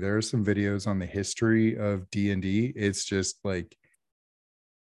history, there are some videos on the history of D&D. It's just like,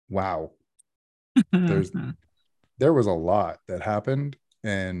 wow. There was a lot that happened,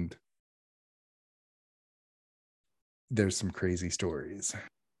 and there's some crazy stories.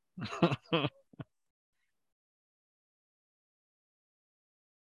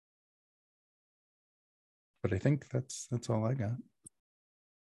 But I think that's all I got.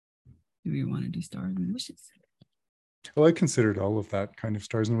 Do we want to do stars and wishes? Well, I considered all of that kind of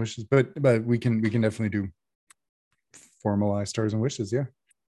stars and wishes, but we can definitely do formalized stars and wishes. Yeah.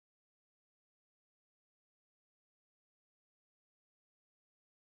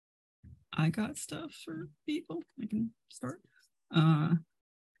 I got stuff for people. I can start.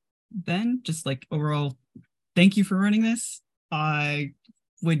 Ben, just like overall, thank you for running this. I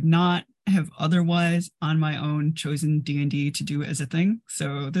would not have otherwise on my own chosen D&D to do as a thing.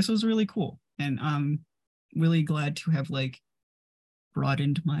 So this was really cool. And I'm really glad to have like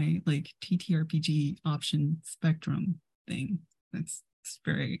broadened my like TTRPG option spectrum thing. That's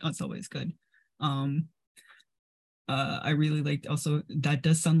always good. I really liked also, that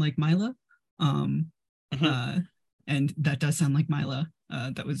does sound like Mila. And that does sound like Mila.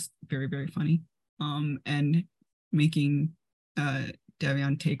 That was very, very funny. And making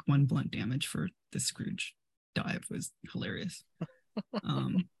Davion take 1 blunt damage for the Scrooge dive was hilarious.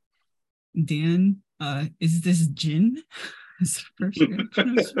 Dan, is this Jin? His first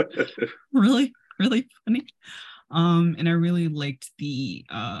reaction was really, really funny. And I really liked the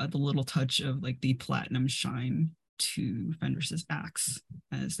little touch of like the platinum shine to Fenris's axe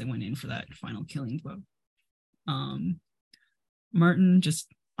as they went in for that final killing blow. Martin, just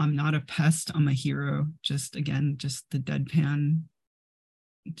I'm not a pest, I'm a hero. Just again, just the deadpan,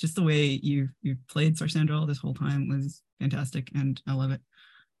 just the way you played Sarsandral this whole time was fantastic, and I love it.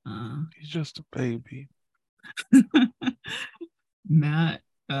 He's just a baby. Matt,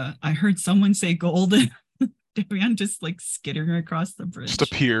 I heard someone say golden. Davion just like skittering across the bridge. Just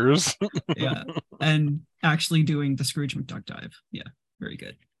appears. Yeah. And actually doing the Scrooge McDuck dive. Yeah, very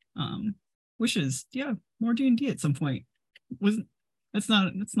good. Wishes, yeah, more D&D at some point. That's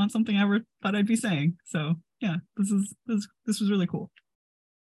not something I ever thought I'd be saying. So yeah, this was really cool.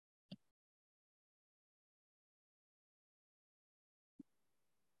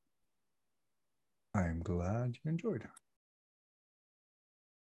 I'm glad you enjoyed.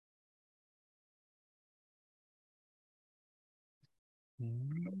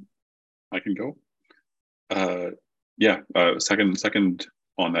 I can go. Second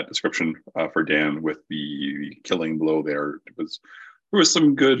on that description for Dan with the killing blow there was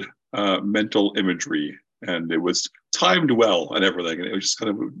some good mental imagery, and it was timed well and everything, and it was just kind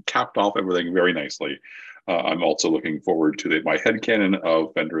of capped off everything very nicely. I'm also looking forward to my headcanon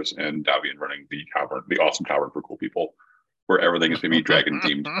of Fenris and Davian running the tavern, the awesome tavern for cool people, where everything is maybe dragon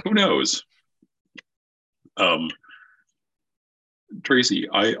themed. Who knows? Tracy,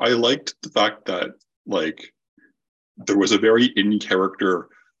 I liked the fact that like there was a very in character,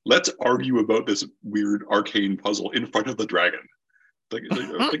 let's argue about this weird arcane puzzle in front of the dragon. Like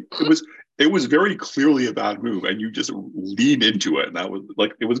it was very clearly a bad move, and you just lean into it, and that was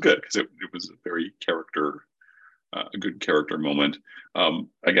like it was good because it was a very a good character moment.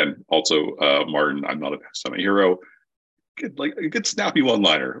 Again, also Martin, I'm not a pest, I'm a hero. Like a good snappy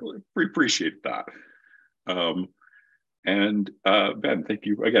one-liner. Appreciate that. And Ben, thank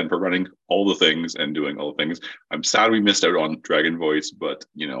you again for running all the things and doing all the things. I'm sad we missed out on Dragon Voice, but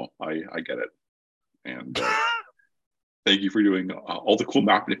you know, I get it. And thank you for doing all the cool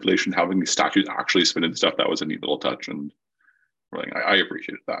map manipulation, having the statues actually spin and stuff. That was a neat little touch, and I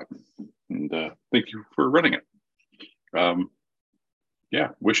appreciated that. And thank you for running it. Yeah,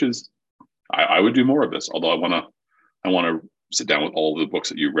 wishes. I would do more of this, although I want to sit down with all the books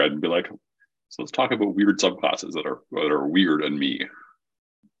that you read and be like, so let's talk about weird subclasses that are weird and me.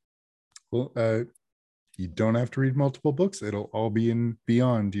 Well, you don't have to read multiple books. It'll all be in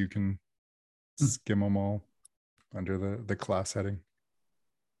Beyond. You can skim them all under the class heading.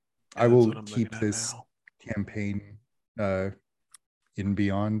 I will keep this campaign in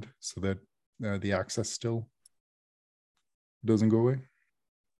Beyond so that the access still doesn't go away.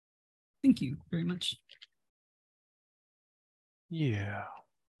 Thank you very much. Yeah.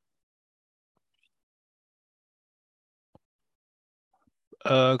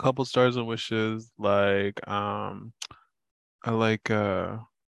 A couple stars and wishes, like I like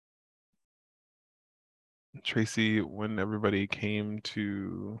Tracy when everybody came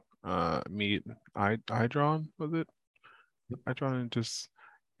to meet Idron, was it? Idron, and just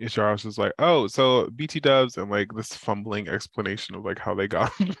Ishara was just like, oh, so BT dubs, and like this fumbling explanation of like how they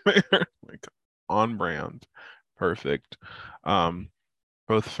got there, like on brand, perfect.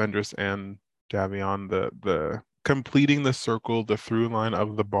 Both Fenris and Davion, the completing the circle, the through line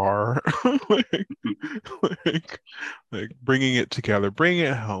of the bar, like bringing it together, bringing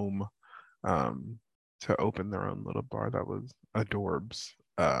it home, to open their own little bar. That was adorbs.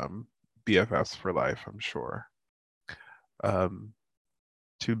 BFFs for life, I'm sure.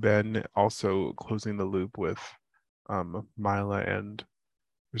 To Ben, also closing the loop with Mila and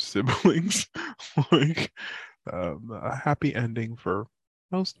her siblings, like a happy ending for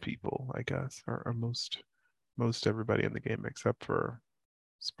most people, I guess, or most everybody in the game except for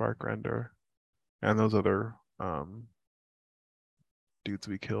Sparkrender and those other dudes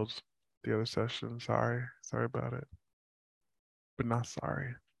we killed the other session. Sorry about it, but not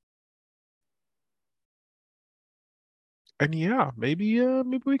sorry. And yeah, maybe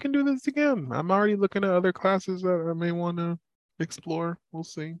we can do this again. I'm already looking at other classes that I may want to explore. We'll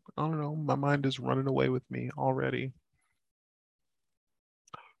see. I don't know. My mind is running away with me already.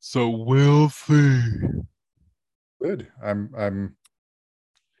 So we'll see. Good. I'm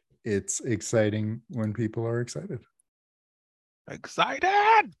it's exciting when people are excited.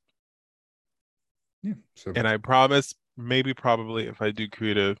 Excited. Yeah. So And I promise, maybe probably if I do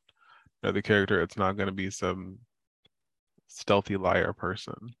create another character, it's not going to be some stealthy liar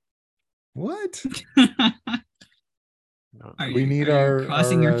person. what? No. We need are you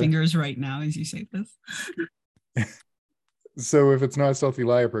crossing your our fingers right now as you say this? so if it's not a stealthy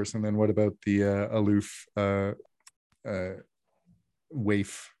liar person, then what about the aloof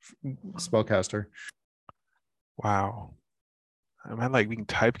waif spellcaster? Wow. Am I like being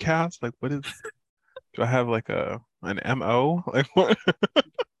typecast? Like, what is? Do I have like an MO? Like what?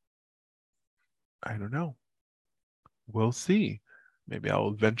 I don't know. We'll see. Maybe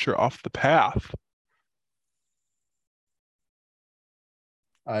I'll venture off the path.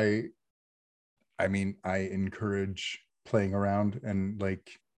 I mean, I encourage playing around, and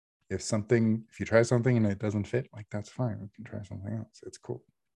like if you try something and it doesn't fit, like that's fine. We can try something else. It's cool.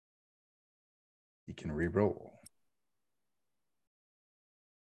 You can re-roll.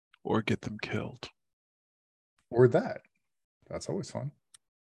 Or get them killed. Or that. That's always fun.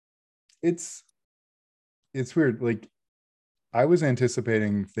 It's weird. Like I was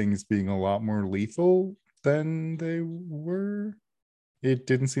anticipating things being a lot more lethal than they were. It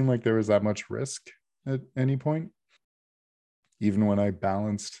didn't seem like there was that much risk at any point. Even when I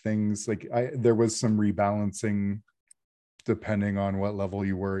balanced things, like there was some rebalancing depending on what level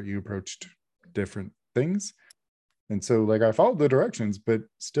you were. You approached different things. And so like I followed the directions, but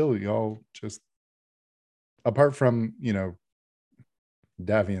still y'all just, apart from,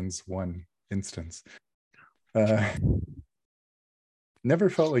 Davian's one instance, never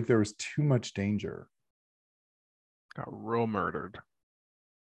felt like there was too much danger. Got real murdered.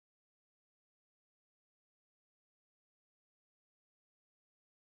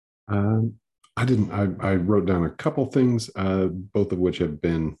 I didn't. I wrote down a couple things, both of which have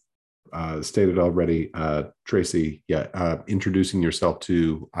been stated already. Tracy, introducing yourself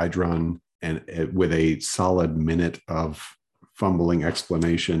to Idron and with a solid minute of fumbling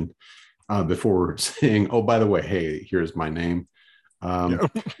explanation before saying, "Oh, by the way, hey, here's my name."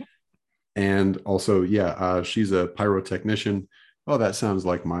 And also, she's a pyrotechnician. Oh, that sounds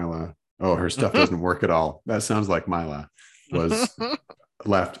like Mila. Oh, her stuff doesn't work at all. That sounds like Mila. Was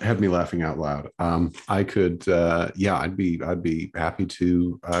had me laughing out loud. I could, I'd be happy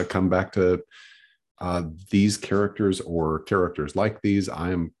to come back to these characters or characters like these. I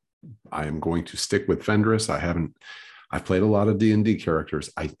am going to stick with Fenris. I've played a lot of D&D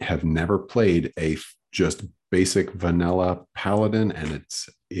characters. I have never played a just basic vanilla paladin, and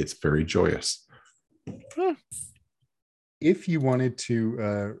it's very joyous. If you wanted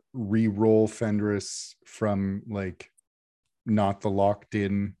to re-roll Fenris from like not the locked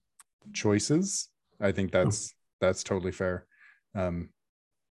in choices, I think that's totally fair.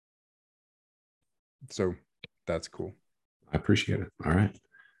 So that's cool. I appreciate it. All right.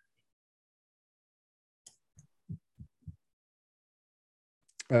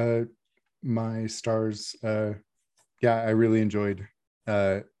 My stars, I really enjoyed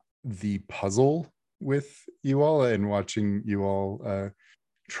the puzzle with you all and watching you all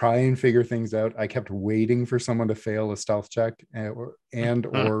try and figure things out. I kept waiting for someone to fail a stealth check or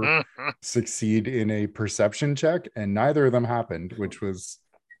succeed in a perception check, and neither of them happened, which was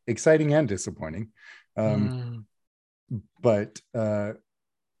exciting and disappointing. But I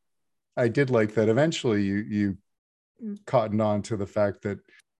did like that eventually you cottoned on to the fact that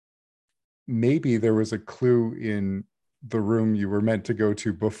maybe there was a clue in the room you were meant to go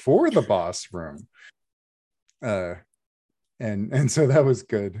to before the boss room. And so that was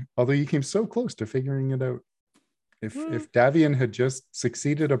good. Although you came so close to figuring it out. If Davian had just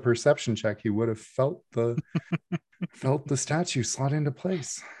succeeded a perception check, he would have felt the statue slot into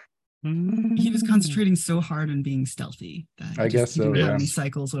place. He was concentrating so hard on being stealthy that I guess so. He didn't have Yeah. any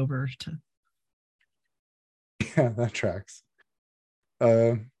cycles over to. Yeah, that tracks.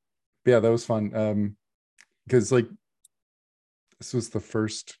 Yeah, that was fun. Because like this was the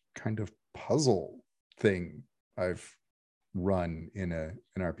first kind of puzzle thing I've run in an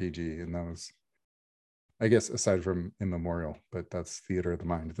RPG, and that was, I guess, aside from Immemorial, but that's Theater of the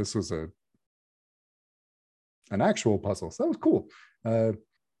Mind. This was an actual puzzle, so that was cool. I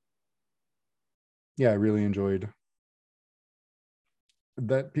really enjoyed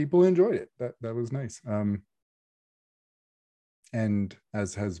that. People enjoyed it. That was nice. And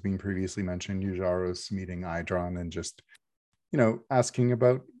as has been previously mentioned, Yujaro's meeting Idron and just, asking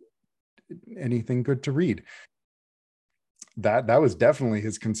about anything good to read. That was definitely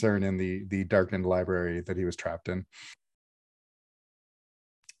his concern in the darkened library that he was trapped in.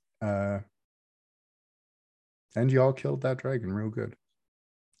 And y'all killed that dragon real good.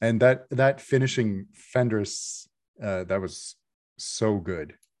 And that finishing Fenris, that was so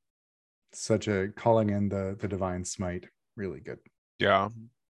good. such a calling in the divine smite, really good. Yeah.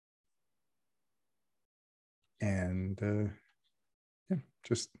 And yeah,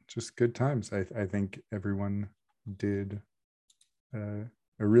 just good times. I think everyone did a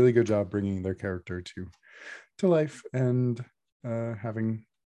really good job bringing their character to life and having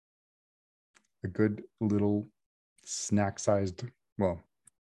a good little snack-sized. Well,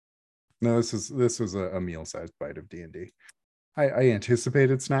 no, this was a meal-sized bite of D&D. I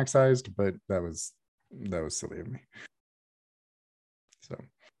anticipated snack-sized, but that was silly of me. So,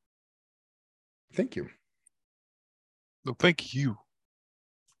 thank you. No, thank you.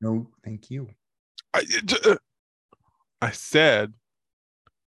 No, thank you. I said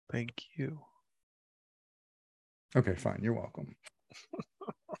thank you. Okay, fine. You're welcome.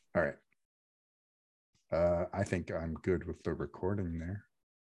 All right. I think I'm good with the recording there.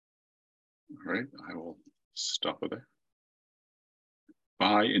 All right, I will stop it there.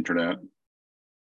 Bye, internet.